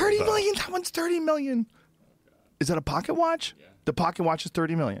soul. 30 million? That one's 30 million. Is that a pocket watch? Yeah. The pocket watch is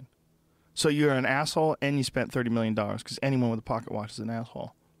 30 million. So you're an asshole and you spent $30 million because anyone with a pocket watch is an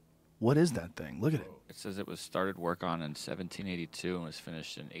asshole. What is that thing? Look at it. It says it was started work on in 1782 and was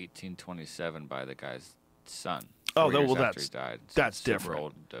finished in 1827 by the guy's son. Oh, 4 years well, after he died. So that's it's super different.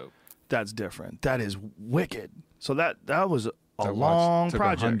 Old and dope. That's different. That is wicked. So that was a That long watch took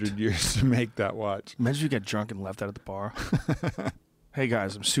project. 100 years to make that watch. Imagine you get drunk and left that at the bar. Hey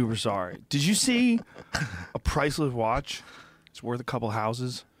guys, I'm super sorry. Did you see a priceless watch? It's worth a couple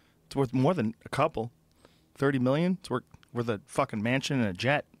houses. It's worth more than a couple. 30 million. It's worth a fucking mansion and a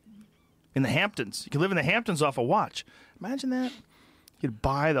jet. In the Hamptons. You could live in the Hamptons off a watch. Imagine that. You could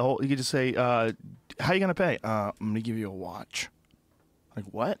buy the whole. You could just say, "How you gonna pay? I'm gonna give you a watch." Like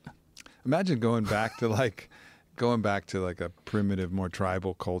what? Imagine going back to like a primitive, more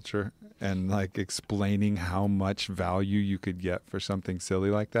tribal culture and like explaining how much value you could get for something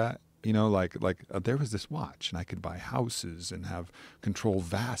silly like that. There was this watch and I could buy houses and control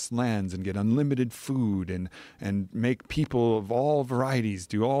vast lands and get unlimited food and make people of all varieties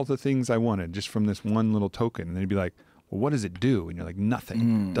do all the things I wanted just from this one little token. And they'd be like, well, what does it do? And you're like,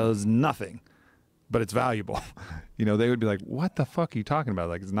 nothing. Does nothing. But it's valuable. They would be like, what the fuck are you talking about?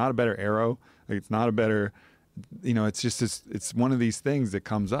 Like, it's not a better arrow. Like, it's not a better, it's just it's one of these things that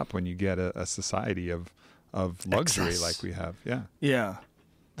comes up when you get a society of luxury Excess. like we have. Yeah. Yeah.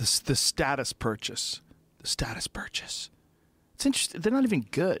 The status purchase. The status purchase. It's interesting. They're not even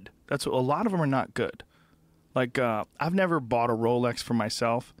good. That's what, a lot of them are not good. Like, I've never bought a Rolex for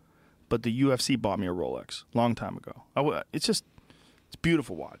myself, but the UFC bought me a Rolex a long time ago. It's a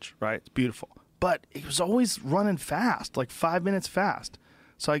beautiful watch, right? It's beautiful. But it was always running fast, like 5 minutes fast.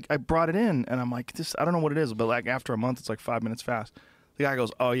 So I brought it in, and I'm like, I don't know what it is, but like after a month, it's like 5 minutes fast. The guy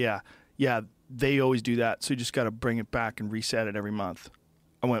goes, oh, yeah, they always do that. So you just got to bring it back and reset it every month.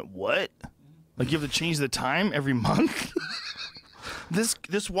 I went, what? Like you have to change the time every month?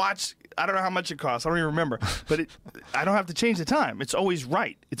 This watch, I don't know how much it costs. I don't even remember. But I don't have to change the time. It's always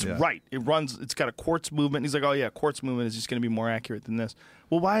right. It's right. It runs. It's got a quartz movement. He's like, oh, yeah, quartz movement is just going to be more accurate than this.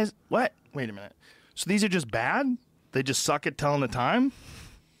 Well, why is, what? Wait a minute. So these are just bad? They just suck at telling the time?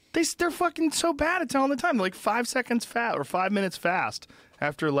 They're fucking so bad at telling the time. They're like 5 seconds fast or 5 minutes fast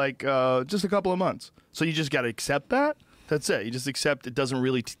after like just a couple of months. So you just got to accept that? That's it. You just accept it doesn't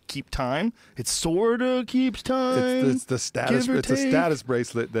really keep time. It sort of keeps time. It's the status. It's a status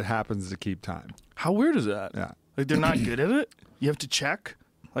bracelet that happens to keep time. How weird is that? Yeah. Like they're not good at it. You have to check.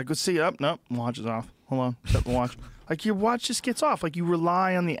 Like let's see. Up. Nope. Watch is off. Hold on. Set the watch. Like your watch just gets off. Like you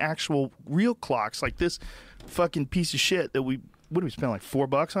rely on the actual real clocks. Like this fucking piece of shit that what did we spend like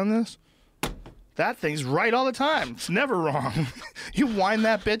 $4 on this? That thing's right all the time. It's never wrong. You wind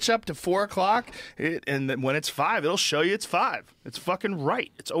that bitch up to 4 o'clock, and then when it's 5, it'll show you it's 5. It's fucking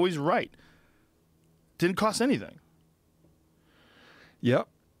right. It's always right. Didn't cost anything. Yep.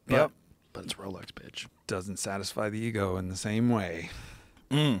 But it's Rolex, bitch. Doesn't satisfy the ego in the same way.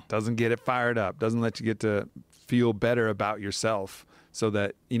 Doesn't get it fired up. Doesn't let you get to feel better about yourself. So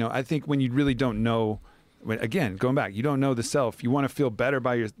that, I think when you really don't know, again, going back, you don't know the self. You want to feel better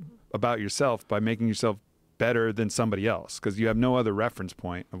about yourself by making yourself better than somebody else, because you have no other reference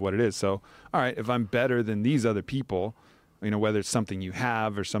point of what it is. So, all right, if I'm better than these other people, whether it's something you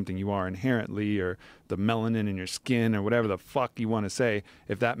have or something you are inherently, or the melanin in your skin, or whatever the fuck you want to say,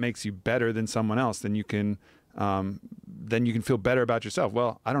 if that makes you better than someone else, then you can feel better about yourself.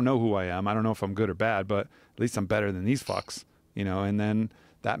 Well, I don't know who I am. I don't know if I'm good or bad, but at least I'm better than these fucks, and then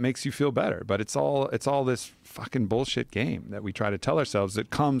that makes you feel better. But it's all this fucking bullshit game that we try to tell ourselves that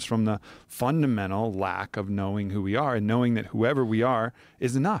comes from the fundamental lack of knowing who we are and knowing that whoever we are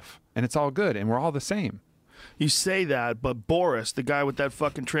is enough and it's all good and we're all the same. You say that, but Boris, the guy with that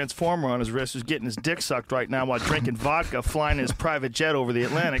fucking transformer on his wrist who's getting his dick sucked right now while drinking vodka, flying his private jet over the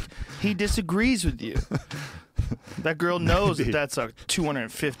Atlantic, he disagrees with you. That girl knows that that's a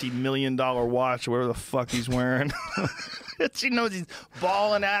 $250 million watch or whatever the fuck he's wearing. She knows he's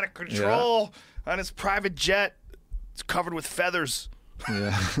balling out of control on his private jet. It's covered with feathers.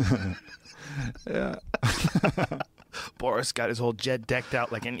 Yeah. Yeah. Boris got his whole jet decked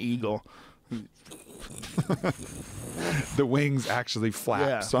out like an eagle. The wings actually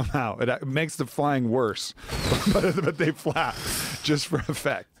flap somehow. It makes the flying worse, but they flap just for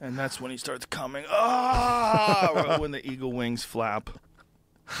effect. And that's when he starts coming. Oh! When the eagle wings flap.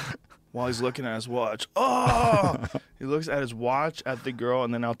 While he's looking at his watch. Oh! He looks at his watch, at the girl,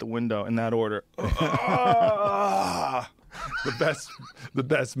 and then out the window in that order. Oh! The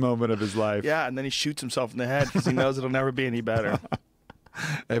best moment of his life. Yeah, and then he shoots himself in the head because he knows it'll never be any better.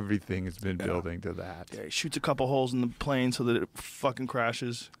 Everything has been building to that. Yeah, he shoots a couple holes in the plane so that it fucking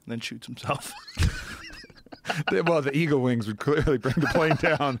crashes, and then shoots himself. Well, the eagle wings would clearly bring the plane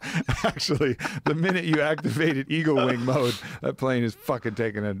down. Actually, the minute you activated eagle wing mode, that plane is fucking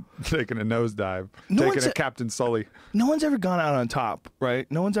taking a nosedive, taking a Captain Sully. No one's ever gone out on top, right?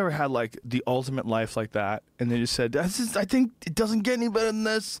 No one's ever had like the ultimate life like that, and they just said, I think it doesn't get any better than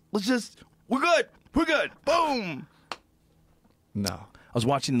this. We're good. Boom. No. I was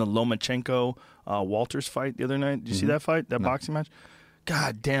watching the Lomachenko Walters fight the other night. Did you see that fight? That boxing match?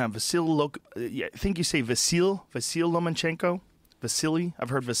 God damn, I think you say Vasil Lomachenko. Vasily, I've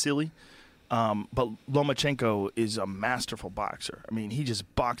heard Vasily. But Lomachenko is a masterful boxer. I mean, he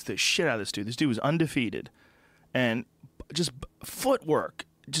just boxed the shit out of this dude. This dude was undefeated. And just footwork,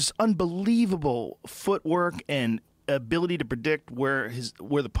 just unbelievable footwork and ability to predict where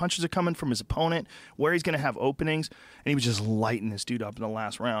the punches are coming from his opponent, where he's going to have openings. And he was just lighting this dude up in the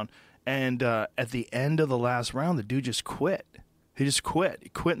last round. And at the end of the last round, the dude just quit. He just quit. He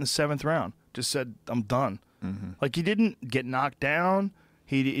quit in the 7th round. Just said, I'm done. Mm-hmm. Like, he didn't get knocked down.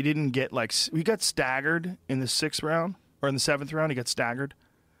 He didn't get, like, he got staggered in the 6th round, or in the 7th round, he got staggered.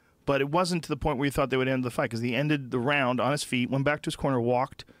 But it wasn't to the point where you thought they would end the fight, because he ended the round on his feet, went back to his corner,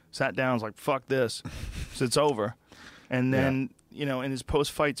 walked, sat down, was like, fuck this. So it's over. And then, in his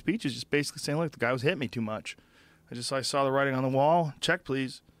post-fight speech, he's just basically saying, look, the guy was hitting me too much. I saw the writing on the wall. Check,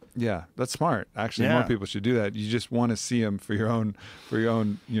 please. Yeah, that's smart. Actually, more people should do that. You just want to see them for your own,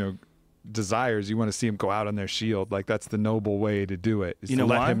 desires. You want to see them go out on their shield. Like, that's the noble way to do it. Is to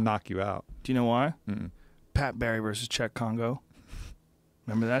let him knock you out. Do you know why? Pat Barry versus Czech Congo.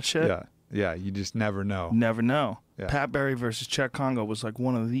 Remember that shit? Yeah. You just never know. Never know. Yeah. Pat Barry versus Czech Congo was like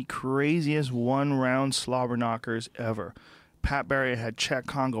one of the craziest one-round slobber knockers ever. Pat Barry had Czech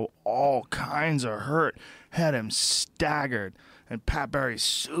Congo all kinds of hurt, had him staggered. And Pat Barry's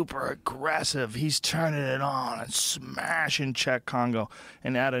super aggressive. He's turning it on and smashing Czech Congo.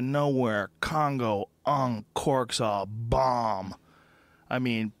 And out of nowhere, Congo uncorks a bomb. I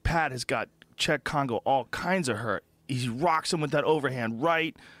mean, Pat has got Czech Congo all kinds of hurt. He rocks him with that overhand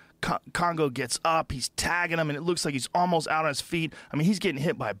right. Congo gets up. He's tagging him, and it looks like he's almost out on his feet. I mean, he's getting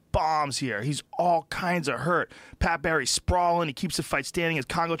hit by bombs here. He's all kinds of hurt. Pat Barry's sprawling. He keeps the fight standing as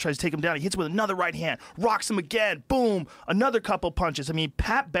Congo tries to take him down. He hits with another right hand, rocks him again. Boom. Another couple punches. I mean,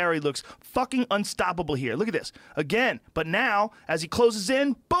 Pat Barry looks fucking unstoppable here. Look at this. Again. But now, as he closes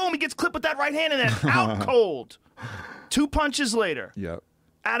in, boom, he gets clipped with that right hand and then out cold. 2 punches later. Yep.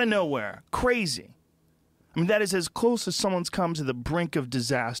 Out of nowhere. Crazy. I mean, that is as close as someone's come to the brink of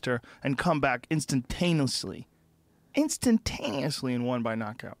disaster and come back instantaneously and won by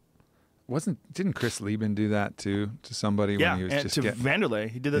knockout. Didn't Chris Lieben do that too to somebody Yeah, when he was and just to Vanderlei.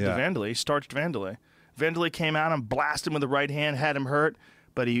 He did that to Vanderlei. He starched Vanderlei. Vanderlei came out and blasted him with the right hand, had him hurt,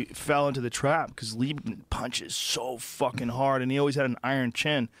 but he fell into the trap because Lieben punches so fucking hard, and he always had an iron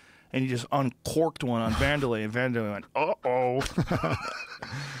chin, and he just uncorked one on Vanderlei, and Vanderlei went, uh-oh.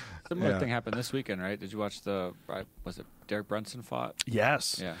 Similar thing happened this weekend, right? Did you watch was it Derek Brunson fought?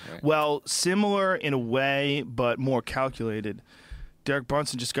 Yes. Yeah, right. Well, similar in a way, but more calculated. Derek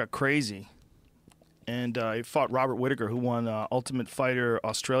Brunson just got crazy. And he fought Robert Whittaker, who won Ultimate Fighter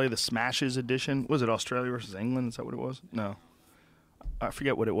Australia, the Smashes edition. Was it Australia versus England? Is that what it was? No. I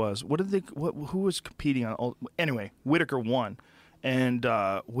forget what it was. Who was competing on? Anyway, Whittaker won. And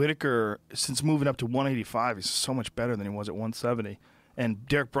Whittaker, since moving up to 185, he's so much better than he was at 170. And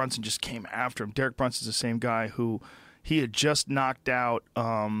Derek Brunson just came after him. Derek Brunson's the same guy who he had just knocked out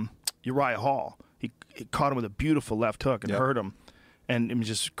Uriah Hall. He caught him with a beautiful left hook and hurt him. And it was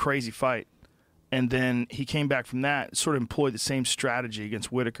just a crazy fight. And then he came back from that, sort of employed the same strategy against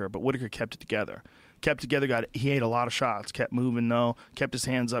Whittaker, but Whittaker kept it together. He ate a lot of shots, kept moving, kept his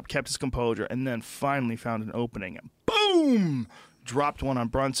hands up, kept his composure, and then finally found an opening. And boom! Dropped one on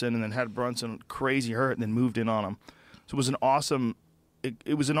Brunson, and then had Brunson crazy hurt, and then moved in on him. So it was an awesome...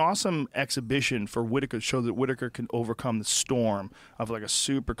 It was an awesome exhibition for Whittaker to show that Whittaker can overcome the storm of like a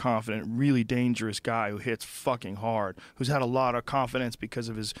super confident, really dangerous guy who hits fucking hard, who's had a lot of confidence because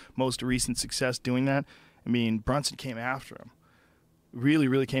of his most recent success doing that. I mean, Brunson came after him. Really,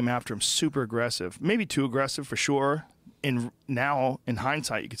 really came after him. Super aggressive. Maybe too aggressive for sure. Now, in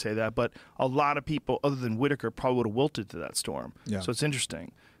hindsight, you could say that. But a lot of people, other than Whittaker, probably would have wilted to that storm. Yeah. So it's interesting.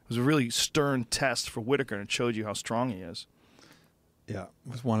 It was a really stern test for Whittaker, and it showed you how strong he is. Yeah,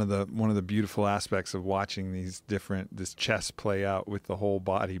 it was one of the beautiful aspects of watching this chess play out with the whole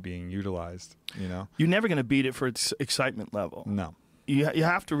body being utilized. You're never going to beat it for its excitement level. No, you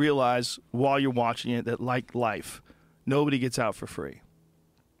have to realize while you're watching it that, like life, nobody gets out for free.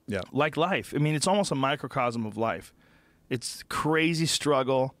 Yeah, like life. I mean, it's almost a microcosm of life. It's crazy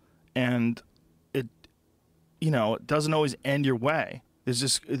struggle, and it doesn't always end your way.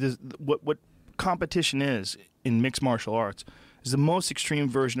 There's what competition is in mixed martial arts. Is the most extreme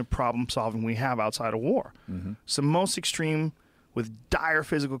version of problem solving we have outside of war. Mm-hmm. It's the most extreme with dire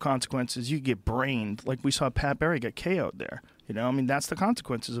physical consequences. You get brained, like we saw Pat Barry get KO'd there. I mean, that's the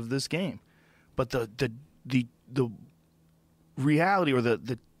consequences of this game. But the reality or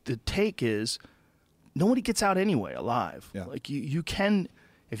the take is nobody gets out anyway alive. Yeah. Like you can,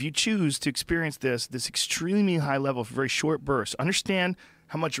 if you choose to experience this extremely high level for very short bursts, understand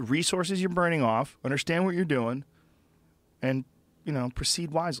how much resources you're burning off, understand what you're doing, and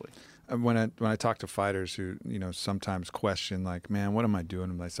proceed wisely. When I talk to fighters who sometimes question, like, man, what am I doing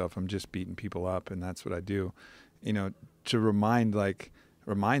to myself? I'm just beating people up, and that's what I do. To remind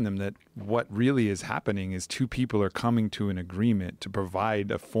them that what really is happening is two people are coming to an agreement to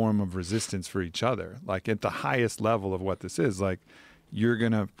provide a form of resistance for each other. Like at the highest level of what this is, like you're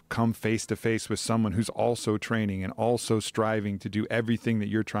going to come face to face with someone who's also training and also striving to do everything that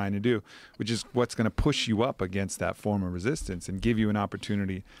you're trying to do, which is what's going to push you up against that form of resistance and give you an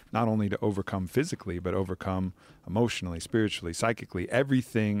opportunity not only to overcome physically, but overcome emotionally, spiritually, psychically,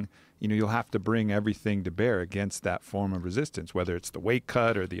 everything. You'll have to bring everything to bear against that form of resistance, whether it's the weight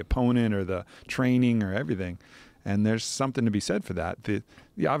cut or the opponent or the training or everything. And there's something to be said for that.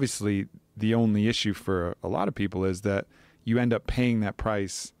 Obviously, the only issue for a lot of people is that you end up paying that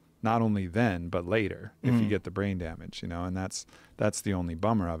price not only then but later if you get the brain damage, and that's the only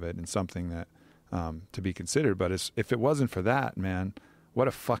bummer of it and something that to be considered. But if it wasn't for that, man, what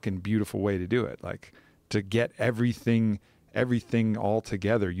a fucking beautiful way to do it. Like to get everything all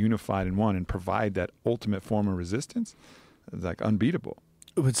together, unified in one, and provide that ultimate form of resistance, is like unbeatable.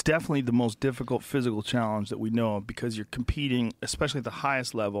 It's definitely the most difficult physical challenge that we know of because you're competing, especially at the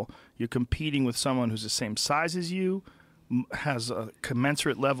highest level, you're competing with someone who's the same size as you, has a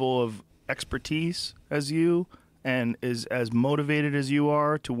commensurate level of expertise as you, and is as motivated as you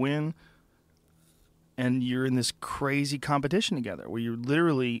are to win. And you're in this crazy competition together where you're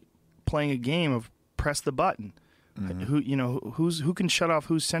literally playing a game of press the button. Mm-hmm. Who can shut off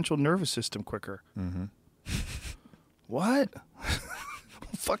whose central nervous system quicker? Mm-hmm. What?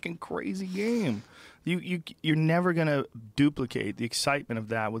 Fucking crazy game. You're never gonna duplicate the excitement of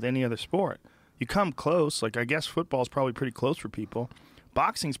that with any other sport. You come close. Like I guess football is probably pretty close for people.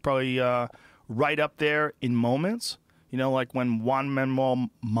 Boxing's probably right up there in moments. Like when Juan Manuel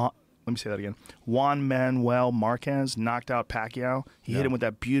Marquez knocked out Pacquiao. He hit him with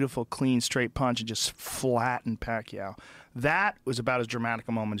that beautiful, clean, straight punch and just flattened Pacquiao. That was about as dramatic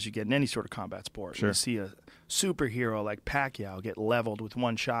a moment as you get in any sort of combat sport. Sure. You see a superhero like Pacquiao get leveled with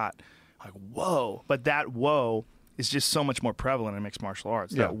one shot Like, whoa. But that whoa is just so much more prevalent in mixed martial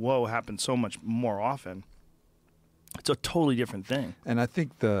arts. Yeah. That whoa happens so much more often. It's a totally different thing. And I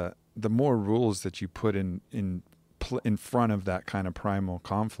think the more rules that you put in front of that kind of primal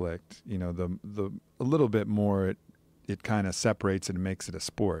conflict, you know, the a little bit more it kind of separates it and makes it a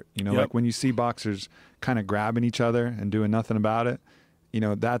sport. You know, Yep. like when you see boxers kind of grabbing each other and doing nothing about it, you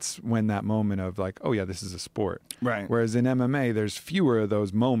know, that's when that moment of like, oh yeah, this is a sport. Right. Whereas in MMA, there's fewer of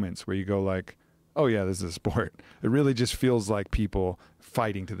those moments where you go like, oh yeah, this is a sport. It really just feels like people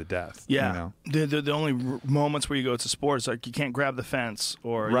fighting to the death. Yeah. You know? The only moments where you go, it's a sport, it's like you can't grab the fence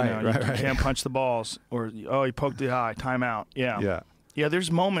or Right, you right. can't punch the balls or, oh, you poked the eye, timeout. Yeah. Yeah. Yeah, there's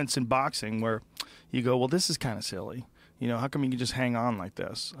moments in boxing where you go, well, this is kind of silly. You know, how come you can just hang on like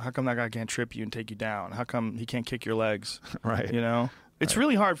this? How come that guy can't trip you and take you down? How come he can't kick your legs? Right. You know? It's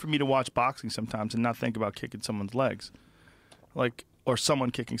really hard for me to watch boxing sometimes and not think about kicking someone's legs. Like, or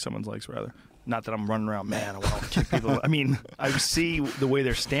someone kicking someone's legs, rather. Not that I'm running around, man, I want to kick people. I mean, I see the way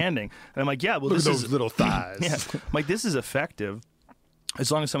they're standing. And I'm like, yeah, well, Look this at is... those little thighs. Yeah. I'm like, this is effective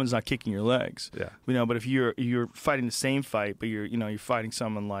as long as someone's not kicking your legs. Yeah. You know, but if you're fighting the same fight, but you're fighting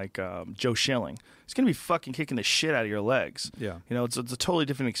someone like Joe Schilling, he's going to be fucking kicking the shit out of your legs. Yeah. You know, it's a totally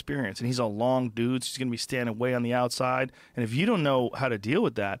different experience. And he's a long dude, so he's going to be standing way on the outside. And if you don't know how to deal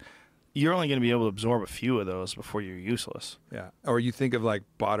with that, you're only going to be able to absorb a few of those before you're useless. Yeah. Or you think of like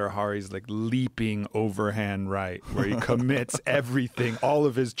Badr Hari's like leaping overhand right, where he commits everything, all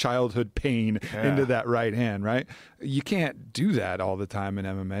of his childhood pain into that right hand, right? You can't do that all the time in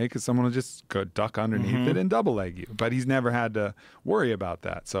MMA because someone will just go duck underneath it and double leg you. But he's never had to worry about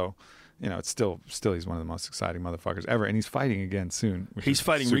that. So, you know, it's still he's one of the most exciting motherfuckers ever. And he's fighting again soon. He's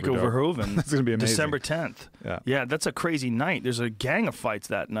fighting Rico dope. Verhoeven. That's going to be amazing. December 10th. Yeah. Yeah, that's a crazy night. There's a gang of fights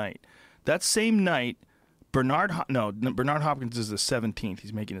that night. That same night, Bernard Hopkins is the 17th.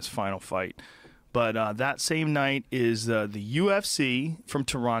 He's making his final fight. But that same night is the UFC from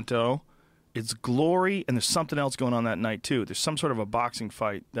Toronto. It's Glory, and there's something else going on that night, too. There's some sort of a boxing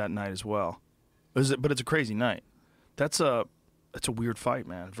fight that night as well. But it's a crazy night. That's a weird fight,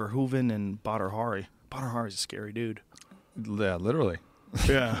 man. Verhoeven and Badr Hari. Badr Hari's a scary dude. Yeah, literally.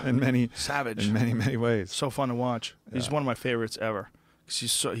 Yeah. in many Savage. In many ways. So fun to watch. He's Yeah. one of my favorites ever.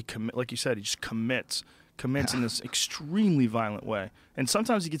 Like you said, he just commits in this extremely violent way. And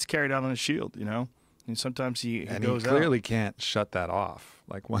sometimes he gets carried out on his shield, you know? And sometimes he goes out. He clearly can't shut that off.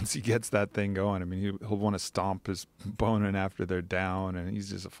 Like once he gets that thing going, I mean, he'll want to stomp his opponent after they're down, and he's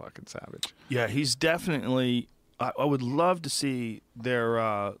just a fucking savage. Yeah, he's definitely... I would love to see their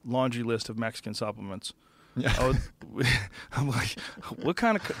laundry list of Mexican supplements. Yeah. I'm like, what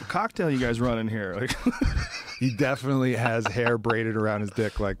kind of cocktail you guys running here? Like, He definitely has hair braided around his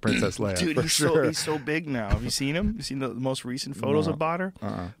dick like Princess Leia. dude, for he's sure. so big now. Have you seen him? You seen the most recent photos No. of Badr?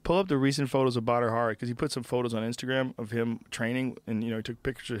 Uh-uh. Pull up the recent photos of Badr Hari because he put some photos on Instagram of him training, and he took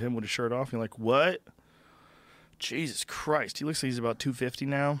pictures of him with his shirt off. And you're like, what? Jesus Christ, he looks like he's about 250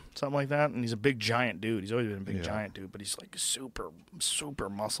 now, something like that, and he's a big giant dude. He's always been a big giant dude, but he's like super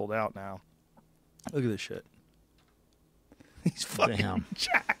muscled out now. Look at this shit. He's fucking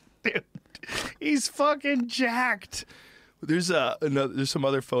jacked, dude. He's fucking jacked. There's some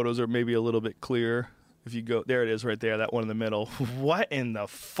other photos that are maybe a little bit clearer. If you go, there it is right there, that one in the middle. What in the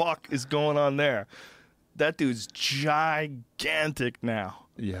fuck is going on there? That dude's gigantic now.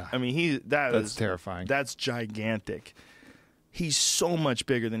 Yeah. I mean, that's terrifying. That's gigantic. He's so much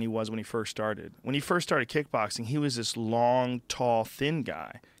bigger than he was when he first started. When he first started kickboxing, he was this long, tall, thin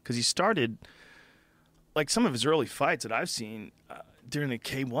guy. Because he started, like some of his early fights that I've seen during the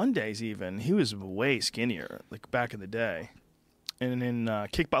K1 days even, he was way skinnier, like back in the day. And in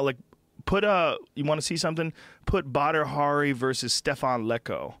kickboxing, like, you want to see something? Put Badr Hari versus Stefan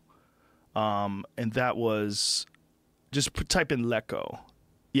Leko. And that was, just type in Leko.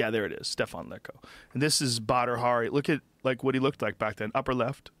 Yeah, there it is, Stefan Leko. And this is Badr Hari. Look at like what he looked like back then. Upper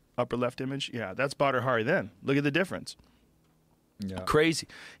left image. Yeah, that's Badr Hari then. Look at the difference. Yeah. Crazy.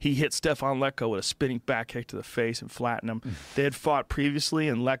 He hit Stefan Leko with a spinning back kick to the face and flattened him. They had fought previously,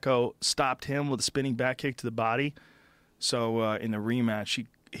 and Leko stopped him with a spinning back kick to the body. So in the rematch,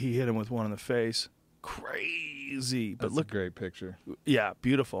 he hit him with one in the face. Crazy. But That's look, a great picture. yeah,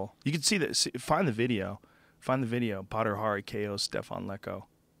 beautiful. You can see that. Find the video. Badr Hari KOs Stefan Leko.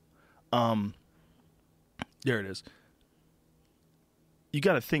 There it is. You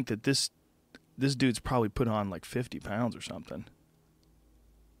got to think that this dude's probably put on like 50 pounds or something.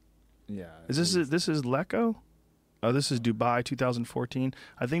 Yeah. This is Leko? Oh, this is Dubai 2014.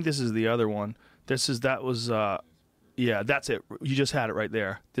 I think this is the other one. Yeah, that's it. You just had it right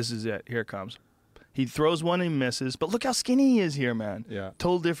there. This is it. Here it comes. He throws one and misses, but look how skinny he is here, man. Yeah.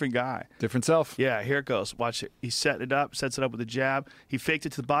 Total different guy. Different self. Yeah, here it goes. Watch it. He sets it up with a jab. He faked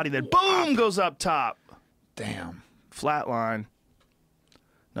it to the body, then boom, goes up top. Damn. Flat line.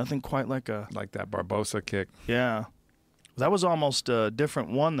 Nothing quite like that Barbosa kick. Yeah. That was almost a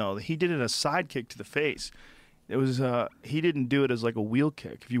different one, though. He did it a side kick to the face. It was he didn't do it as like a wheel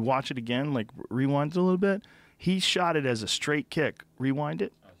kick. If you watch it again, like rewind it a little bit, he shot it as a straight kick. Rewind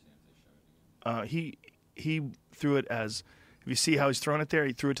it. He threw it as, if you see how he's throwing it there,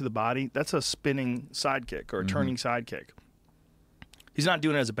 he threw it to the body. That's a spinning side kick or a turning side kick. He's not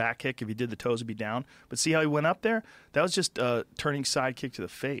doing it as a back kick. If he did, the toes would be down. But see how he went up there? That was just a turning side kick to the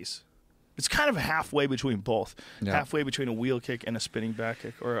face. It's kind of halfway between both. Yeah. Halfway between a wheel kick and a spinning back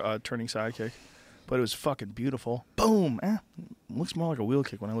kick or a turning side kick. But it was fucking beautiful. Boom. Looks more like a wheel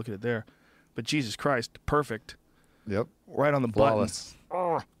kick when I look at it there. But Jesus Christ, perfect. Yep. Right on the Flawless.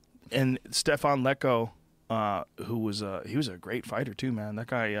 button. And Stefan Leko, who was he was a great fighter too, man. That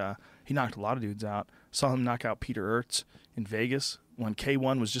guy, he knocked a lot of dudes out. Saw him knock out Peter Ertz in Vegas when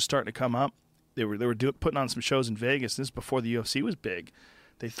K1 was just starting to come up. They were putting on some shows in Vegas. This is before the UFC was big.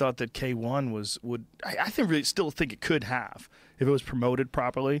 They thought that K1 would I really still think it could have, if it was promoted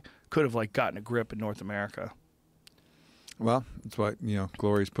properly, could have like gotten a grip in North America. Well, that's why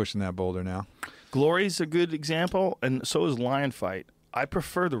Glory's pushing that boulder now. Glory's a good example, and so is Lion Fight. I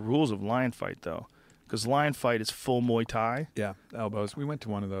prefer the rules of Lion Fight, though, because Lion Fight is full Muay Thai. Yeah, elbows. We went to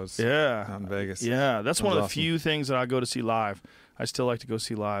one of those out in Vegas. Yeah, that's one of the awesome. few things that I go to see live. I still like to go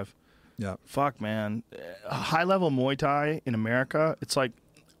see live. Yeah. Fuck, man. High-level Muay Thai in America, it's like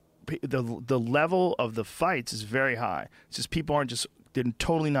the level of the fights is very high. It's just people they're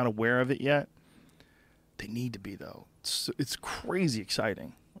totally not aware of it yet. They need to be, though. It's crazy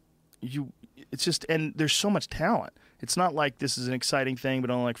exciting. It's just, and there's so much talent. It's not like this is an exciting thing, but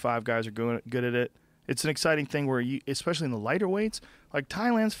only like 5 guys are good at it. It's an exciting thing where especially in the lighter weights, like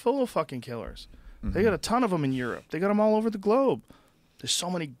Thailand's full of fucking killers. Mm-hmm. They got a ton of them in Europe. They got them all over the globe. There's so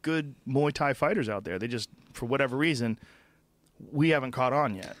many good Muay Thai fighters out there. They just, for whatever reason, we haven't caught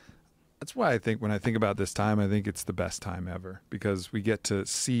on yet. That's why I think when I think about this time, I think it's the best time ever, because we get to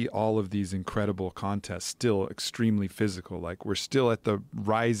see all of these incredible contests still extremely physical. Like, we're still at the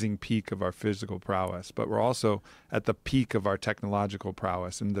rising peak of our physical prowess, but we're also at the peak of our technological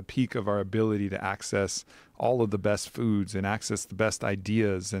prowess and the peak of our ability to access all of the best foods and access the best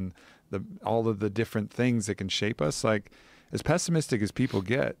ideas and all of the different things that can shape us. Like, as pessimistic as people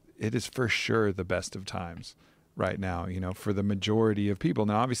get, it is for sure the best of times right now, for the majority of people.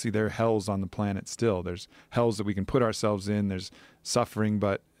 Now, obviously, there are hells on the planet still. There's hells that we can put ourselves in. There's suffering.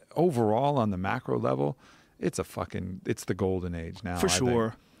 But overall, on the macro level, it's the golden age now. For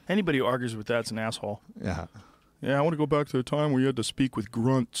sure. Anybody who argues with that's an asshole. Yeah. Yeah, I want to go back to the time where you had to speak with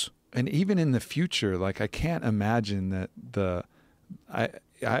grunts. And even in the future, like, I can't imagine that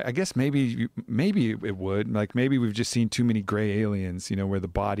I guess maybe it would. Like, maybe we've just seen too many gray aliens, where the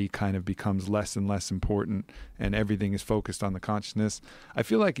body kind of becomes less and less important and everything is focused on the consciousness. I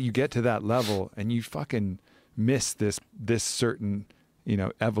feel like you get to that level and you fucking miss this certain,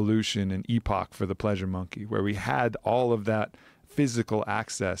 evolution and epoch for the pleasure monkey, where we had all of that physical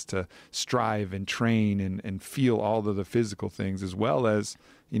access to strive and train and feel all of the physical things, as well as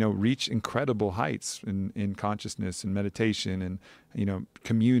reach incredible heights in consciousness and meditation and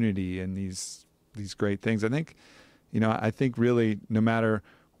community and these great things. I think really, no matter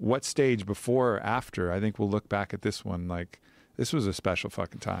what stage, before or after, I think we'll look back at this one like this was a special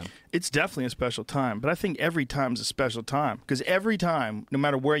fucking time. It's definitely a special time, but I think every time's a special time, because every time, no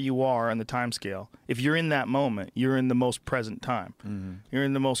matter where you are on the time scale, if you're in that moment, you're in the most present time. Mm-hmm. You're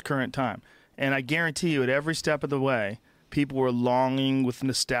in the most current time. And I guarantee you, at every step of the way, people were longing with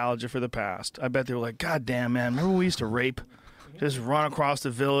nostalgia for the past. I bet they were like, God damn, man, remember when we used to rape? Just run across the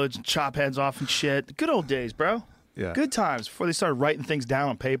village and chop heads off and shit. Good old days, bro. Yeah. Good times before they started writing things down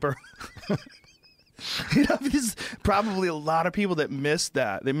on paper. There's probably a lot of people that miss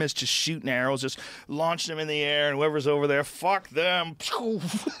that. They miss just shooting arrows, just launching them in the air, and whoever's over there, fuck them.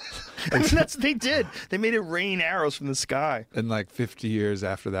 I mean, that's what they did. They made it rain arrows from the sky. And like 50 years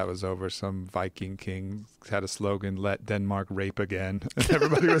after that was over, some Viking king had a slogan, "Let Denmark rape again." And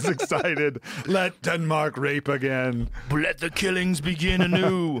everybody was excited. Let Denmark rape again. Let the killings begin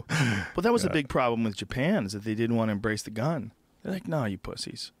anew. But that was a big problem with Japan, is that they didn't want to embrace the gun. They're like, no, you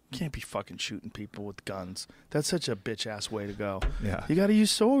pussies. You can't be fucking shooting people with guns. That's such a bitch-ass way to go. Yeah. You got to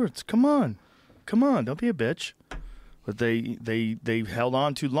use swords. Come on. Don't be a bitch. But they held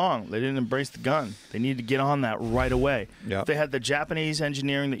on too long. They didn't embrace the gun. They needed to get on that right away. Yep. If they had the Japanese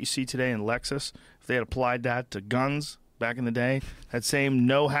engineering that you see today in Lexus, if they had applied that to guns, back in the day, that same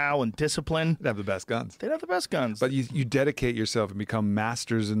know-how and discipline, They'd have the best guns. they'd have the best guns. But you dedicate yourself and become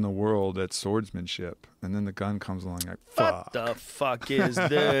masters in the world at swordsmanship, and then the gun comes along like, fuck. What the fuck is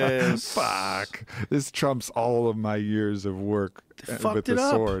this? Fuck. This trumps all of my years of work with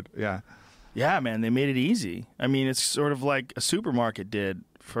the sword. Yeah. Yeah, man, they made it easy. I mean, it's sort of like a supermarket did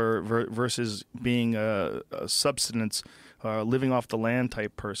versus being a subsistence, living off the land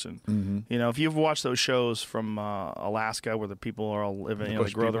type person. Mm-hmm. You know, if you've watched those shows from Alaska where the people are all living,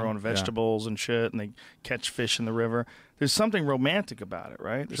 they grow their own vegetables and shit, and they catch fish in the river. There's something romantic about it,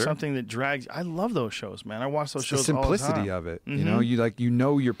 right? There's something that drags. I love those shows, man. I watch those shows all the time. The simplicity of it, you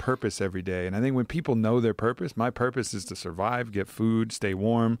know your purpose every day, and I think when people know their purpose, my purpose is to survive, get food, stay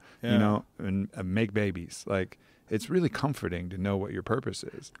warm, and make babies. Like, it's really comforting to know what your purpose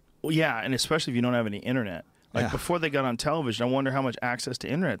is. Well, yeah, and especially if you don't have any internet. Like before they got on television, I wonder how much access to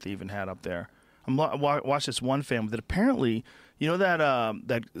internet they even had up there. I watched this one family that apparently, you know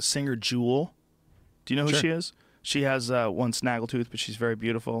that singer Jewel? Do you know who she is? She has one snaggletooth, but she's very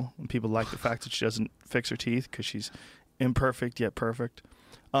beautiful, and people like the fact that she doesn't fix her teeth because she's imperfect yet perfect.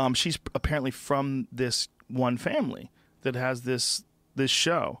 She's apparently from this one family that has this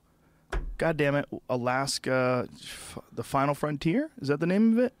show. God damn it, Alaska, The Final Frontier? Is that the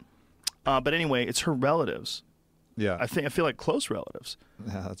name of it? But anyway, it's her relatives. Yeah. I feel like close relatives.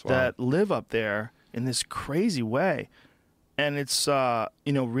 Yeah, that's wild. That live up there in this crazy way. And it's,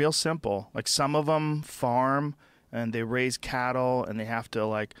 real simple. Like, some of them farm and they raise cattle, and they have to,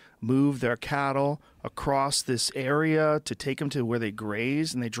 like, move their cattle across this area to take them to where they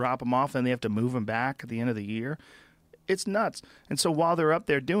graze, and they drop them off, and they have to move them back at the end of the year. It's nuts. And so while they're up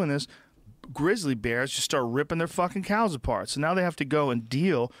there doing this, grizzly bears just start ripping their fucking cows apart. So now they have to go and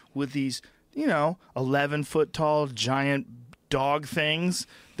deal with these, 11-foot tall giant dog things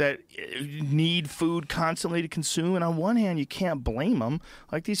that need food constantly to consume. And on one hand, you can't blame them.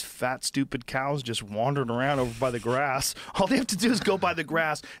 Like, these fat, stupid cows just wandering around over by the grass. All they have to do is go by the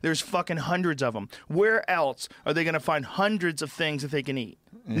grass. There's fucking hundreds of them. Where else are they going to find hundreds of things that they can eat?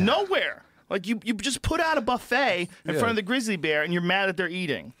 Yeah. Nowhere. Like, you just put out a buffet in front of the grizzly bear, and you're mad that they're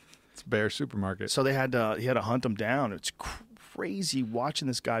eating. It's Bear Supermarket. So he had to hunt them down. It's crazy watching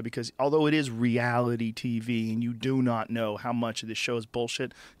this guy, because although it is reality TV and you do not know how much of this show is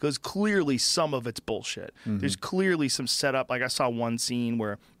bullshit, because clearly some of it's bullshit. Mm-hmm. There's clearly some setup. Like, I saw one scene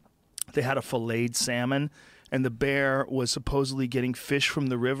where they had a filleted salmon, and the bear was supposedly getting fish from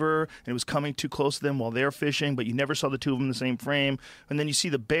the river, and it was coming too close to them while they're fishing, but you never saw the two of them in the same frame. And then you see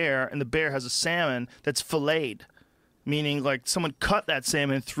the bear, and the bear has a salmon that's filleted, meaning, like, someone cut that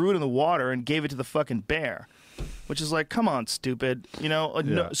salmon, threw it in the water, and gave it to the fucking bear, which is like, come on, stupid.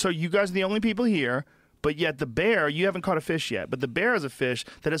 No, so you guys are the only people here, but yet the bear, you haven't caught a fish yet, but the bear is a fish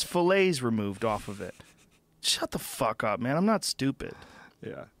that has fillets removed off of it. Shut the fuck up, man. I'm not stupid.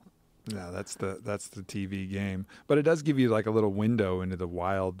 Yeah. No, that's the TV game, but it does give you like a little window into the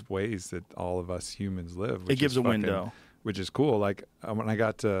wild ways that all of us humans live. It gives a window, which is cool. Like, when I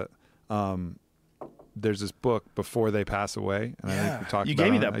got to, there's this book, Before They Pass Away, and I think we talked. You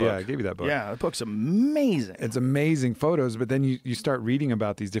gave me that book. Yeah, I gave you that book. Yeah, the book's amazing. It's amazing photos, but then you start reading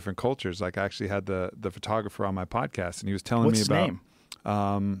about these different cultures. Like, I actually had the photographer on my podcast, and he was telling What's me about his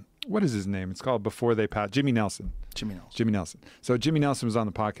name? What is his name? It's called Before They Pass. Jimmy Nelson. So Jimmy Nelson was on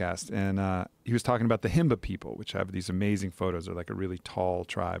the podcast, and he was talking about the Himba people, which have these amazing photos. They're like a really tall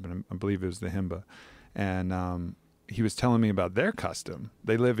tribe, and I believe it was the Himba. And he was telling me about their custom.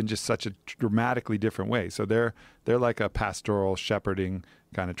 They live in just such a dramatically different way. So they're like a pastoral shepherding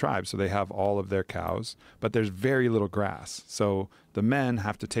kind of tribe. So they have all of their cows, but there's very little grass. So the men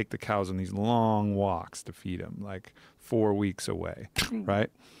have to take the cows on these long walks to feed them, like 4 weeks away,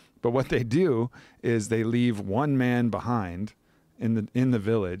 right? But what they do is they leave one man behind in the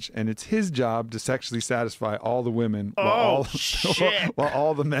village, and it's his job to sexually satisfy all the women while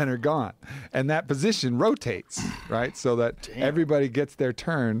all the men are gone. And that position rotates, right? So that everybody gets their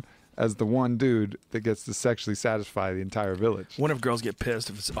turn as the one dude that gets to sexually satisfy the entire village. What if girls get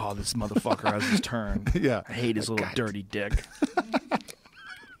pissed if it's, this motherfucker has his turn? Yeah. I hate his little dirty dick.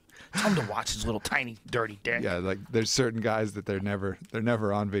 Tell him to watch his little tiny dirty dick. Yeah, like there's certain guys that they're never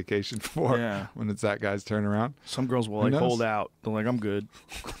on vacation for when it's that guy's turn around. Some girls will like hold out. They're like, I'm good.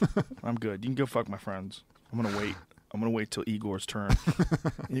 I'm good. You can go fuck my friends. I'm gonna wait. I'm gonna wait till Igor's turn.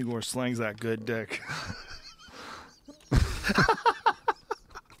 Igor slings that good dick.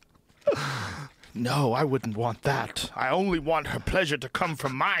 No, I wouldn't want that. I only want her pleasure to come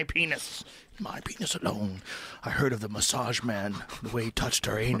from my penis. My penis alone. I heard of the massage man, the way he touched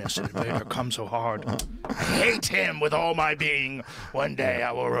her anus and it made her come so hard. I hate him with all my being. One day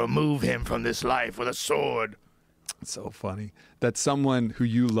I will remove him from this life with a sword. It's so funny that someone who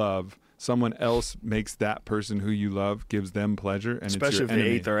you love, someone else makes that person who you love, gives them pleasure, and especially it's your if enemy.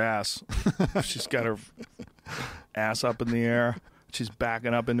 they ate their ass. She's got her ass up in the air. She's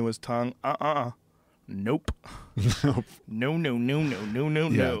backing up into his tongue. Nope. Nope. No.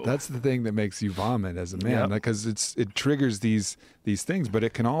 Yeah, that's the thing that makes you vomit as a man, because it triggers these things, but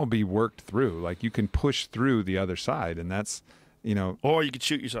it can all be worked through. Like you can push through the other side, and that's, Or you could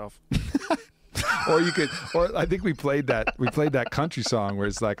shoot yourself. or I think we played that country song where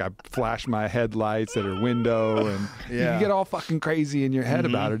it's like I flash my headlights at her window, and you can get all fucking crazy in your head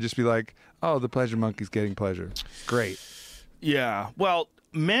about her. Just be like, oh, the pleasure monkey's getting pleasure. Great. Yeah. Well,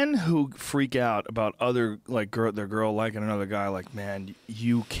 men who freak out about their girl liking another guy, like, man,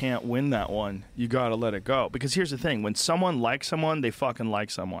 you can't win that one. You got to let it go. Because here's the thing. When someone likes someone, they fucking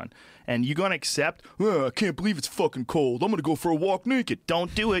like someone. And you're going to accept, I can't believe it's fucking cold. I'm going to go for a walk naked.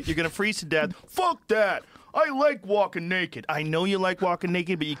 Don't do it. You're going to freeze to death. Fuck that. I like walking naked. I know you like walking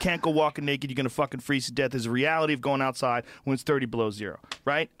naked, but you can't go walking naked. You're going to fucking freeze to death. There's a reality of going outside when it's 30 below zero,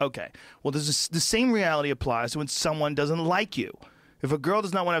 right? Okay. Well, the same reality applies to when someone doesn't like you. If a girl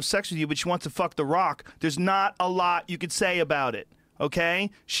does not want to have sex with you, but she wants to fuck The Rock, there's not a lot you could say about it,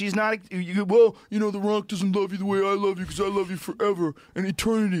 okay? She's not, The Rock doesn't love you the way I love you because I love you forever and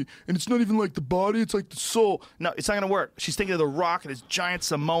eternity. And it's not even like the body, it's like the soul. No, it's not going to work. She's thinking of The Rock and his giant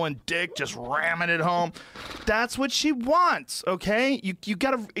Samoan dick just ramming it home. That's what she wants, okay? You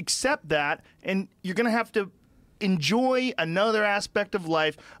got to accept that, and you're going to have to enjoy another aspect of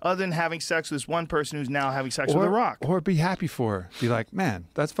life other than having sex with this one person who's now having sex with The Rock. Or be happy for her. Be like, man,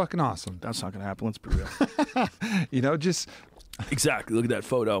 that's fucking awesome. That's not going to happen. Let's be real. Just... Exactly. Look at that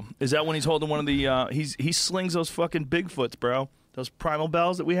photo. Is that when he's holding one of the... he slings those fucking Bigfoots, bro. Those primal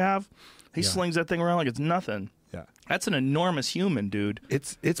bells that we have. He slings that thing around like it's nothing. Yeah. That's an enormous human, dude.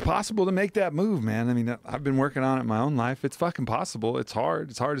 It's possible to make that move, man. I mean, I've been working on it in my own life. It's fucking possible. It's hard.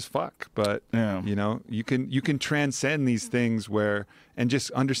 It's hard as fuck. But, you can transcend these things and just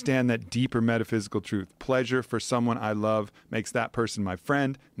understand that deeper metaphysical truth. Pleasure for someone I love makes that person my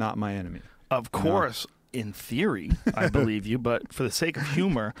friend, not my enemy. Of course, in theory, I believe you. But for the sake of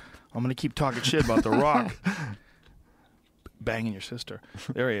humor, I'm going to keep talking shit about The Rock. Banging your sister.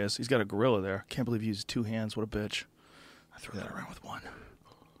 There he is. He's got a gorilla there. Can't believe he uses two hands. What a bitch. I threw that around with one.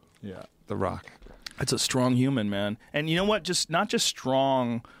 Yeah, The Rock. It's a strong human, man. And you know what? Not just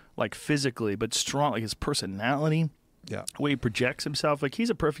strong, like physically, but strong, like his personality. Yeah. The way he projects himself. Like, he's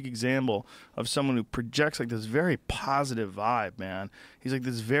a perfect example of someone who projects like this very positive vibe, man. He's like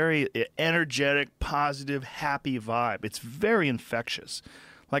this very energetic, positive, happy vibe. It's very infectious.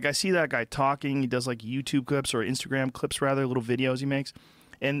 Like, I see that guy talking. He does like YouTube clips or Instagram clips, rather, little videos he makes.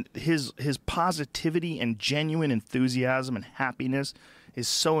 And his positivity and genuine enthusiasm and happiness is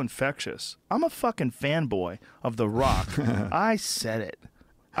so infectious. I'm a fucking fanboy of The Rock. I said it.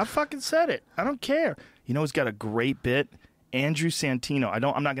 I fucking said it. I don't care. You know who's got a great bit? Andrew Santino.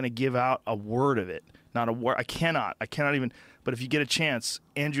 I'm not going to give out a word of it. Not a word. I cannot even. But if you get a chance,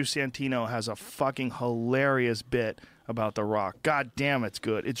 Andrew Santino has a fucking hilarious bit about The Rock. God damn, it's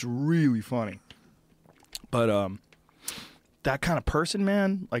good. It's really funny. But that kind of person,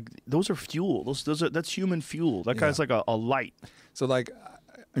 man, like, those are fuel. That's human fuel. That guy's like a light. So, like,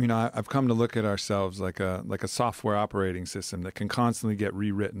 I've come to look at ourselves like a software operating system that can constantly get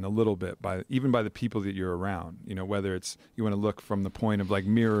rewritten a little bit even by the people that you're around. Whether it's, you want to look from the point of like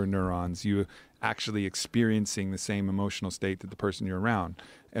mirror neurons, you actually experiencing the same emotional state that the person you're around,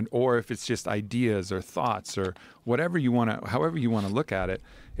 or if it's just ideas or thoughts or however you want to look at it.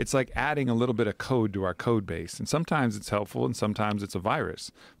 It's like adding a little bit of code to our code base. And sometimes it's helpful and sometimes it's a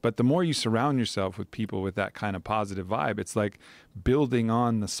virus. But the more you surround yourself with people with that kind of positive vibe, it's like building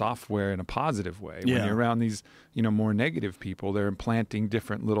on the software in a positive way. Yeah. When you're around these, more negative people, they're implanting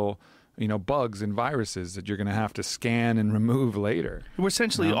different little, bugs and viruses that you're going to have to scan and remove later. We're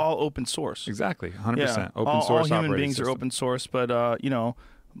essentially all open source. Exactly. 100%. Yeah. Open source. All human beings are open source, but,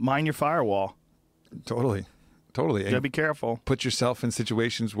 mind your firewall. Totally. You gotta be careful. Put yourself in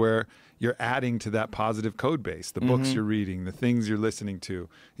situations where you're adding to that positive code base, the books you're reading, the things you're listening to,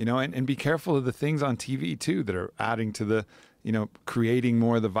 and be careful of the things on TV too that are adding to the, creating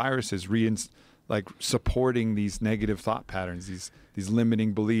more of the viruses, like supporting these negative thought patterns, these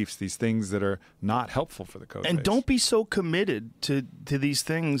limiting beliefs, these things that are not helpful for the code And base. don't be so committed to these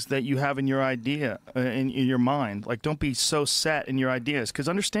things that you have in your idea, in your mind. Like, don't be so set in your ideas. Because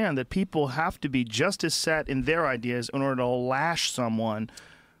understand that people have to be just as set in their ideas in order to lash someone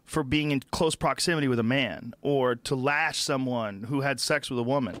for being in close proximity with a man, or to lash someone who had sex with a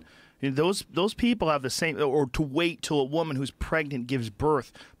woman. Those people have the same, or to wait till a woman who's pregnant gives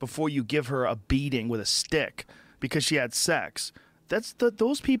birth before you give her a beating with a stick. because she had sex.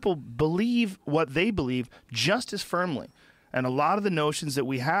 Those people believe what they believe just as firmly. And a lot of the notions that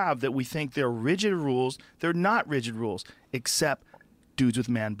we have that we think they're rigid rules, they're not rigid rules, except dudes with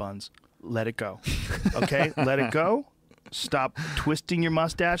man buns. Let it go. Okay? Let it go. Stop twisting your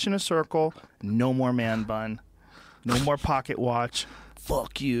mustache in a circle. No more man bun. No more pocket watch.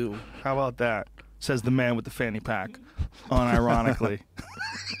 Fuck you. How about that? Says the man with the fanny pack, unironically.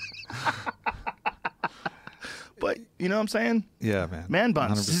 But you know what I'm saying? Yeah, man. Man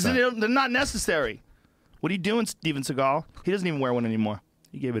buns. 100%. They're not necessary. What are you doing, Steven Seagal? He doesn't even wear one anymore.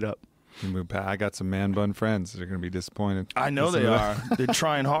 He gave it up. You move past. I got some man bun friends. They're going to be disappointed. I know they are. They're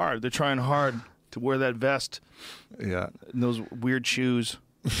trying hard. They're trying hard to wear that vest. Yeah. And those weird shoes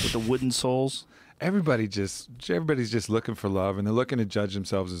with the wooden soles. Everybody's just looking for love, and they're looking to judge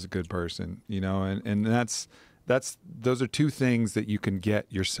themselves as a good person, you know, and those are two things that you can get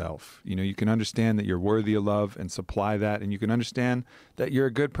yourself. You know, you can understand that you're worthy of love and supply that, and you can understand that you're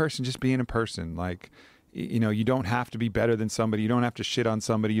a good person just being a person. Like, you know, you don't have to be better than somebody. You don't have to shit on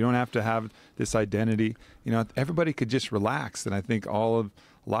somebody. You don't have to have this identity. You know, everybody could just relax, and I think a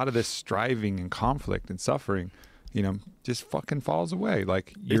lot of this striving and conflict and suffering, you know, just fucking falls away.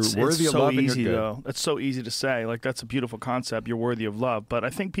 Like, you're worthy of love and you're good. Though. That's so easy to say. Like, that's a beautiful concept. You're worthy of love. But I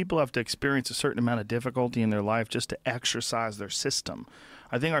think people have to experience a certain amount of difficulty in their life just to exercise their system.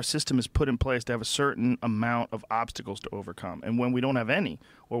 I think our system is put in place to have a certain amount of obstacles to overcome. And when we don't have any,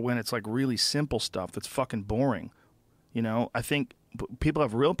 or when it's like really simple stuff that's fucking boring, you know, I think people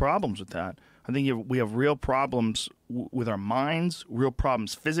have real problems with that. I think we have real problems with our minds, real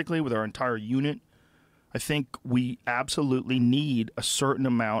problems physically with our entire unit. I think we absolutely need a certain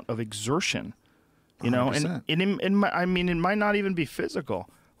amount of exertion, you know, 100%. and I mean, it might not even be physical.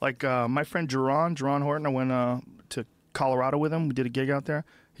 Like my friend Jerron Horton, I went to Colorado with him. We did a gig out there.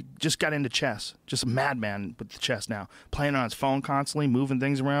 He just got into chess, just a madman with the chess now, playing on his phone constantly, moving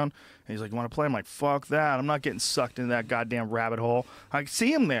things around. And he's like, "You want to play?" I'm like, "Fuck that! I'm not getting sucked into that goddamn rabbit hole." I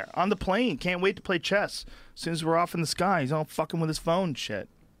see him there on the plane. Can't wait to play chess. As soon as we're off in the sky, he's all fucking with his phone and shit.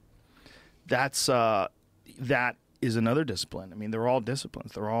 That is another discipline. I mean, they're all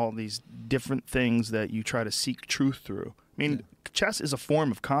disciplines. They're all these different things that you try to seek truth through. I mean, chess is a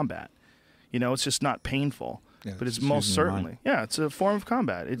form of combat. You know, it's just not painful. Yeah, but it's just most using your mind. certainly, yeah, it's a form of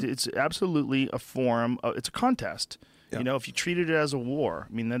combat. It's absolutely a form. It's a contest. Yeah. You know, if you treated it as a war,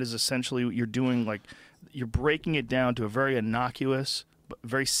 I mean, that is essentially what you're doing. Like, you're breaking it down to a very innocuous, but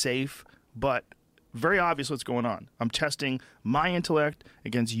very safe, but very obvious what's going on. I'm testing my intellect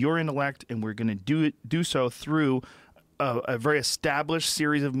against your intellect, and we're going to do so through a very established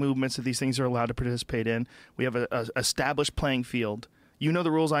series of movements that these things are allowed to participate in. We have a established playing field. You know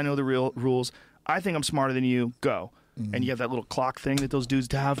the rules. I know the real rules. I think I'm smarter than you. Go. Mm-hmm. And you have that little clock thing that those dudes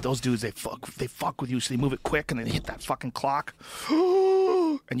have. Those dudes, they fuck with you, so they move it quick, and then they hit that fucking clock.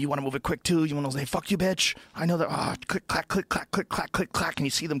 And you want to move it quick too. You want to say, "Fuck you, bitch." I know that. Click, clack, click, clack, click, clack, click, clack, and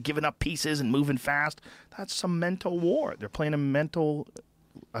you see them giving up pieces and moving fast. That's some mental war. They're playing a mental,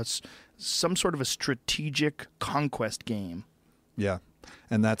 some sort of a strategic conquest game. Yeah,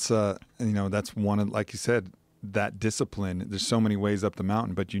 and that's that's one of, like you said, that discipline. There's so many ways up the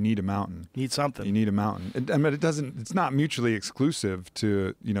mountain, but you need a mountain. Need something. You need a mountain. But it's not mutually exclusive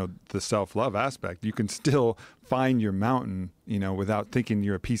to, you know, the self-love aspect. You can still find your mountain, you know, without thinking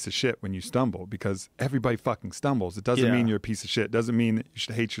you're a piece of shit when you stumble, because everybody fucking stumbles. It doesn't mean you're a piece of shit. It doesn't mean that you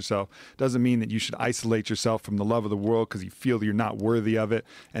should hate yourself. It doesn't mean that you should isolate yourself from the love of the world because you feel you're not worthy of it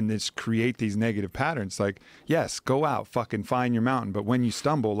and just create these negative patterns. Like, yes, go out, fucking find your mountain. But when you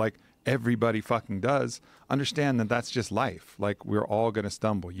stumble, like everybody fucking does, understand that that's just life. Like, we're all going to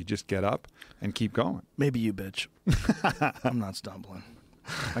stumble. You just get up and keep going. Maybe you, bitch. I'm not stumbling.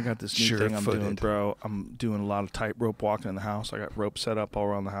 I got this new thing I'm doing, bro. I'm doing a lot of tightrope walking in the house. I got rope set up all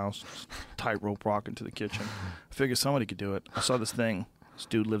around the house. Tightrope walking to the kitchen. I figured somebody could do it. I saw this thing. This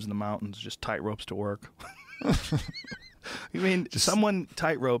dude lives in the mountains, just tight ropes to work. You mean someone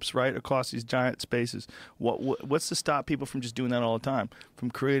tight ropes right across these giant spaces? What's to stop people from just doing that all the time? From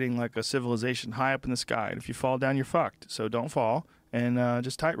creating like a civilization high up in the sky. And if you fall down, you're fucked. So don't fall and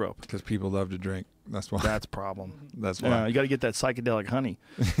just tight rope. Because people love to drink. That's why. That's a problem. That's why. You got to get that psychedelic honey.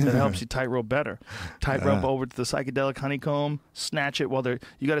 That helps you tightrope better. Tightrope over to the psychedelic honeycomb. Snatch it while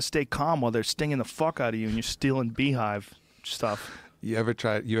you got to stay calm while they're stinging the fuck out of you and you're stealing beehive stuff. You ever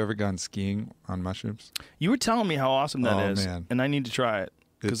gone skiing on mushrooms? You were telling me how awesome that is, man. And I need to try it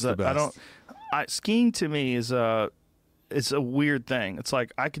It's the best. Skiing to me is it's a weird thing. It's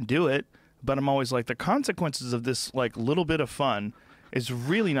like I can do it, but I'm always like the consequences of this like little bit of fun is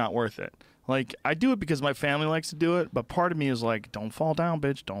really not worth it. Like, I do it because my family likes to do it, but part of me is like, don't fall down,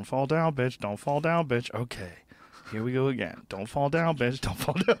 bitch. Don't fall down, bitch. Don't fall down, bitch. Okay. Here we go again. Don't fall down, bitch. Don't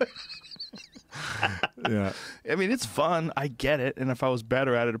fall down. Yeah. I mean, it's fun. I get it. And if I was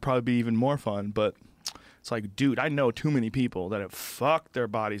better at it, it'd probably be even more fun. But it's like, dude, I know too many people that have fucked their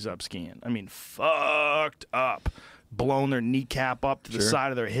bodies up skiing. I mean, fucked up. Blown their kneecap up to the side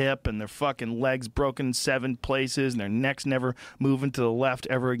of their hip and their fucking legs broken in 7 places and their necks never moving to the left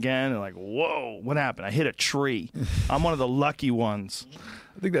ever again. And like, whoa, what happened? I hit a tree. I'm one of the lucky ones.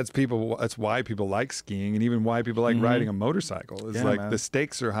 I think that's why people like skiing, and even why people like riding a motorcycle. Is like, the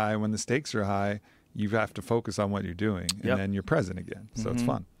stakes are high. When the stakes are high, you have to focus on what you're doing, and then you're present again. So it's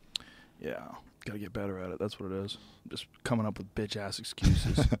fun. Yeah, gotta get better at it. That's what it is. Just coming up with bitch ass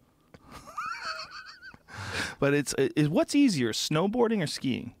excuses. But it's what's easier, snowboarding or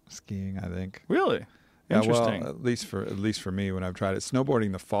skiing? Skiing, I think. Really? Yeah, Interesting. well, at least for me, when I've tried it,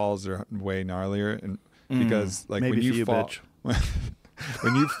 snowboarding, the falls are way gnarlier, and because like maybe when you for you, fall, bitch.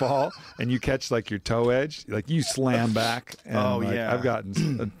 when you fall and you catch like your toe edge, like you slam back. And I've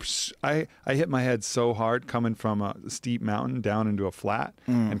gotten, I hit my head so hard coming from a steep mountain down into a flat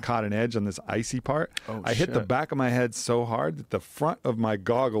and caught an edge on this icy part. I hit the back of my head so hard that the front of my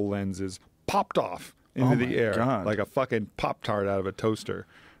goggle lenses popped off into the air like a fucking Pop-Tart out of a toaster,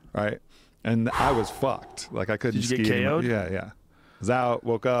 right? And I was fucked. Like I couldn't ski. Did you get KO'd? Yeah. Was out,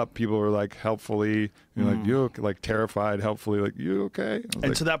 woke up, people were like helpfully, like, you like terrified, helpfully, like, you okay? And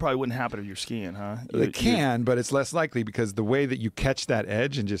like, so that probably wouldn't happen if you're skiing, huh? It can, but it's less likely because the way that you catch that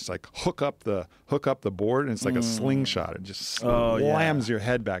edge and just like hook up the board, and it's like a slingshot. It just slams your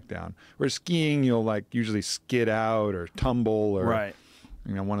head back down. Whereas skiing, you'll like usually skid out or tumble or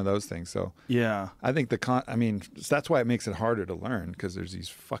one of those things. So yeah, I think that's why it makes it harder to learn, because there's these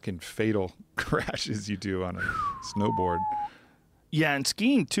fucking fatal crashes you do on a snowboard. Yeah, and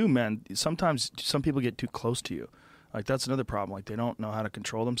skiing too, man. Sometimes some people get too close to you. Like that's another problem. Like they don't know how to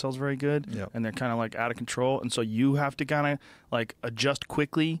control themselves very good, and they're kind of like out of control. And so you have to kind of like adjust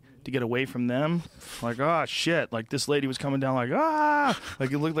quickly to get away from them. Like, oh shit! Like this lady was coming down, like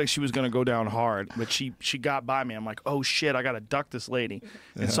it looked like she was gonna go down hard, but she got by me. I'm like, oh shit! I gotta duck this lady,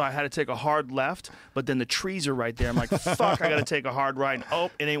 and so I had to take a hard left. But then the trees are right there. I'm like, fuck! I gotta take a hard right. And,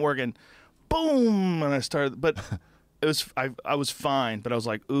 oh, it ain't working. Boom! And I started, but. I was fine, but I was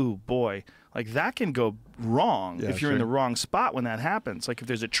like, ooh, boy. Like, that can go wrong if you're in the wrong spot when that happens. Like, if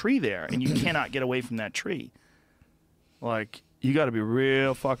there's a tree there and you cannot get away from that tree. Like, you got to be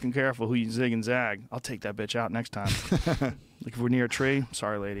real fucking careful who you zig and zag. I'll take that bitch out next time. Like, if we're near a tree,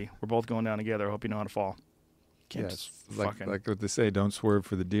 sorry, lady. We're both going down together. I hope you know how to fall. Can't just fucking... like what they say, don't swerve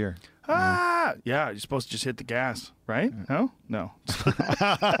for the deer. Yeah, you're supposed to just hit the gas, right? No?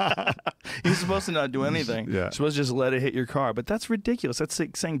 You're supposed to not do anything. Yeah. You're supposed to just let it hit your car. But that's ridiculous. That's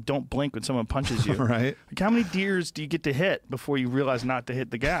like saying don't blink when someone punches you. Right. Like, how many deers do you get to hit before you realize not to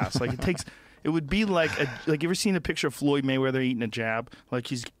hit the gas? Like, it would be like, you ever seen a picture of Floyd Mayweather eating a jab? Like,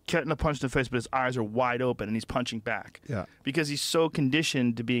 he's getting a punch in the face, but his eyes are wide open, and he's punching back. Yeah. Because he's so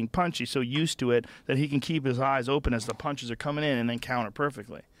conditioned to being punched, he's so used to it, that he can keep his eyes open as the punches are coming in and then counter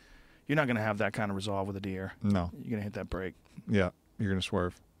perfectly. You're not going to have that kind of resolve with a deer. No. You're going to hit that brake. Yeah, you're going to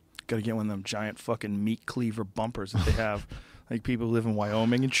swerve. Got to get one of them giant fucking meat cleaver bumpers that they have. Like people who live in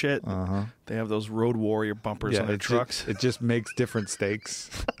Wyoming and shit. They have those Road Warrior bumpers on their trucks. It just makes different steaks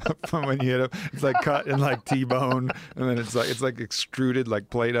from when you hit them. It's like cut in like T-bone, and then it's like extruded like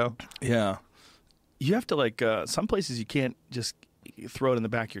Play-Doh. Yeah. You have to like some places you can't just throw it in the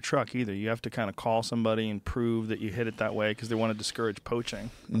back of your truck either. You have to kind of call somebody and prove that you hit it that way because they want to discourage poaching.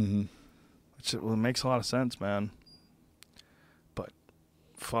 Which it makes a lot of sense, man. But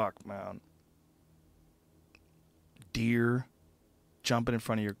fuck, man. Deer jumping in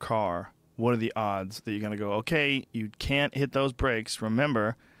front of your car. What are the odds that you're going to go, okay, you can't hit those brakes.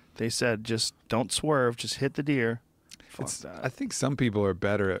 Remember, they said just don't swerve, just hit the deer. Fuck that. I think some people are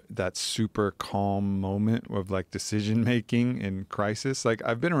better at that super calm moment of like decision making in crisis. Like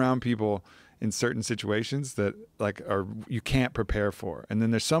I've been around people in certain situations that like you can't prepare for. And then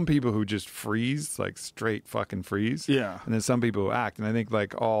there's some people who just freeze, like straight fucking freeze. Yeah. And then some people who act. And I think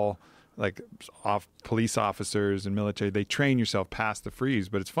like all like police officers and military, they train yourself past the freeze.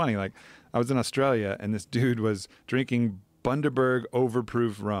 But it's funny, like I was in Australia and this dude was drinking Bundaberg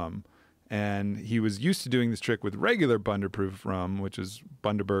overproof rum. And he was used to doing this trick with regular Bundaberg rum, which is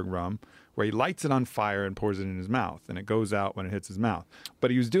Bundaberg rum, where he lights it on fire and pours it in his mouth, and it goes out when it hits his mouth.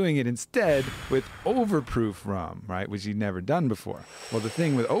 But he was doing it instead with overproof rum, right, which he'd never done before. Well, the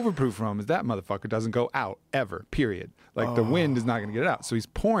thing with overproof rum is that motherfucker doesn't go out ever, period. Like the wind is not going to get it out. So he's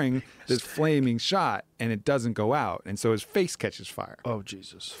pouring this flaming shot, and it doesn't go out, and so his face catches fire. Oh,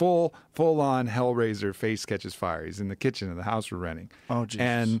 Jesus. Full on Hellraiser face catches fire. He's in the kitchen of the house we're renting. Oh, Jesus.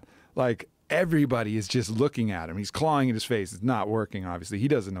 And like everybody is just looking at him. He's clawing at his face. It's not working, obviously. He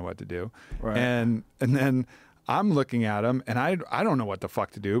doesn't know what to do. Right. And then I'm looking at him, and I don't know what the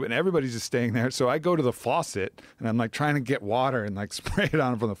fuck to do, and everybody's just staying there. So I go to the faucet, and I'm like trying to get water and like spray it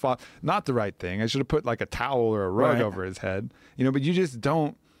on him from the faucet. Not the right thing. I should have put like a towel or a rug over his head, but you just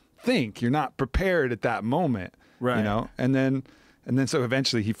don't think. You're not prepared at that moment, right? And then so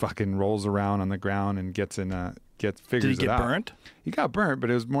eventually he fucking rolls around on the ground and figures it out. Did he get burnt? He got burnt,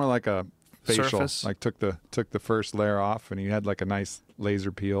 but it was more like a facial. Surface? Like took the first layer off, and he had like a nice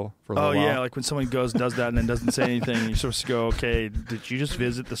laser peel for a little while. Yeah, like when someone does that and then doesn't say anything, you're supposed to go, okay, did you just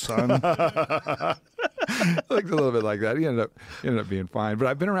visit the sun? Looked a little bit like that. He ended up being fine. But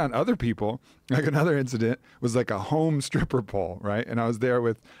I've been around other people. Like another incident was like a home stripper pole, right? And I was there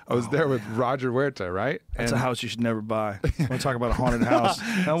with Roger Huerta, right? That's a house you should never buy. Want to talk about a haunted house?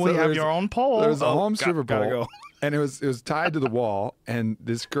 And we have your own pole. There was a home stripper pole. Go. And it was tied to the wall, and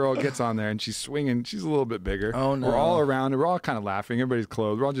this girl gets on there, and she's swinging. She's a little bit bigger. Oh no! We're all around her. We're all kind of laughing. Everybody's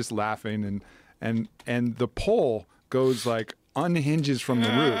clothed. We're all just laughing, and the pole goes like unhinges from the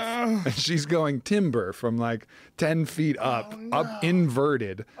roof, and she's going timber from like 10 feet up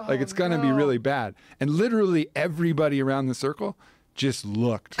inverted, like it's gonna be really bad. And literally everybody around the circle just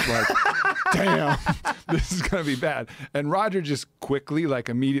looked like, damn, this is gonna be bad. And Roger just quickly, like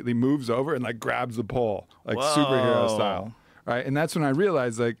immediately moves over and like grabs the pole, like superhero style, right? And that's when I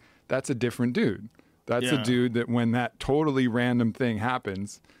realized, like, that's a different dude. That's a dude that when that totally random thing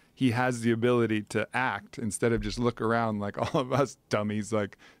happens, he has the ability to act instead of just look around like all of us dummies,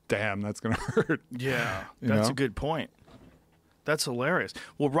 like, damn, that's gonna hurt. Yeah, that's a good point. That's hilarious.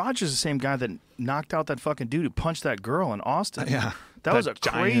 Well, Roger's the same guy that knocked out that fucking dude who punched that girl in Austin. Yeah. That was a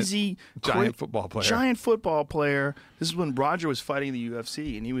crazy giant football player. Giant football player. This is when Roger was fighting in the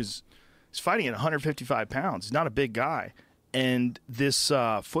UFC, and he's fighting at 155 pounds. He's not a big guy. And this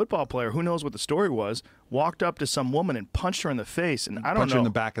football player, who knows what the story was, walked up to some woman and punched her in the face. And I don't know. Punched her in the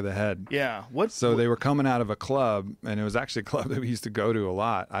back of the head. Yeah. So they were coming out of a club, and it was actually a club that we used to go to a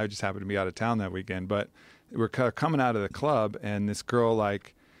lot. I just happened to be out of town that weekend, but we're coming out of the club, and this girl,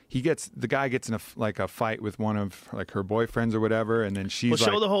 like, the guy gets in a fight with one of like her boyfriends or whatever, and then she's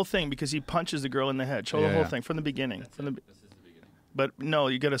show the whole thing because he punches the girl in the head. Show the whole thing from the beginning. This is the beginning. But no,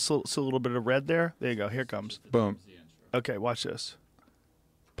 you got a little bit of red there. There you go. Here it comes. Boom. Okay, watch this.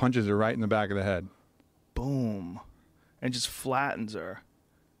 Punches her right in the back of the head. Boom. And just flattens her,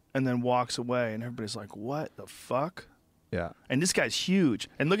 and then walks away, and everybody's like, "What the fuck?" Yeah. And this guy's huge.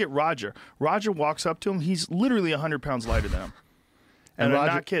 And look at Roger. Roger walks up to him. He's literally 100 pounds lighter than him. And I'm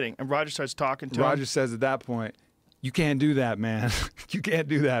not kidding. And Roger starts talking to him. Roger says at that point, "You can't do that, man. You can't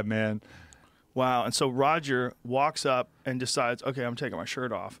do that, man." Wow. And so Roger walks up and decides, okay, I'm taking my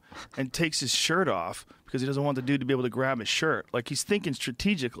shirt off, and takes his shirt off because he doesn't want the dude to be able to grab his shirt. Like, he's thinking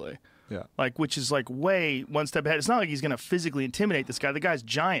strategically. Yeah. Like, which is like way one step ahead. It's not like he's going to physically intimidate this guy. The guy's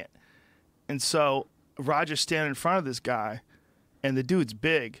giant. And so Roger's standing in front of this guy, and the dude's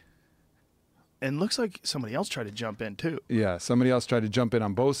big. And looks like somebody else tried to jump in too. Yeah, somebody else tried to jump in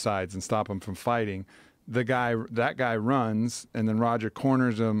on both sides and stop him from fighting. That guy runs, and then Roger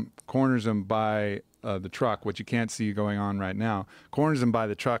corners him by the truck, which you can't see going on right now. Corners him by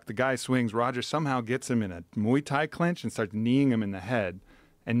the truck. The guy swings. Roger somehow gets him in a Muay Thai clinch and starts kneeing him in the head,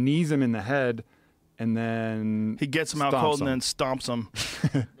 and knees him in the head, and then he gets him out cold and then stomps him.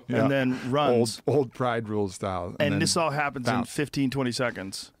 Yeah. And then runs. Old Pride Rules style. And this all happens in 15, 20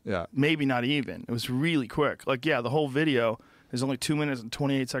 seconds. Yeah. Maybe not even. It was really quick. Like, yeah, the whole video is only 2 minutes and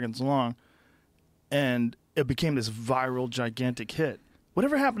 28 seconds long. And it became this viral, gigantic hit.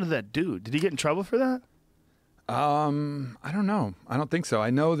 Whatever happened to that dude? Did he get in trouble for that? I don't know. I don't think so. I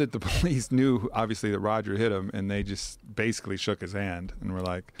know that the police knew, obviously, that Roger hit him, and they just basically shook his hand and were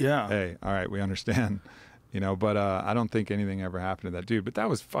like, yeah, hey, all right, we understand. But I don't think anything ever happened to that dude. But that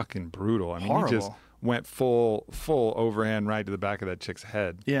was fucking brutal. I mean, horrible. He just went full overhand right to the back of that chick's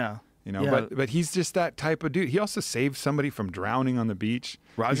head. Yeah. Yeah. But he's just that type of dude. He also saved somebody from drowning on the beach.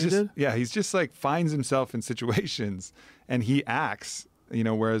 Roger did? Yeah, he's just like finds himself in situations and he acts,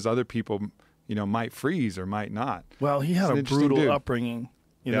 whereas other people, might freeze or might not. Well, he had a brutal upbringing,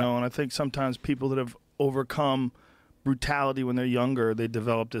 you know, and I think sometimes people that have overcome brutality when they're younger, they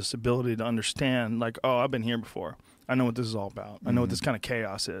develop this ability to understand, like, oh, I've been here before. I know what this is all about. I know what this kind of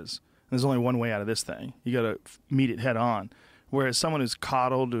chaos is. And there's only one way out of this thing. You got to meet it head on. Whereas someone who's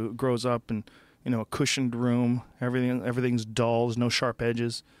coddled, who grows up in, a cushioned room, everything's dull, there's no sharp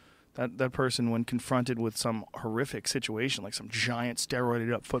edges. That person, when confronted with some horrific situation, like some giant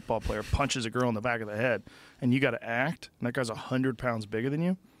steroided up football player punches a girl in the back of the head, and you got to act, and that guy's 100 pounds bigger than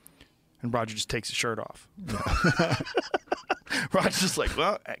you, And Roger just takes his shirt off. Roger's just like,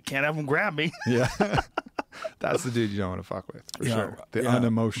 well, I can't have him grab me. Yeah. That's the dude you don't want to fuck with, for sure. The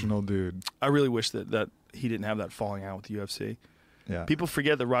unemotional dude. I really wish that he didn't have that falling out with the UFC. Yeah. People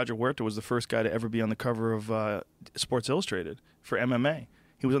forget that Roger Huerta was the first guy to ever be on the cover of Sports Illustrated for MMA.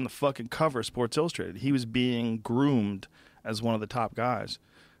 He was on the fucking cover of Sports Illustrated. He was being groomed as one of the top guys.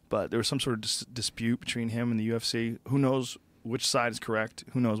 But there was some sort of dispute between him and the UFC. Who knows which side is correct?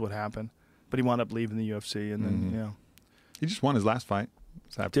 Who knows what happened? But he wound up leaving the UFC, and then, He just won his last fight.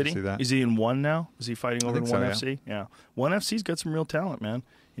 So happy Did to he? see that. Is he in ONE now? Is he fighting over in think ONE so, FC? Yeah. ONE FC's got some real talent, man.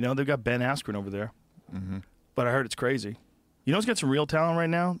 You know, they've got Ben Askren over there. But I heard it's crazy. You know who's got some real talent right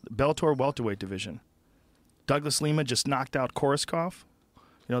now? The Bellator welterweight division. Douglas Lima just knocked out Koreshkov.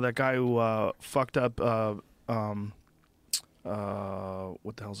 You know, that guy who fucked up, what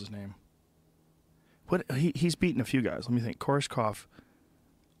the hell's his name? He's beaten a few guys. Let me think. Koreshkov.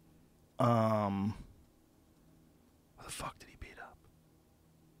 What the fuck did he beat up?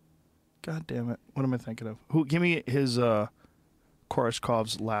 God damn it. What am I thinking of? Give me his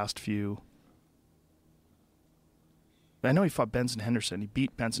Koreshkov's last few. I know he fought Benson Henderson. He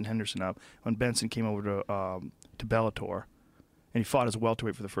beat Benson Henderson up when Benson came over to Bellator. And he fought as a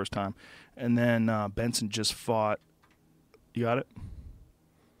welterweight for the first time. And then Benson just fought. You got it?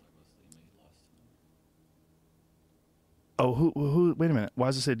 Oh, who? Wait a minute. Why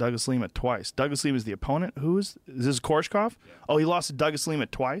does it say Douglas Lima twice? Douglas Lima is the opponent. Is this Koreshkov? Yeah. Oh, he lost to Douglas Lima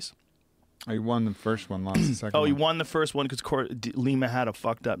twice? Oh, he won the first one, lost the second one. Oh, he won the first one because Lima had a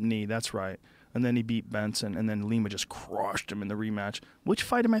fucked up knee. That's right. And then he beat Benson, and then Lima just crushed him in the rematch. Which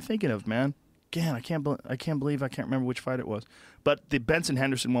fight am I thinking of, man? Again, I can't believe I can't remember which fight it was. But the Benson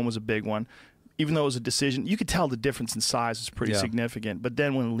Henderson one was a big one. Even though it was a decision, you could tell the difference in size was pretty significant. But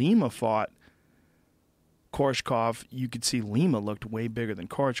then when Lima fought Koreshkov, you could see Lima looked way bigger than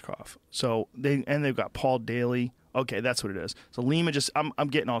Koreshkov. So they've got Paul Daly. Okay, that's what it is. So Lima I'm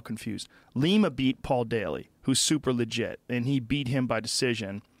getting all confused. Lima beat Paul Daly, who's super legit, and he beat him by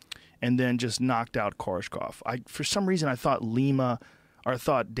decision, and then just knocked out Koreshkov. For some reason I thought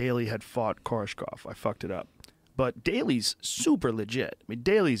Daly had fought Koreshkov. I fucked it up. But Daly's super legit. I mean,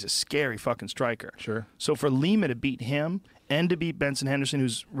 Daly's a scary fucking striker. Sure. So for Lima to beat him and to beat Benson Henderson,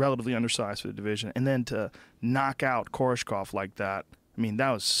 who's relatively undersized for the division, and then to knock out Koreshkov like that, I mean, that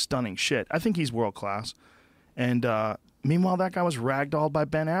was stunning shit. I think he's world class. And meanwhile, that guy was ragdolled by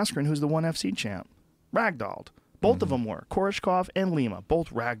Ben Askren, who's the ONE FC champ. Ragdolled. Both of them were. Koreshkov and Lima, both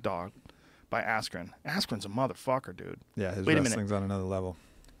ragdolled by Askren. Askren's a motherfucker, dude. Yeah, his Wait wrestling's on another level.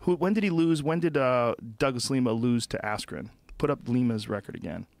 When did he lose? When did Douglas Lima lose to Askren? Put up Lima's record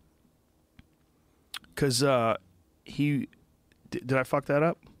again. Because did I fuck that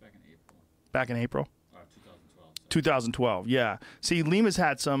up? Back in April? 2012, yeah. See, Lima's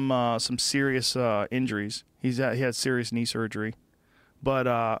had some serious injuries. He had serious knee surgery.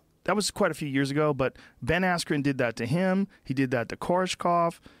 But that was quite a few years ago. But Ben Askren did that to him. He did that to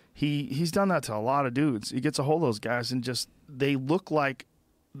Koreshkov. He's done that to a lot of dudes. He gets a hold of those guys, and just they look like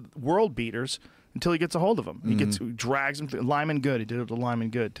world beaters until he gets a hold of them. He drags them. Lyman Good. He did it to Lyman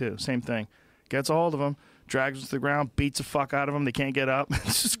Good, too. Same thing. Gets a hold of them, drags them to the ground, beats the fuck out of them. They can't get up.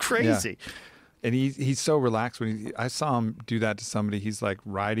 It's just crazy. Yeah. And he's so relaxed when I saw him do that to somebody. He's like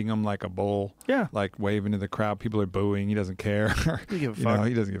riding them like a bull. Yeah. Like waving to the crowd. People are booing. He doesn't care. He doesn't give a fuck.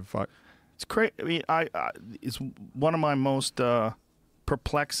 He doesn't give a fuck. It's crazy. I mean, it's one of my most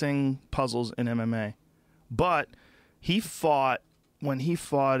perplexing puzzles in MMA. But when he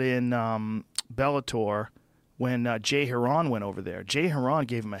fought in Bellator, when Jay Hiran went over there, Jay Hiran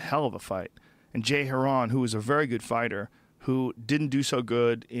gave him a hell of a fight. And Jay Hiran, who was a very good fighter, who didn't do so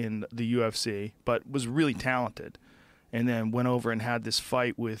good in the UFC, but was really talented, and then went over and had this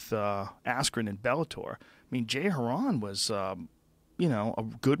fight with Askren in Bellator. I mean, Jay Hiran was, a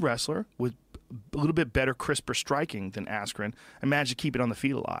good wrestler with a little bit better, crisper striking than Askren, and managed to keep it on the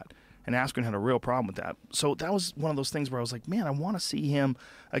feet a lot. And Askren had a real problem with that. So that was one of those things where I was like, man, I want to see him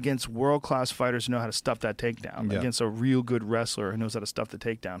against world-class fighters who know how to stuff that takedown, against a real good wrestler who knows how to stuff the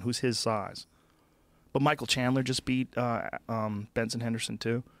takedown, who's his size. But Michael Chandler just beat Benson Henderson,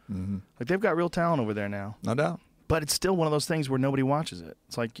 too. Mm-hmm. Like, they've got real talent over there now. No doubt. But it's still one of those things where nobody watches it.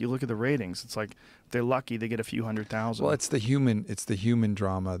 It's like you look at the ratings. It's like if they're lucky, they get a few 100,000. Well, it's the human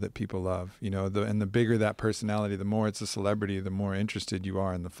drama that people love, and the bigger that personality, the more it's a celebrity, the more interested you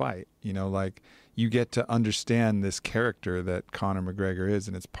are in the fight. Like you get to understand this character that Conor McGregor is,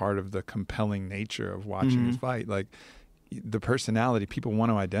 and it's part of the compelling nature of watching his fight. Like the personality, people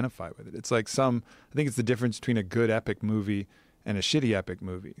want to identify with it. It's like I think it's the difference between a good epic movie and a shitty epic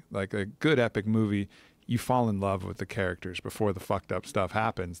movie. Like a good epic movie, you fall in love with the characters before the fucked up stuff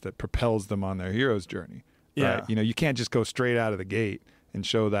happens that propels them on their hero's journey. Yeah. Right? You know, you can't just go straight out of the gate and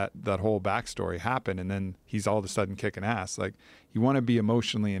show that whole backstory happen, and then he's all of a sudden kicking ass. Like, you want to be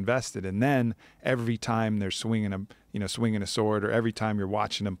emotionally invested, and then every time they're swinging a sword, or every time you're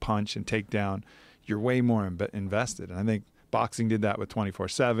watching them punch and take down, you're way more invested. And I think boxing did that with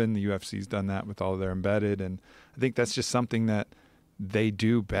 24/7. The UFC's done that with all their embedded, and I think that's just something that they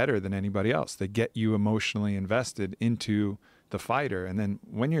do better than anybody else. They get you emotionally invested into the fighter, and then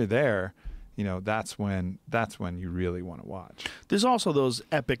when you're there, you know, that's when you really want to watch. There's also those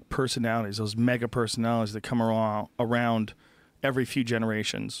epic personalities, those mega personalities that come around every few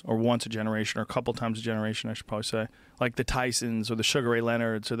generations, or once a generation, or a couple times a generation, I should probably say. Like the Tysons or the Sugar Ray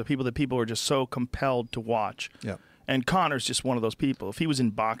Leonards, or the people that people are just so compelled to watch. Yeah. And Conor's just one of those people. If he was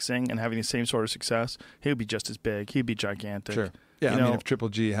in boxing and having the same sort of success, he would be just as big. He'd be gigantic. Sure. Yeah, I mean, if Triple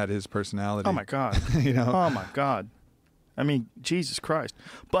G had his personality. Oh, my God. You know? Oh, my God. I mean, Jesus Christ.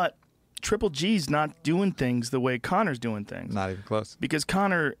 But Triple G's not doing things the way Conor's doing things. Not even close. Because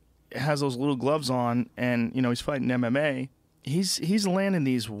Conor has those little gloves on, and, you know, he's fighting MMA. He's landing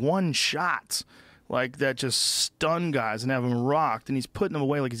these one shots like that just stun guys and have them rocked, and he's putting them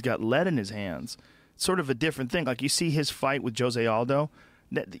away like he's got lead in his hands. It's sort of a different thing. Like, you see his fight with Jose Aldo.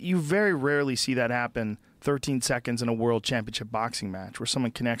 You very rarely see that happen 13 seconds in a world championship boxing match where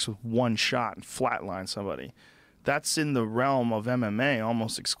someone connects with one shot and flatlines somebody. That's in the realm of MMA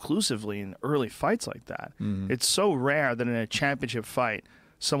almost exclusively in early fights like that. Mm-hmm. It's so rare that in a championship fight,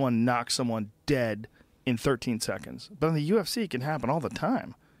 someone knocks someone dead in 13 seconds. But in the UFC, it can happen all the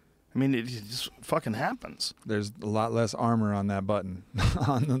time. I mean, it just fucking happens. There's a lot less armor on that button,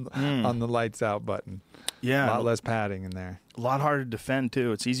 on the lights out button. Yeah. A lot less padding in there. A lot harder to defend,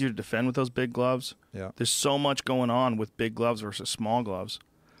 too. It's easier to defend with those big gloves. Yeah. There's so much going on with big gloves versus small gloves.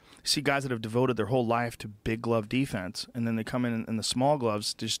 You see guys that have devoted their whole life to big glove defense, and then they come in and the small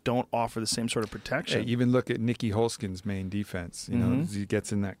gloves just don't offer the same sort of protection. Hey, even look at Nicky Holskin's main defense. You know, he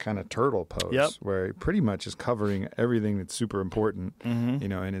gets in that kind of turtle pose where he pretty much is covering everything that's super important, you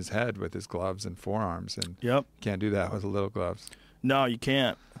know, in his head with his gloves and forearms. And can't do that with the little gloves. No, you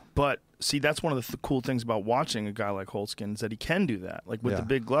can't. But see, that's one of the cool things about watching a guy like Holtzkin is that he can do that. Like with the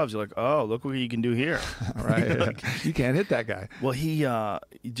big gloves, you're like, oh, look what you can do here. Right. Like, you can't hit that guy. Well,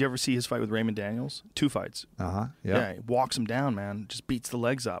 did you ever see his fight with Raymond Daniels? 2 fights. Yeah, he walks him down, man. Just beats the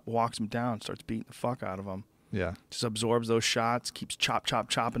legs up, walks him down, starts beating the fuck out of him. Yeah. Just absorbs those shots, keeps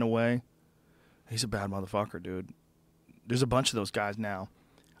chopping away. He's a bad motherfucker, dude. There's a bunch of those guys now.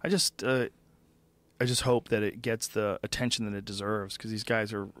 I just hope that it gets the attention that it deserves, because these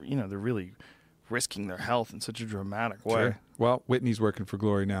guys are, you know, they're really risking their health in such a dramatic way. Sure. Well, Whitney's working for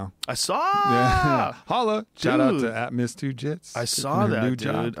Glory now. I saw. Yeah. Holla! Shout out to @Miss2Jits. I saw that, new dude.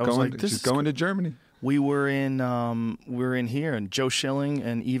 Job. I was like, she's going to Germany. We were in here, and Joe Schilling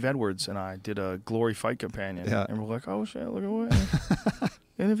and Eve Edwards and I did a Glory fight companion. Yeah. And we're like, oh shit, look at Whitney.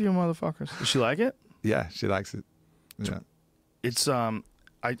 Interview motherfuckers. Does she like it? Yeah, she likes it. Yeah. It's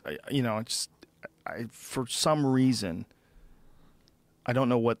for some reason, I don't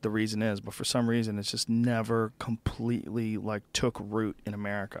know what the reason is, but for some reason it's just never completely like took root in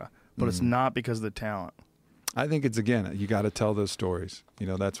America. But it's not because of the talent. I think it's, again, you got to tell those stories. You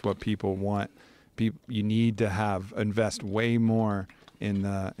know, that's what people want. You need to invest way more in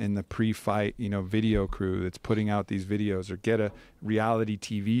the pre-fight, you know, video crew that's putting out these videos, or get a reality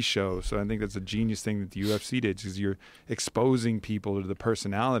TV show. So I think that's a genius thing that the UFC did, because you're exposing people to the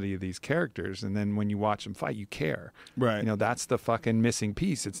personality of these characters, and then when you watch them fight, you care. Right. You know, that's the fucking missing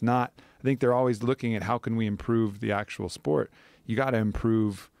piece. It's not. I think they're always looking at how can we improve the actual sport. You got to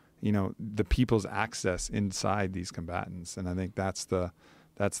improve, you know, the people's access inside these combatants, and I think that's the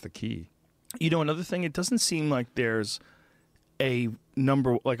key. You know, another thing, it doesn't seem like there's a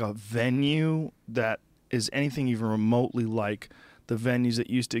venue that is anything even remotely like the venues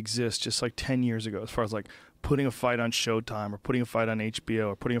that used to exist just like 10 years ago, as far as like putting a fight on Showtime or putting a fight on HBO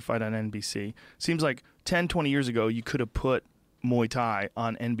or putting a fight on NBC. Seems like 10, 20 years ago, you could have put Muay Thai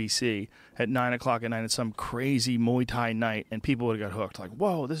on NBC at 9 o'clock at night at some crazy Muay Thai night, and people would have got hooked. Like,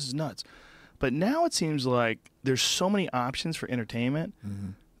 whoa, this is nuts. But now it seems like there's so many options for entertainment. Mm-hmm.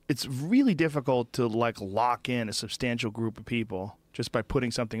 It's really difficult to like lock in a substantial group of people just by putting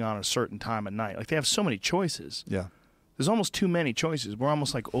something on a certain time of night. Like, they have so many choices. Yeah. There's almost too many choices. We're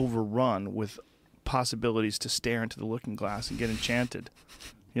almost like overrun with possibilities to stare into the looking glass and get enchanted.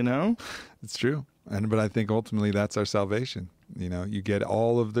 You know? It's true. But I think ultimately that's our salvation. You know, you get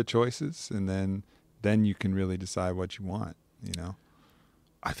all of the choices, and then you can really decide what you want, you know?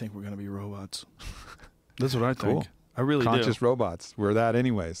 I think we're going to be robots. That's what I think. Cool. I really do. Conscious robots. We're that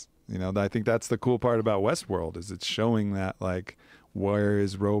anyways. I think that's the cool part about Westworld is it's showing that, like, where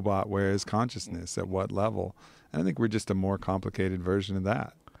is robot, where is consciousness, at what level. And I think we're just a more complicated version of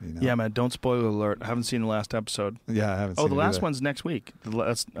that. Yeah, man, don't spoiler alert. I haven't seen the last episode. Yeah, I haven't seen it. Oh, the last either. one's next week.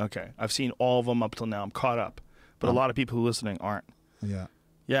 Okay. I've seen all of them up till now. I'm caught up. But a lot of people who are listening aren't. Yeah.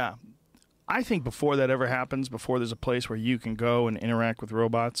 Yeah. I think before that ever happens, before there's a place where you can go and interact with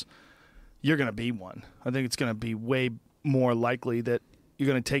robots, you're going to be one. I think it's going to be way more likely that you're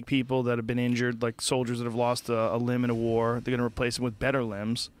going to take people that have been injured, like soldiers that have lost a limb in a war. They're going to replace them with better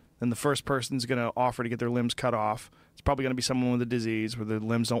limbs. Then the first person's going to offer to get their limbs cut off. It's probably going to be someone with a disease where their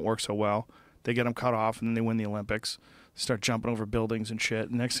limbs don't work so well. They get them cut off, and then they win the Olympics. They start jumping over buildings and shit.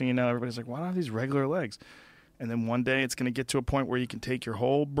 And next thing you know, everybody's like, why don't I have these regular legs? And then one day it's going to get to a point where you can take your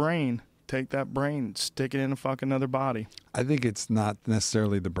whole brain, take that brain, stick it in a fucking other body. I think it's not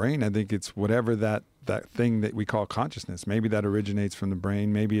necessarily the brain. I think it's whatever that thing that we call consciousness. Maybe that originates from the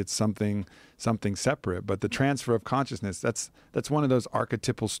brain. Maybe it's something separate. But the transfer of consciousness, that's one of those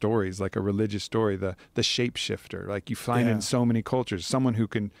archetypal stories, like a religious story, the shapeshifter. Like you find in so many cultures, someone who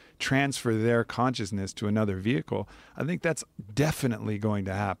can transfer their consciousness to another vehicle. I think that's definitely going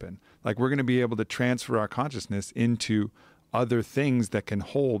to happen. Like we're going to be able to transfer our consciousness into other things that can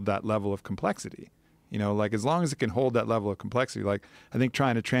hold that level of complexity. Like as long as it can hold that level of complexity, like I think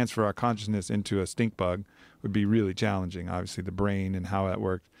trying to transfer our consciousness into a stink bug would be really challenging. Obviously the brain and how that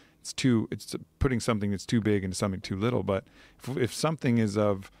works, it's putting something that's too big into something too little. But if something is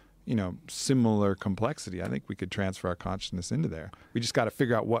of, similar complexity, I think we could transfer our consciousness into there. We just got to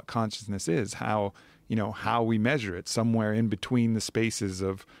figure out what consciousness is, how we measure it somewhere in between the spaces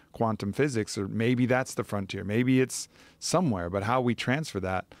of quantum physics, or maybe that's the frontier. Maybe it's somewhere, but how we transfer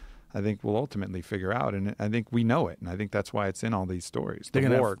that, I think we'll ultimately figure out. And I think we know it. And I think that's why it's in all these stories. The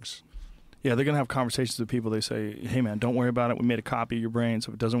wargs. They're going to have conversations with people. They say, hey, man, don't worry about it. We made a copy of your brain.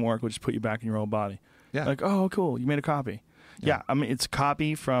 So if it doesn't work, we'll just put you back in your old body. Yeah. Like, oh, cool. You made a copy. Yeah. I mean, it's a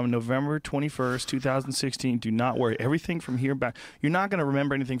copy from November 21st, 2016. Do not worry. Everything from here back. You're not going to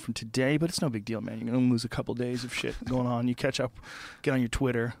remember anything from today, but it's no big deal, man. You're going to lose a couple days of shit going on. You catch up, get on your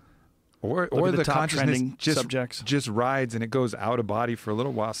Twitter. Or the consciousness just rides and it goes out of body for a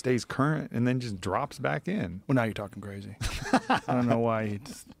little while, stays current, and then just drops back in. Well, now you're talking crazy. I don't know why you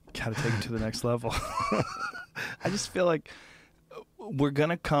just got to take it to the next level. I just feel like we're going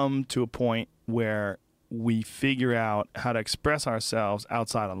to come to a point where we figure out how to express ourselves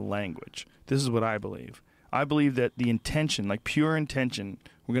outside of language. This is what I believe. I believe that the intention, like pure intention,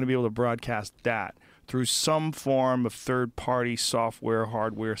 we're going to be able to broadcast that through some form of third-party software,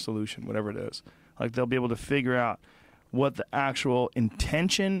 hardware solution, whatever it is. Like they'll be able to figure out what the actual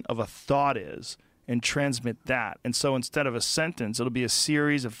intention of a thought is and transmit that. And so instead of a sentence, it'll be a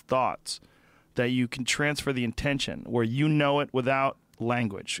series of thoughts that you can transfer the intention where you know it without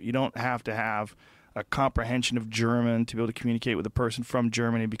language. You don't have to have a comprehension of German to be able to communicate with a person from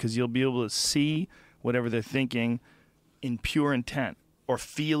Germany, because you'll be able to see whatever they're thinking in pure intent, or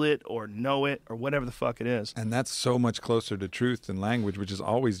feel it, or know it, or whatever the fuck it is. And that's so much closer to truth than language, which is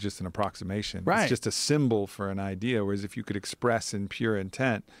always just an approximation. Right. It's just a symbol for an idea, whereas if you could express in pure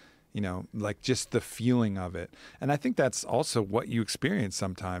intent, like just the feeling of it. And I think that's also what you experience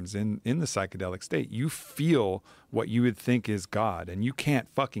sometimes in the psychedelic state. You feel what you would think is God, and you can't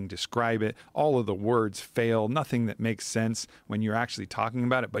fucking describe it. All of the words fail, nothing that makes sense when you're actually talking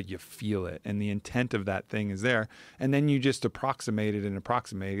about it, but you feel it, and the intent of that thing is there. And then you just approximate it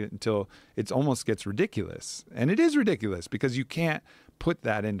until it almost gets ridiculous. And it is ridiculous because you can't put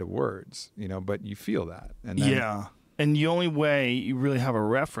that into words, but you feel that. And then, yeah. And the only way you really have a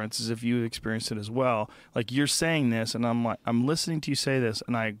reference is if you experience it as well. Like you're saying this, and I'm listening to you say this,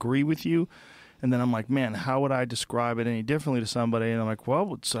 and I agree with you. And then I'm like, man, how would I describe it any differently to somebody? And I'm like,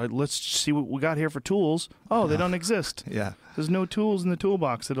 well, let's see what we got here for tools. Oh, they don't exist. Yeah. There's no tools in the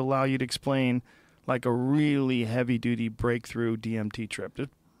toolbox that allow you to explain like a really heavy-duty breakthrough DMT trip.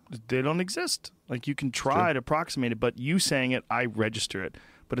 They don't exist. Like you can try to approximate it, but you saying it, I register it.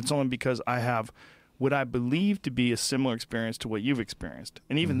 But it's only because I have what I believe to be a similar experience to what you've experienced.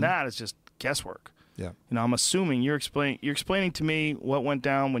 And even that is just guesswork. Yeah. I'm assuming you're explaining to me what went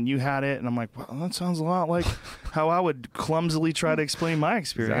down when you had it, and I'm like, well, that sounds a lot like how I would clumsily try to explain my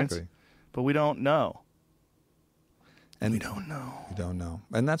experience. Exactly. But we don't know. And we don't know. You don't know.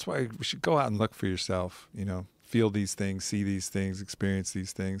 And that's why we should go out and look for yourself, feel these things, see these things, experience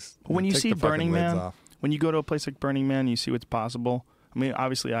these things. When you take see the fucking Burning lids Man, off. when you go to a place like Burning Man and you see what's possible, I mean,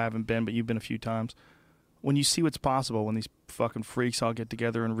 obviously I haven't been, but you've been a few times. When you see what's possible, when these fucking freaks all get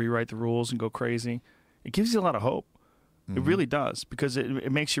together and rewrite the rules and go crazy, it gives you a lot of hope. It really does, because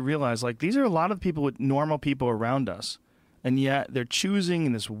it makes you realize, like, these are a lot of people with normal people around us. And yet they're choosing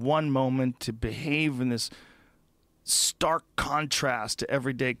in this one moment to behave in this stark contrast to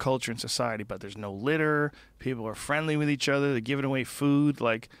everyday culture and society. But there's no litter. People are friendly with each other. They're giving away food.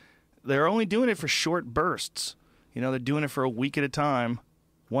 Like, they're only doing it for short bursts. You know, they're doing it for a week at a time,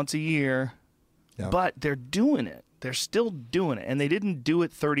 once a year. Yep. But they're doing it. They're still doing it. And they didn't do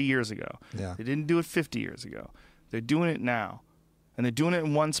it 30 years ago. Yeah. They didn't do it 50 years ago. They're doing it now. And they're doing it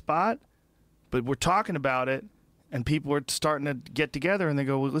in one spot. But we're talking about it. And people are starting to get together, and they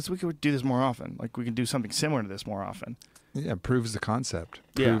go, well, we could do this more often. Like, we can do something similar to this more often. Yeah, it proves the concept.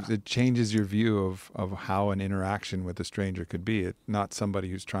 It changes your view of how an interaction with a stranger could be. It's not somebody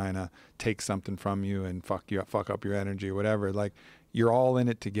who's trying to take something from you and fuck up your energy or whatever. Like, you're all in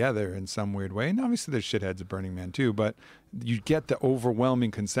it together in some weird way. And obviously there's shitheads at Burning Man too, but you get the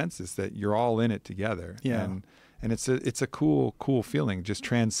overwhelming consensus that you're all in it together. Yeah. And it's a cool feeling. Just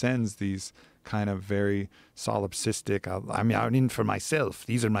transcends these kind of very solipsistic, I'm in for myself.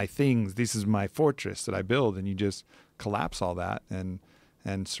 These are my things. This is my fortress that I build. And you just collapse all that and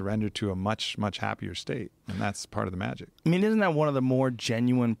surrender to a much, much happier state. And that's part of the magic. I mean, isn't that one of the more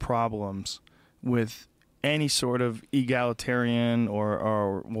genuine problems with any sort of egalitarian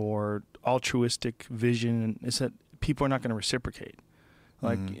or altruistic vision, is that people are not going to reciprocate?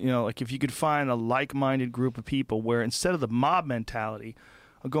 Like, you know, like if you could find a like-minded group of people where instead of the mob mentality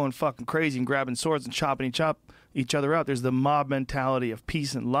of going fucking crazy and grabbing swords and chopping each other out, there's the mob mentality of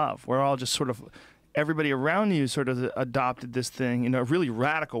peace and love. We're all just sort of, everybody around you sort of adopted this thing in a really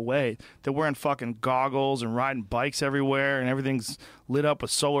radical way. They're wearing fucking goggles and riding bikes everywhere, and everything's lit up with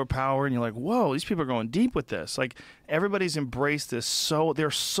solar power, and you're like, whoa, these people are going deep with this. Like, everybody's embraced this, so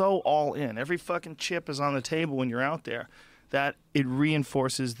they're so all in. Every fucking chip is on the table when you're out there, that it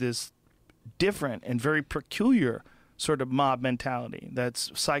reinforces this different and very peculiar sort of mob mentality that's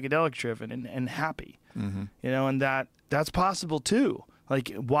psychedelic driven and happy. You know, and that's possible too. Like,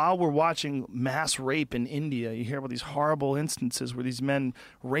 while we're watching mass rape in India, you hear about these horrible instances where these men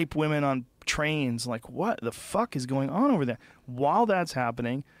rape women on trains. Like, what the fuck is going on over there? While that's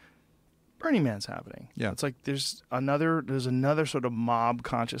happening, Burning Man's happening. Yeah. It's like there's another sort of mob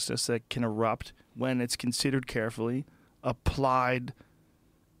consciousness that can erupt when it's considered carefully, applied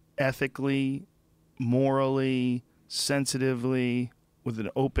ethically, morally, sensitively, with an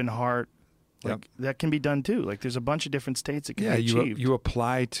open heart. Like, that can be done too. Like, there's a bunch of different states that can be achieved. You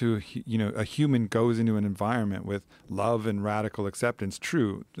apply to, you know, a human goes into an environment with love and radical acceptance.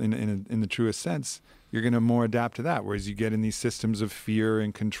 True, in the truest sense, you're going to more adapt to that. Whereas you get in these systems of fear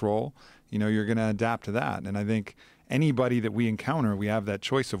and control, you know, you're going to adapt to that. And I think anybody that we encounter, we have that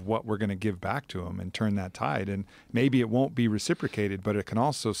choice of what we're going to give back to them and turn that tide. And maybe it won't be reciprocated, but it can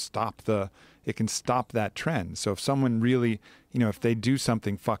also stop that trend. So if someone really, you know, if they do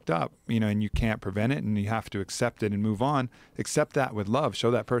something fucked up, you know, and you can't prevent it and you have to accept it and move on, accept that with love,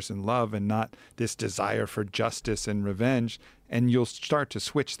 show that person love and not this desire for justice and revenge. And you'll start to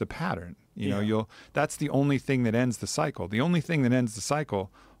switch the pattern. You know, that's the only thing that ends the cycle. The only thing that ends the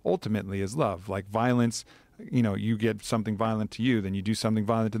cycle ultimately is love. Like violence, you know, you get something violent to you, then you do something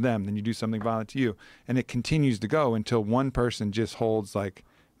violent to them, then you do something violent to you. And it continues to go until one person just holds like,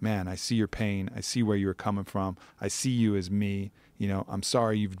 man, I see your pain. I see where you're coming from. I see you as me. You know, I'm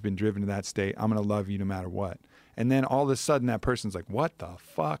sorry you've been driven to that state. I'm going to love you no matter what. And then all of a sudden that person's like, what the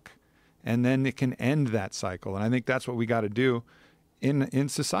fuck? And then it can end that cycle. And I think that's what we got to do in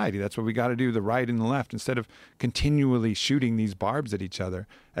society. That's what we got to do, the right and the left. Instead of continually shooting these barbs at each other,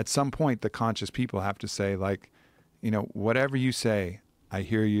 at some point the conscious people have to say, like, you know, whatever you say, I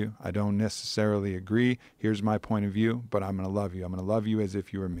hear you. I don't necessarily agree. Here's my point of view, but I'm going to love you. I'm going to love you as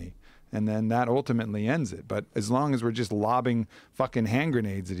if you were me. And then that ultimately ends it. But as long as we're just lobbing fucking hand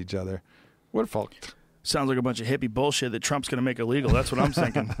grenades at each other, we're fucked. Sounds like a bunch of hippie bullshit that Trump's going to make illegal. That's what I'm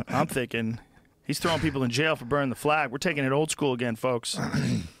thinking. I'm thinking he's throwing people in jail for burning the flag. We're taking it old school again, folks.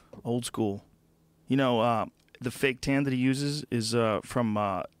 Old school. You know, the fake tan that he uses is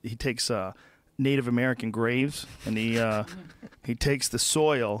from he takes Native American graves, and he takes the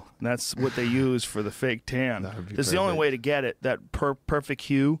soil, and that's what they use for the fake tan. This is the only way to get it, that perfect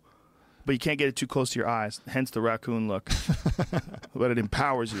hue, but you can't get it too close to your eyes, hence the raccoon look. But it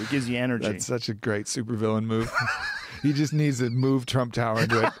empowers you. It gives you energy. That's such a great supervillain move. He just needs to move Trump Tower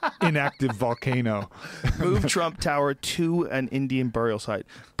into an inactive volcano. Move Trump Tower to an Indian burial site.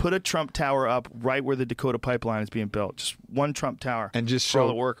 Put a Trump Tower up right where the Dakota Pipeline is being built. Just one Trump Tower. And just for show all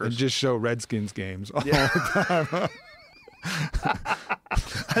the workers. And just show Redskins games all the time.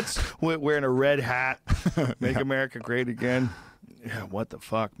 That's wearing a red hat. Make America great again. Yeah, what the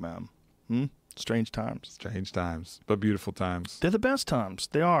fuck, man? Strange times. Strange times, but beautiful times. They're the best times.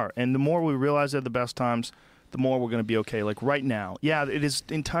 They are. And the more we realize they're the best times, the more we're going to be okay. Like right now, yeah, it is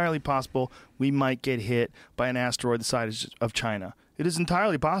entirely possible we might get hit by an asteroid the size of China. It is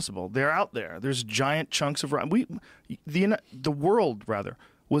entirely possible. They're out there. There's giant chunks of the world rather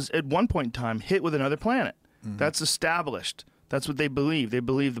was at one point in time hit with another planet. Mm-hmm. That's established. That's what they believe. They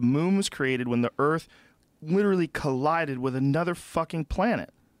believe the moon was created when the Earth literally collided with another fucking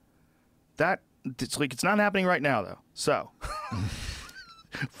planet. It's not happening right now though. So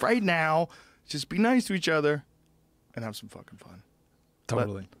right now, just be nice to each other and have some fucking fun.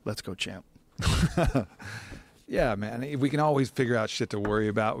 Totally. Let's go, champ. Yeah, man. We can always figure out shit to worry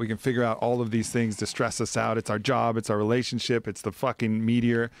about. We can figure out all of these things to stress us out. It's our job. It's our relationship. It's the fucking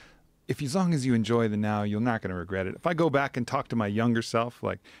meteor. As long as you enjoy the now, you're not going to regret it. If I go back and talk to my younger self,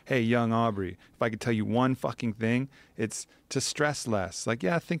 like, hey, young Aubrey, if I could tell you one fucking thing, it's to stress less. Like,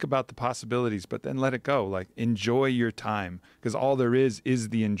 yeah, think about the possibilities, but then let it go. Like, enjoy your time, because all there is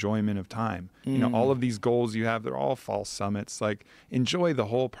the enjoyment of time. You know, all of these goals you have, they're all false summits. Like, enjoy the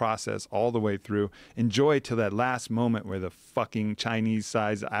whole process all the way through. Enjoy till that last moment where the fucking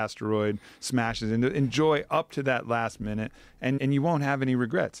Chinese-sized asteroid smashes into. Enjoy up to that last minute, and you won't have any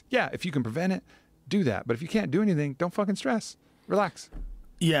regrets. Yeah, if you can prevent it, do that. But if you can't do anything, don't fucking stress. Relax.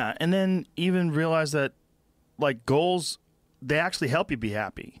 Yeah, and then even realize that, like, goals, they actually help you be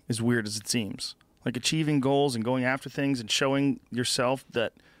happy, as weird as it seems. Like, achieving goals and going after things and showing yourself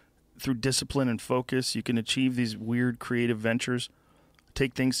that through discipline and focus, you can achieve these weird creative ventures,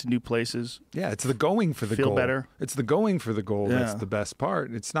 take things to new places. Yeah, it's the going for the goal. Feel better. It's the going for the goal that's Yeah. the best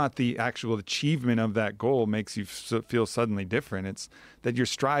part. It's not the actual achievement of that goal makes you feel suddenly different. It's that you're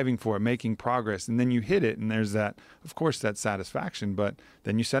striving for it, making progress, and then you hit it, and there's that, of course, that satisfaction, but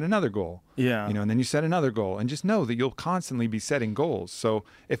then you set another goal. Yeah. You know, and then you set another goal, and just know that you'll constantly be setting goals. So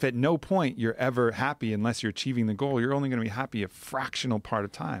if at no point you're ever happy unless you're achieving the goal, you're only going to be happy a fractional part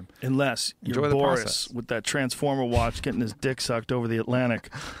of time. Unless Enjoy you're the Boris process. with that Transformer watch getting his dick sucked over the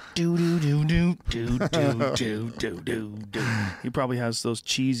Atlantic. Do do do do do do do do do do. He probably has those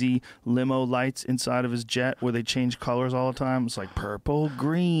cheesy limo lights inside of his jet where they change colors all the time. It's like purple,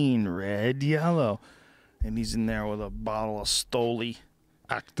 green, red, yellow. And he's in there with a bottle of Stoli.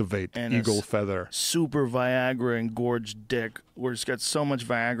 Activate And eagle it's feather. Super Viagra engorged dick where he's got so much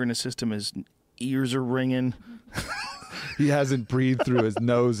Viagra in his system his ears are ringing. He hasn't breathed through his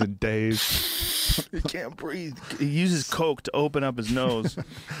nose in days. He can't breathe. He uses Coke to open up his nose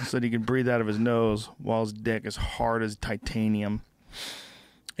so that he can breathe out of his nose while his dick is hard as titanium.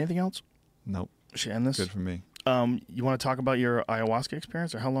 Anything else? Nope. Should I end this? Good for me. You want to talk about your ayahuasca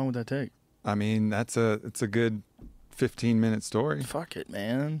experience, or how long would that take? I mean, it's a good 15-minute story. Fuck it,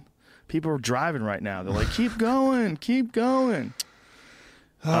 man. People are driving right now. They're like, keep going, keep going.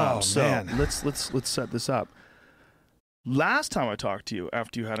 Man. Let's set this up. Last time I talked to you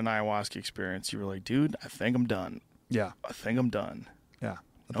after you had an ayahuasca experience, you were like, dude, I think I'm done. Yeah. I think I'm done. Yeah.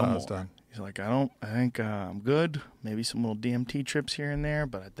 I No thought I was more. done. He's like, I think I'm good. Maybe some little DMT trips here and there,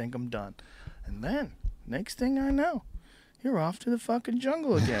 but I think I'm done. And then, next thing I know, you're off to the fucking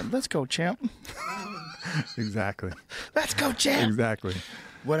jungle again. Let's go, champ. Exactly. Let's go, champ. Exactly.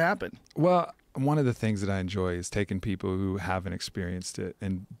 What happened? Well, one of the things that I enjoy is taking people who haven't experienced it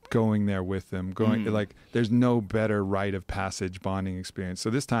and going there with them. Like, there's no better rite of passage bonding experience. So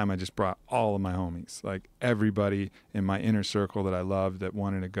this time I just brought all of my homies, like everybody in my inner circle that I loved that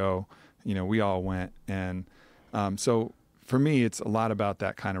wanted to go. You know, we all went. And so for me, it's a lot about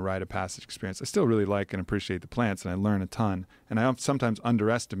that kind of rite of passage experience. I still really like and appreciate the plants, and I learn a ton. And I sometimes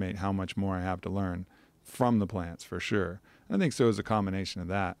underestimate how much more I have to learn from the plants, for sure. And I think so is a combination of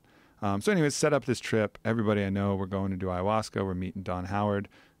that. So anyways, set up this trip. Everybody I know, we're going to do ayahuasca. We're meeting Don Howard,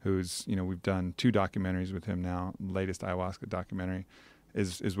 who's, you know, we've done 2 documentaries with him now. The latest ayahuasca documentary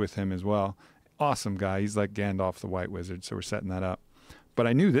is with him as well. Awesome guy. He's like Gandalf the White Wizard, so we're setting that up. But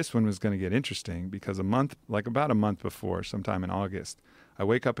I knew this one was going to get interesting because about a month before, sometime in August, I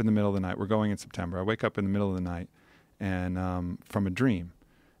wake up in the middle of the night. We're going in September. I wake up in the middle of the night and from a dream.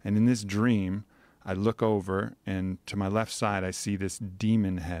 And in this dream, I look over, and to my left side, I see this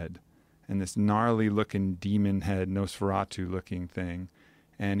demon head. And this gnarly-looking demon head, Nosferatu-looking thing.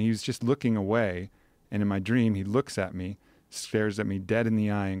 And he was just looking away. And in my dream, he looks at me, stares at me dead in the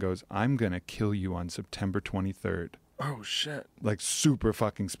eye, and goes, "I'm going to kill you on September 23rd. Oh, shit. Like, super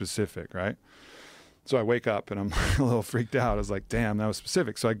fucking specific, right? So I wake up, and I'm a little freaked out. I was like, damn, that was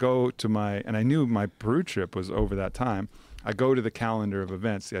specific. So I go to and I knew my Peru trip was over that time. I go to the calendar of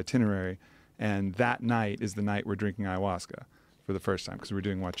events, the itinerary, and that night is the night we're drinking ayahuasca for the first time, because we're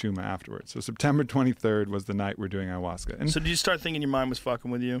doing Wachuma afterwards. So September 23rd was the night we're doing ayahuasca. And So did you start thinking your mind was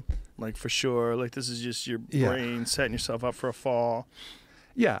fucking with you? Like, for sure, like this is just your brain setting yourself up for a fall?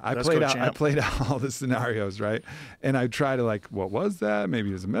 Yeah, I played out all the scenarios, right? And I try to like, what was that? Maybe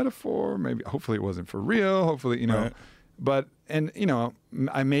it was a metaphor. Maybe, hopefully it wasn't for real. Hopefully, you know, Right. but, and you know,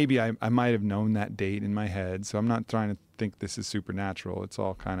 I might have known that date in my head. So I'm not trying to think this is supernatural. It's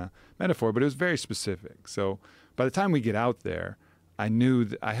all kind of metaphor, but it was very specific. So by the time we get out there, I knew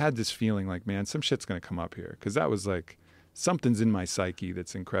that I had this feeling like, man, some shit's going to come up here. Cause that was like, something's in my psyche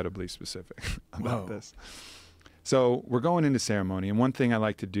that's incredibly specific about this. So we're going into ceremony, and one thing I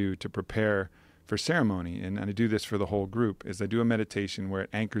like to do to prepare for ceremony, and I do this for the whole group, is I do a meditation where it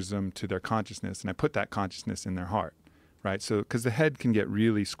anchors them to their consciousness, and I put that consciousness in their heart, right? So, because the head can get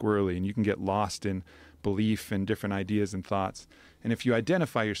really squirrely, and you can get lost in belief and different ideas and thoughts. And if you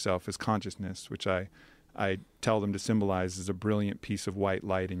identify yourself as consciousness, which I tell them to symbolize as a brilliant piece of white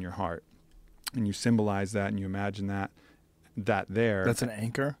light in your heart, and you symbolize that and you imagine that there. That's an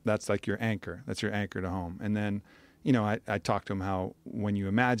anchor? That's like your anchor. That's your anchor to home. And then, you know, I talk to them how when you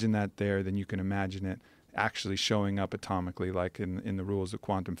imagine that there, then you can imagine it actually showing up atomically, like in the rules of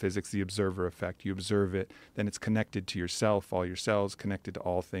quantum physics, the observer effect. You observe it, then it's connected to yourself, all your cells, connected to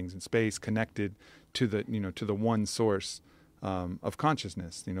all things in space, connected to the, you know, to the one source of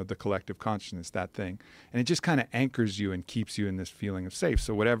consciousness, you know, the collective consciousness, that thing. And it just kind of anchors you and keeps you in this feeling of safe.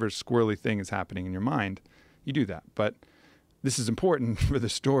 So whatever squirrely thing is happening in your mind, you do that. But this is important for the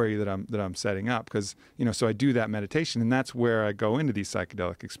story that I'm setting up, because, you know, so I do that meditation, and that's where I go into these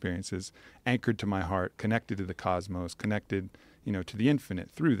psychedelic experiences, anchored to my heart, connected to the cosmos, connected, you know, to the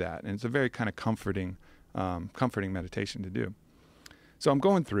infinite through that. And it's a very kind of comforting meditation to do. So I'm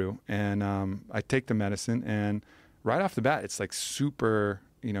going through, and I take the medicine, and right off the bat, it's like super,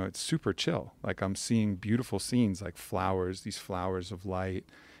 you know, it's super chill. Like I'm seeing beautiful scenes, like flowers, these flowers of light,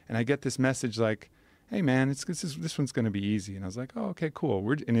 and I get this message like, hey man, this one's going to be easy. And I was like, oh, okay, cool.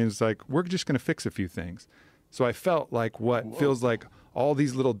 And it was like, we're just going to fix a few things. So I felt like what feels like all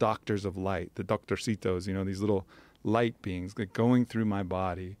these little doctors of light, the doctorcitos, you know, these little light beings like going through my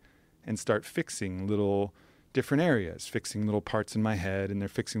body and start fixing little different areas, fixing little parts in my head, and they're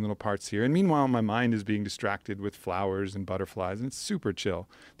fixing little parts here. And meanwhile, my mind is being distracted with flowers and butterflies, and it's super chill.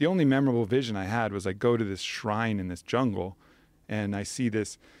 The only memorable vision I had was I go to this shrine in this jungle, and I see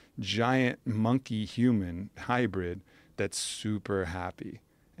this giant monkey human hybrid that's super happy,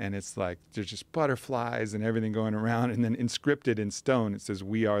 and it's like there's just butterflies and everything going around, and then inscripted in stone it says,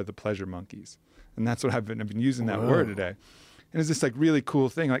 "We are the pleasure monkeys." And that's what I've been using that word today. And it's this like really cool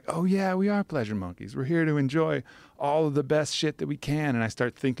thing, like, oh yeah, we are pleasure monkeys, we're here to enjoy all of the best shit that we can. And I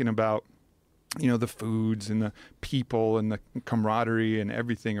start thinking about, you know, the foods and the people and the camaraderie and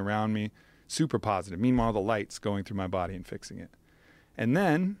everything around me, super positive. Meanwhile, the light's going through my body and fixing it. And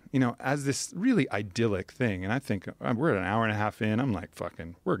then, you know, as this really idyllic thing, and I think we're at an hour and a half in, I'm like,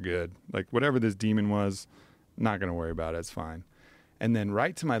 fucking, we're good. Like, whatever this demon was, not going to worry about it. It's fine. And then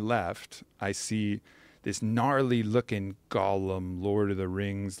right to my left, I see this gnarly looking Gollum, Lord of the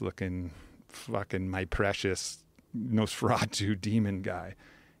Rings looking fucking my precious Nosferatu demon guy.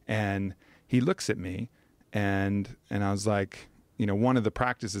 And he looks at me, and I was like, you know, one of the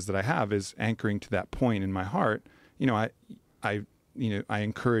practices that I have is anchoring to that point in my heart. You know, I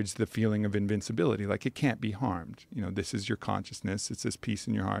encourage the feeling of invincibility, like it can't be harmed. You know, this is your consciousness. It's this peace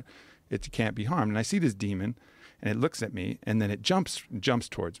in your heart. It can't be harmed. And I see this demon, and it looks at me, and then it jumps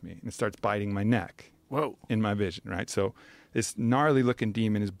towards me, and it starts biting my neck. Whoa! In my vision, right? So this gnarly looking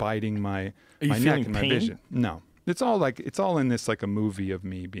demon is biting my neck in my vision. No, it's all in this like a movie of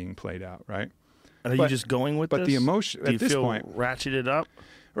me being played out, right? Are you just going with this? But the emotion Do at this point, ratcheted up?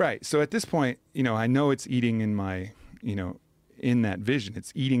 Right. So at this point, you know, I know it's eating in my, you know, in that vision,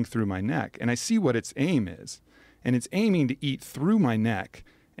 it's eating through my neck, and I see what its aim is, and it's aiming to eat through my neck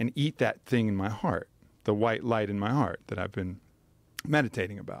and eat that thing in my heart, the white light in my heart that I've been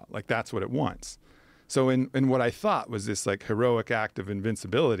meditating about. Like that's what it wants. So in what I thought was this like heroic act of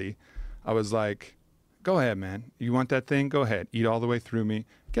invincibility, I was like, go ahead, man. You want that thing? Go ahead. Eat all the way through me.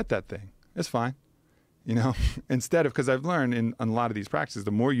 Get that thing. It's fine. You know, instead of, because I've learned in a lot of these practices,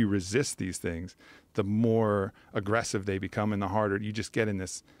 the more you resist these things, the more aggressive they become and the harder you just get in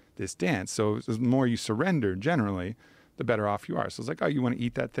this dance. So the more you surrender generally, the better off you are. So it's like, oh, you want to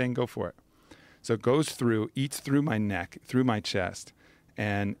eat that thing? Go for it. So it goes through, eats through my neck, through my chest,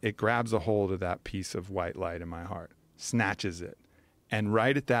 and it grabs a hold of that piece of white light in my heart, snatches it. And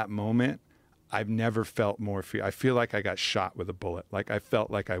right at that moment, I've never felt more fear. I feel like I got shot with a bullet. Like I felt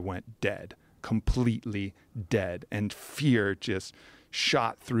like I went dead, completely dead. And fear just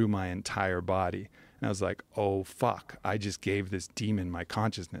shot through my entire body. And I was like, oh, fuck. I just gave this demon my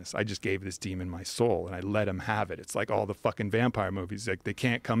consciousness. I just gave this demon my soul, and I let him have it. It's like all the fucking vampire movies. Like, they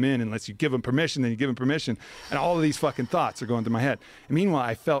can't come in unless you give them permission, then you give them permission. And all of these fucking thoughts are going through my head. And meanwhile,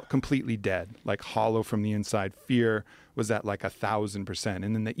 I felt completely dead, like hollow from the inside. Fear was at like 1,000%.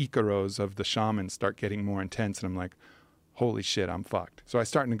 And then the Icaros of the shamans start getting more intense. And I'm like, holy shit, I'm fucked. So I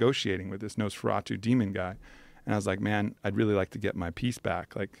start negotiating with this Nosferatu demon guy. And I was like, man, I'd really like to get my peace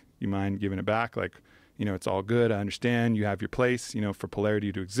back. Like, you mind giving it back? Like, you know, it's all good. I understand you have your place, you know, for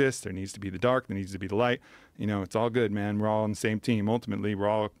polarity to exist. There needs to be the dark. There needs to be the light. You know, it's all good, man. We're all on the same team. Ultimately, we're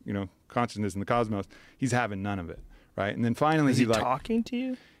all, you know, consciousness in the cosmos. He's having none of it, right? And then finally, Is he like talking to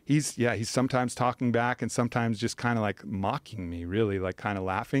you? He's sometimes talking back and sometimes just kind of like mocking me, really, like kind of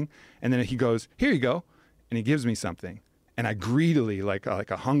laughing. And then he goes, here you go. And he gives me something. And I greedily, like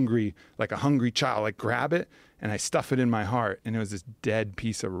a hungry child, like grab it and I stuff it in my heart. And it was this dead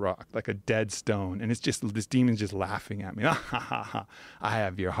piece of rock, like a dead stone. And it's just, this demon's just laughing at me. Ha ha ha, I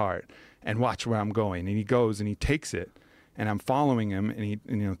have your heart. And watch where I'm going. And he goes and he takes it. And I'm following him and he,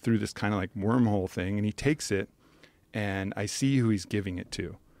 you know, through this kind of like wormhole thing. And he takes it and I see who he's giving it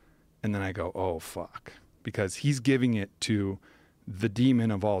to. And then I go, oh, fuck. Because he's giving it to the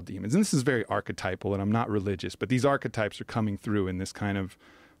demon of all demons. And this is very archetypal, and I'm not religious, but these archetypes are coming through in this kind of,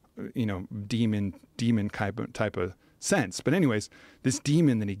 you know, demon type of sense. But anyways, this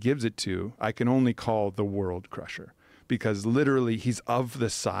demon that he gives it to, I can only call the World Crusher. Because literally he's of the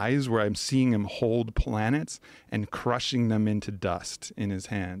size where I'm seeing him hold planets and crushing them into dust in his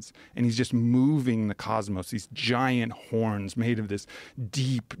hands. And he's just moving the cosmos, these giant horns made of this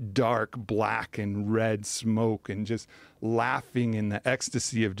deep, dark, black and red smoke, and just laughing in the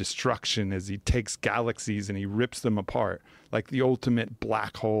ecstasy of destruction as he takes galaxies and he rips them apart, like the ultimate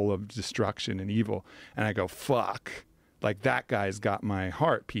black hole of destruction and evil. And I go, fuck, like that guy's got my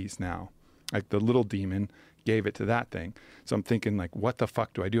heart piece now. Like the little demon gave it to that thing. So I'm thinking, like, what the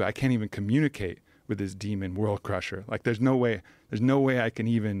fuck do I do? I can't even communicate with this demon World Crusher. Like, there's no way I can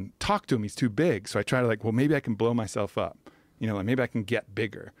even talk to him. He's too big. So I try to, like, well, maybe I can blow myself up. You know, like maybe I can get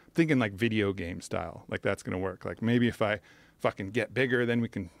bigger. I'm thinking like video game style. Like that's going to work. Like maybe if I fucking get bigger, then we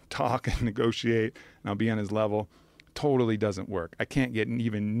can talk and negotiate and I'll be on his level. Totally doesn't work. I can't get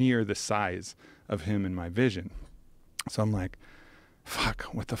even near the size of him in my vision. So I'm like, fuck,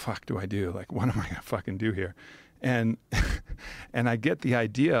 what the fuck do I do? Like, what am I going to fucking do here? And and I get the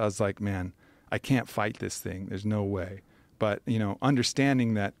idea. I was like, man, I can't fight this thing. There's no way. But, you know,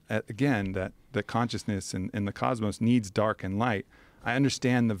 understanding that, again, that the consciousness and the cosmos needs dark and light, I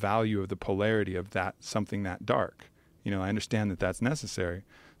understand the value of the polarity of that, something that dark. You know, I understand that that's necessary.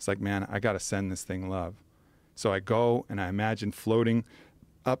 It's like, man, I got to send this thing love. So I go and I imagine floating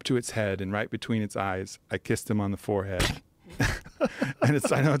up to its head and right between its eyes, I kissed him on the forehead. And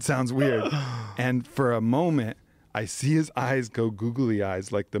I know it sounds weird. And for a moment, I see his eyes go googly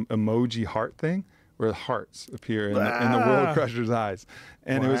eyes, like the emoji heart thing, where hearts appear in the World Crusher's eyes.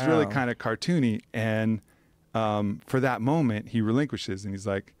 And it was really kind of cartoony. And for that moment, he relinquishes and he's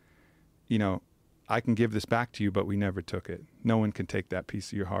like, you know, I can give this back to you, but we never took it. No one can take that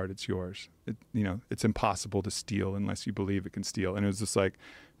piece of your heart. It's yours. You know, it's impossible to steal unless you believe it can steal. And it was just like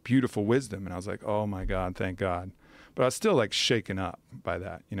beautiful wisdom. And I was like, oh my God, thank God. But I was still like shaken up by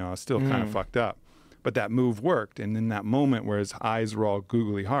that. You know, I was still kind of fucked up. But that move worked. And in that moment where his eyes were all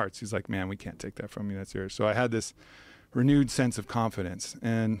googly hearts, he's like, man, we can't take that from you. That's yours. So I had this renewed sense of confidence.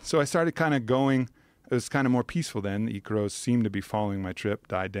 And so I started kind of going. It was kind of more peaceful then. The Icaros seemed to be following my trip,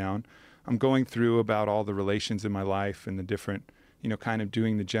 died down. I'm going through about all the relations in my life and the different, you know, kind of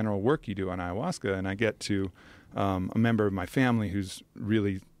doing the general work you do on ayahuasca. And I get to a member of my family who's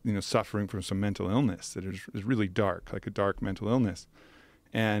really, you know, suffering from some mental illness that is really dark, like a dark mental illness.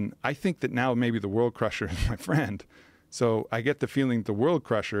 And I think that now maybe the World Crusher is my friend. So I get the feeling the World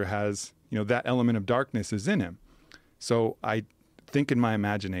Crusher has, you know, that element of darkness is in him. So I think in my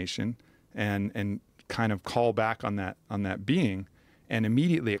imagination and kind of call back on that being, and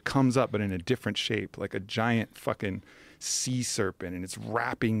immediately it comes up, but in a different shape, like a giant fucking sea serpent, and it's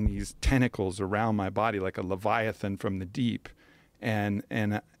wrapping these tentacles around my body like a leviathan from the deep. And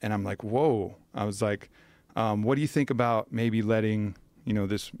I'm like, whoa. I was like, what do you think about maybe letting, you know,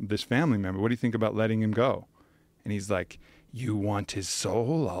 this family member, what do you think about letting him go? And he's like, you want his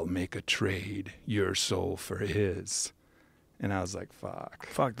soul? I'll make a trade, your soul for his. And I was like,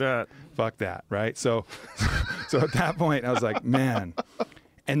 fuck that, right? So at that point, I was like, man.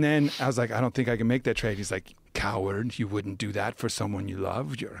 And then I was like, I don't think I can make that trade. He's like, coward, you wouldn't do that for someone you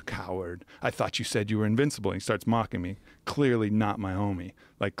love? You're a coward. I thought you said you were invincible. And he starts mocking me. Clearly not my homie.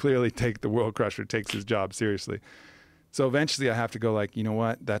 Like, clearly the World Crusher takes his job seriously. So eventually I have to go like, you know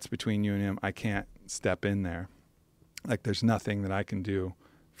what? That's between you and him. I can't step in there. Like, there's nothing that I can do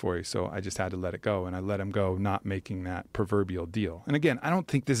for you. So I just had to let it go. And I let him go, not making that proverbial deal. And again, I don't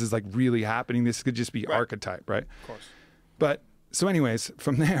think this is like really happening. This could just be archetype, right? Of course. But so anyways,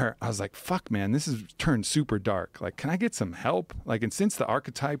 from there, I was like, fuck, man, this has turned super dark. Like, can I get some help? Like, and since the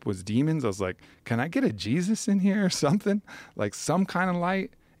archetype was demons, I was like, can I get a Jesus in here or something? Like some kind of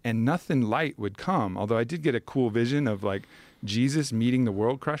light? And nothing light would come. Although I did get a cool vision of like Jesus meeting the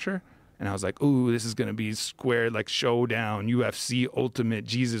World Crusher. And I was like, ooh, this is going to be squared, like showdown, UFC ultimate,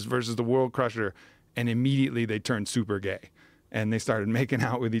 Jesus versus the World Crusher. And immediately they turned super gay. And they started making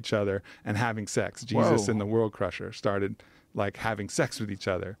out with each other and having sex. Jesus and the World Crusher started like having sex with each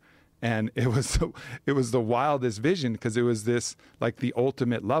other. And it was the wildest vision, because it was this like the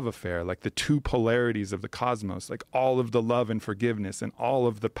ultimate love affair, like the two polarities of the cosmos, like all of the love and forgiveness and all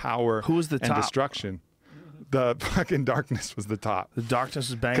of the power Who was the and top? Destruction. The fucking darkness was the top. The darkness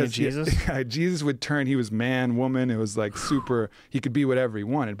was banging Jesus? Yeah, Jesus would turn, he was man, woman. It was like super, he could be whatever he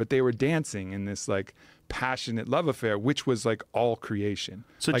wanted, but they were dancing in this like passionate love affair, which was like all creation.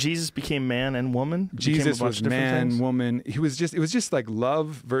 So like, Jesus became man and woman? Jesus was man, woman. It was just like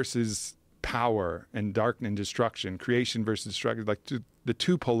love versus power and darkness and destruction, creation versus destruction, like the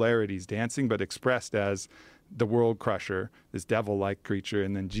two polarities dancing, but expressed as the World Crusher, this devil-like creature,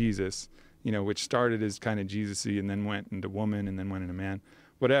 and then Jesus, you know, which started as kind of Jesus-y and then went into woman and then went into man.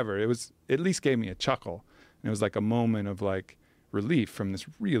 Whatever. It was, at least gave me a chuckle. And it was like a moment of like relief from this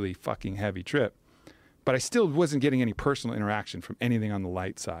really fucking heavy trip. But I still wasn't getting any personal interaction from anything on the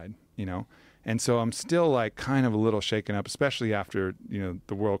light side, you know? And so I'm still like kind of a little shaken up, especially after, you know,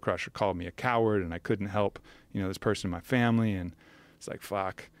 the World Crusher called me a coward and I couldn't help, you know, this person in my family. And it's like,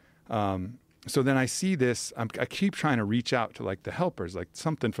 fuck. So then I see this, I keep trying to reach out to like the helpers, like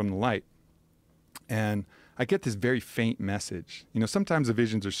something from the light. And I get this very faint message. You know, sometimes the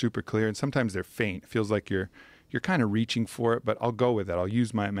visions are super clear and sometimes they're faint. It feels like you're kind of reaching for it, but I'll go with it. I'll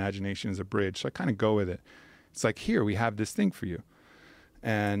use my imagination as a bridge. So I kind of go with it. It's like, here, we have this thing for you.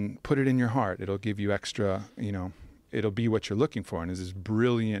 And put it in your heart. It'll give you extra, you know, it'll be what you're looking for. And it's this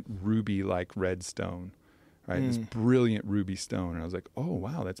brilliant ruby-like red stone, right? This brilliant ruby stone. And I was like, oh,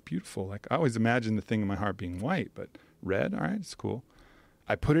 wow, that's beautiful. Like, I always imagined the thing in my heart being white, but red, all right, it's cool.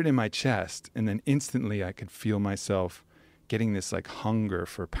 I put it in my chest, and then instantly I could feel myself getting this like hunger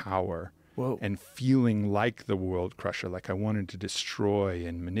for power. Whoa. And feeling like the World Crusher, like I wanted to destroy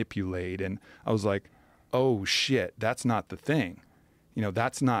and manipulate. And I was like, oh shit, that's not the thing. You know,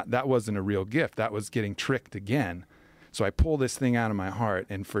 that wasn't a real gift. That was getting tricked again. So I pull this thing out of my heart,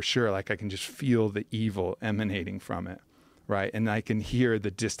 and for sure, like I can just feel the evil emanating from it, right? And I can hear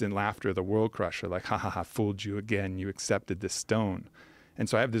the distant laughter of the World Crusher, like, ha ha ha, fooled you again. You accepted this stone. And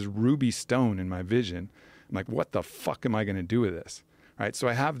so I have this ruby stone in my vision. I'm like, what the fuck am I going to do with this? Right? So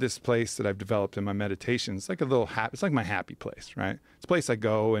I have this place that I've developed in my meditation. It's like a little it's like my happy place, right? It's a place I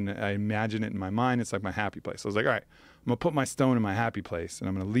go and I imagine it in my mind. It's like my happy place. So I was like, all right, I'm going to put my stone in my happy place and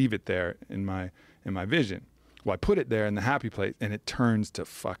I'm going to leave it there in my vision. Well, I put it there in the happy place and it turns to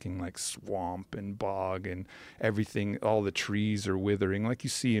fucking like swamp and bog and everything. All the trees are withering, like you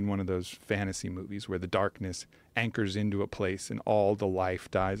see in one of those fantasy movies where the darkness anchors into a place and all the life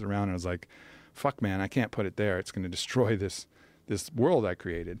dies around. And I was like, fuck, man, I can't put it there. It's going to destroy this world I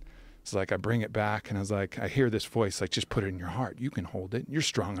created. So like I bring it back and I was like, I hear this voice, like, just put it in your heart. You can hold it. You're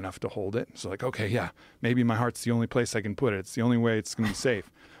strong enough to hold it. So like, okay, yeah, maybe my heart's the only place I can put it. It's the only way it's going to be safe.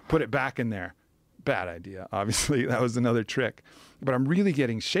 Put it back in there. Bad idea. Obviously, that was another trick. But I'm really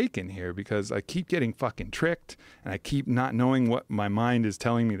getting shaken here because I keep getting fucking tricked and I keep not knowing what my mind is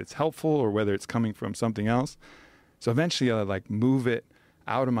telling me that's helpful or whether it's coming from something else. So eventually I like move it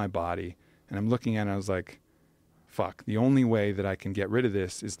out of my body and I'm looking at it and I was like, fuck, the only way that I can get rid of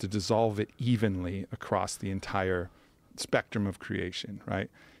this is to dissolve it evenly across the entire spectrum of creation, right?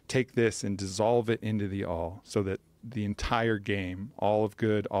 Take this and dissolve it into the all so that the entire game, all of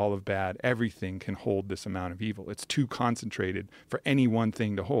good, all of bad, everything can hold this amount of evil. It's too concentrated for any one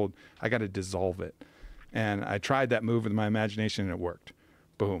thing to hold. I got to dissolve it. And I tried that move with my imagination and it worked.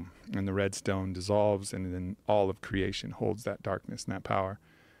 Boom. And the red stone dissolves and then all of creation holds that darkness and that power.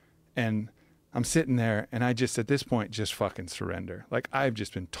 And I'm sitting there and I just, at this point, just fucking surrender. Like I've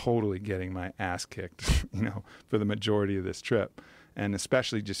just been totally getting my ass kicked, you know, for the majority of this trip. And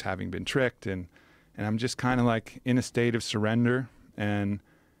especially just having been tricked and I'm just kind of like in a state of surrender. And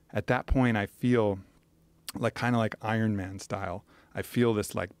at that point, I feel like kind of like Iron Man style. I feel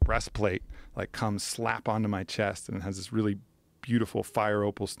this like breastplate like come slap onto my chest and it has this really beautiful fire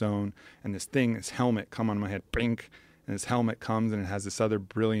opal stone. And this helmet come on my head, blink. And this helmet comes and it has this other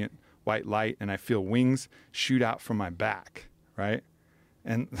brilliant white light. And I feel wings shoot out from my back, right?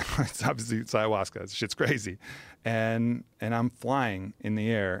 And it's ayahuasca. Shit's crazy. And I'm flying in the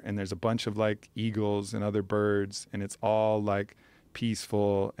air, and there's a bunch of like eagles and other birds, and it's all like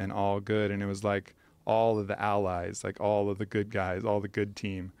peaceful and all good. And it was like all of the allies, like all of the good guys, all the good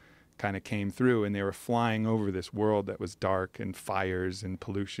team kind of came through, and they were flying over this world that was dark and fires and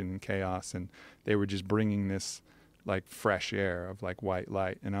pollution and chaos. And they were just bringing this like fresh air of like white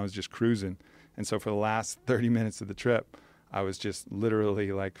light. And I was just cruising. And so for the last 30 minutes of the trip, I was just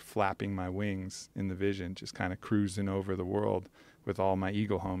literally like flapping my wings in the vision, just kind of cruising over the world with all my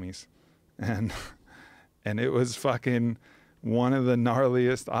eagle homies. And it was fucking one of the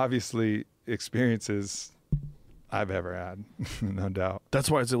gnarliest, obviously, experiences I've ever had, no doubt. That's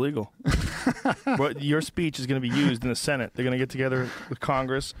why it's illegal. But your speech is going to be used in the Senate. They're going to get together with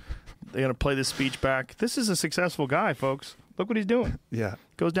Congress. They're going to play this speech back. This is a successful guy, folks. Look what he's doing. Yeah.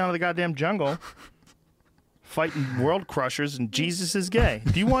 Goes down to the goddamn jungle, fighting world crushers, and Jesus is gay.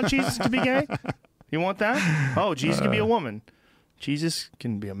 Do you want Jesus to be gay? You want that? Oh, Jesus can be a woman. Jesus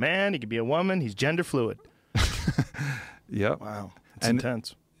can be a man. He can be a woman. He's gender fluid. Yep. Wow. It's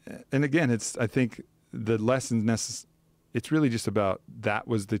intense. And again, I think the lessons it's really just about that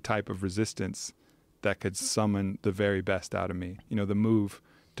was the type of resistance that could summon the very best out of me. You know, the move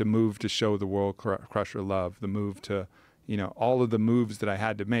to show the world crusher love, the move to, you know, all of the moves that I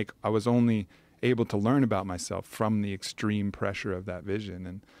had to make, I was only able to learn about myself from the extreme pressure of that vision.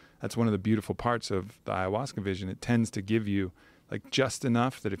 And that's one of the beautiful parts of the ayahuasca vision. It tends to give you like just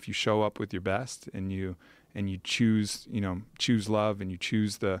enough that if you show up with your best and you choose love, and you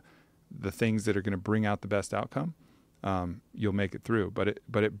choose the things that are going to bring out the best outcome, you'll make it through. But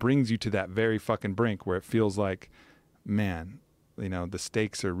it brings you to that very fucking brink where it feels like, man, you know, the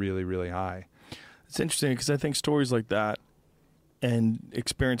stakes are really, really high. It's interesting because I think stories like that and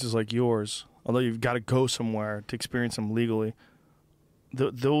experiences like yours, although you've got to go somewhere to experience them legally,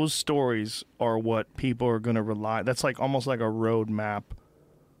 those stories are what people are going to rely. That's like almost like a road map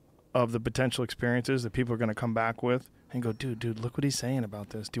of the potential experiences that people are going to come back with and go, dude, look what he's saying about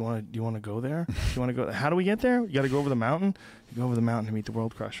this. Do you want to go there? Do you want to go? How do we get there? You got to go over the mountain. You go over the mountain to meet the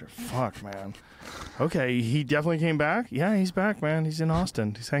world crusher. Fuck, man. Okay, he definitely came back. Yeah, he's back, man. He's in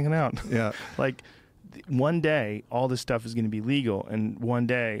Austin. He's hanging out. Yeah. Like one day, all this stuff is going to be legal, and one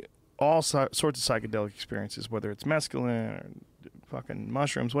day, all sorts of psychedelic experiences, whether it's mescaline or fucking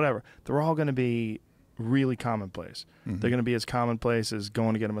mushrooms, whatever, they're all going to be really commonplace. Mm-hmm. They're going to be as commonplace as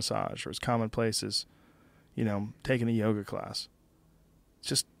going to get a massage, or as commonplace as, you know, taking a yoga class. It's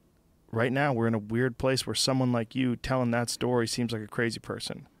just right now we're in a weird place where someone like you telling that story seems like a crazy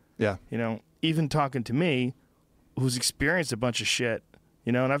person. Yeah. You know, even talking to me, who's experienced a bunch of shit,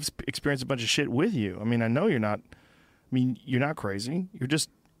 you know, and I've experienced a bunch of shit with you. I mean, I know you're not crazy. You're just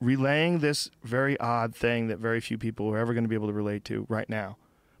relaying this very odd thing that very few people are ever going to be able to relate to right now.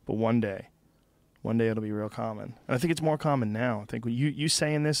 But one day it'll be real common. And I think it's more common now. I think when you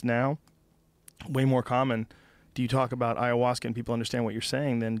saying this now, way more common. Do you talk about ayahuasca and people understand what you're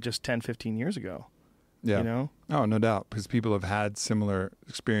saying than just 10, 15 years ago? Yeah. You know? Oh, no doubt, because people have had similar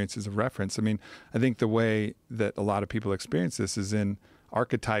experiences of reference. I mean, I think the way that a lot of people experience this is in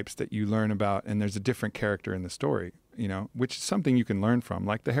archetypes that you learn about, and there's a different character in the story, you know, which is something you can learn from,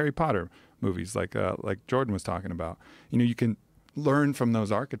 like the Harry Potter movies, like Jordan was talking about. You know, you can learn from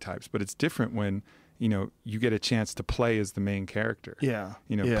those archetypes, but it's different when, you know, you get a chance to play as the main character. Yeah.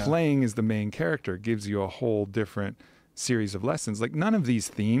 You know, playing as the main character gives you a whole different series of lessons. Like none of these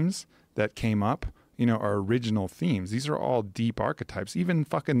themes that came up, you know, are original themes. These are all deep archetypes. Even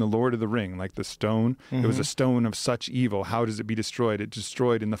fucking the Lord of the Ring, like the stone, It was a stone of such evil. How does it be destroyed? It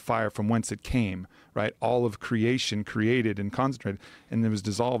destroyed in the fire from whence it came, right? All of creation created and concentrated, and it was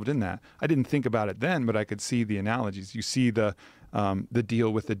dissolved in that. I didn't think about it then, but I could see the analogies. You see the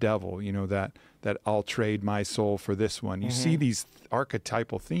deal with the devil, you know, that I'll trade my soul for this one. You see these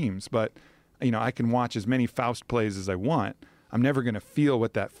archetypal themes, but, you know, I can watch as many Faust plays as I want. I'm never going to feel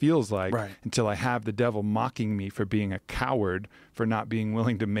what that feels like until I have the devil mocking me for being a coward, for not being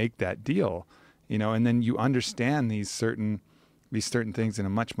willing to make that deal, you know, and then you understand these certain things in a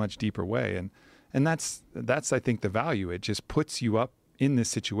much, much deeper way. And that's, I think, the value. It just puts you up in this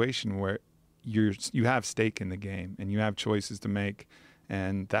situation where you have stake in the game and you have choices to make,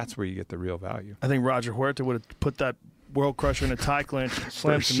 and that's where you get the real value. I think Roger Huerta would have put that world crusher in a tie clinch,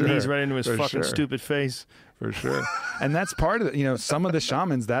 slammed some knees right into his fucking stupid face. For sure. And that's part of it. You know, some of the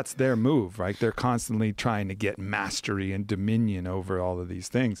shamans, that's their move, right? They're constantly trying to get mastery and dominion over all of these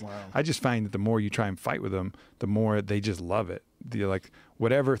things. Wow. I just find that the more you try and fight with them, the more they just love it. Like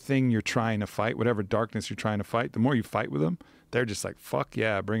whatever thing you're trying to fight, whatever darkness you're trying to fight, the more you fight with them, they're just like, fuck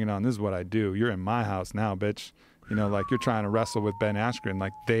yeah, bring it on. This is what I do. You're in my house now, bitch. You know, like you're trying to wrestle with Ben Askren,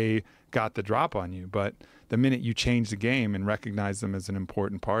 like they got the drop on you. But the minute you change the game and recognize them as an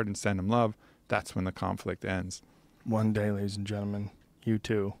important part and send them love, that's when the conflict ends. One day, ladies and gentlemen, you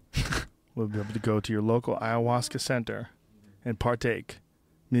too will be able to go to your local ayahuasca center and partake. I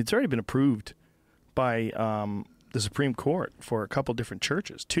mean, it's already been approved by the Supreme Court for a couple different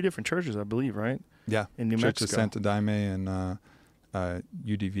churches, 2 different churches, I believe, right? Yeah, in New Church Mexico. of Santa Daime and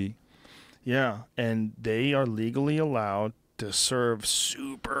UDV. Yeah, and they are legally allowed to serve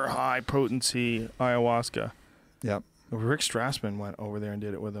super high potency ayahuasca. Yep. Rick Strassman went over there and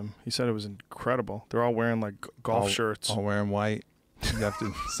did it with him. He said it was incredible. They're all wearing like golf shirts. All wearing white. You have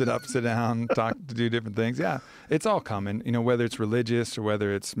to sit up, sit down, talk, to do different things. Yeah, it's all coming. You know, whether it's religious or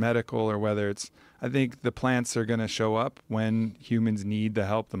whether it's medical or whether it's, I think the plants are going to show up when humans need the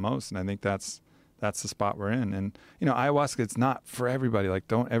help the most. And I think that's the spot we're in. And, you know, ayahuasca, it's not for everybody. Like,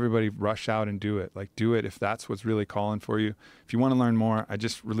 don't everybody rush out and do it. Like, do it if that's what's really calling for you. If you want to learn more, I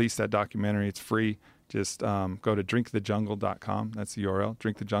just released that documentary. It's free. Just go to drinkthejungle.com. That's the URL.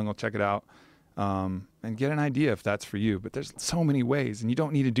 Drink the Jungle. Check it out. And get an idea if that's for you. But there's so many ways, and you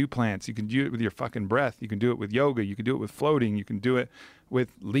don't need to do plants. You can do it with your fucking breath. You can do it with yoga. You can do it with floating. You can do it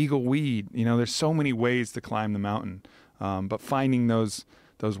with legal weed. You know, there's so many ways to climb the mountain. But finding those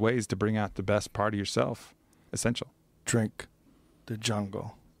ways to bring out the best part of yourself, essential. Drink the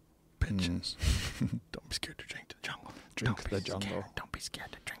jungle, bitches. Don't be scared to drink the jungle. Drink the jungle. Don't be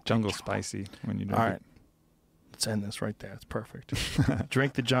scared to drink Jungle the jungle. spicy when you drink All right. it. Let's end this right there. It's perfect.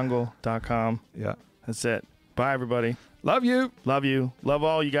 Drinkthejungle.com. Yeah. That's it. Bye, everybody. Love you. Love you. Love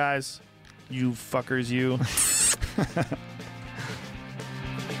all you guys. You fuckers, you.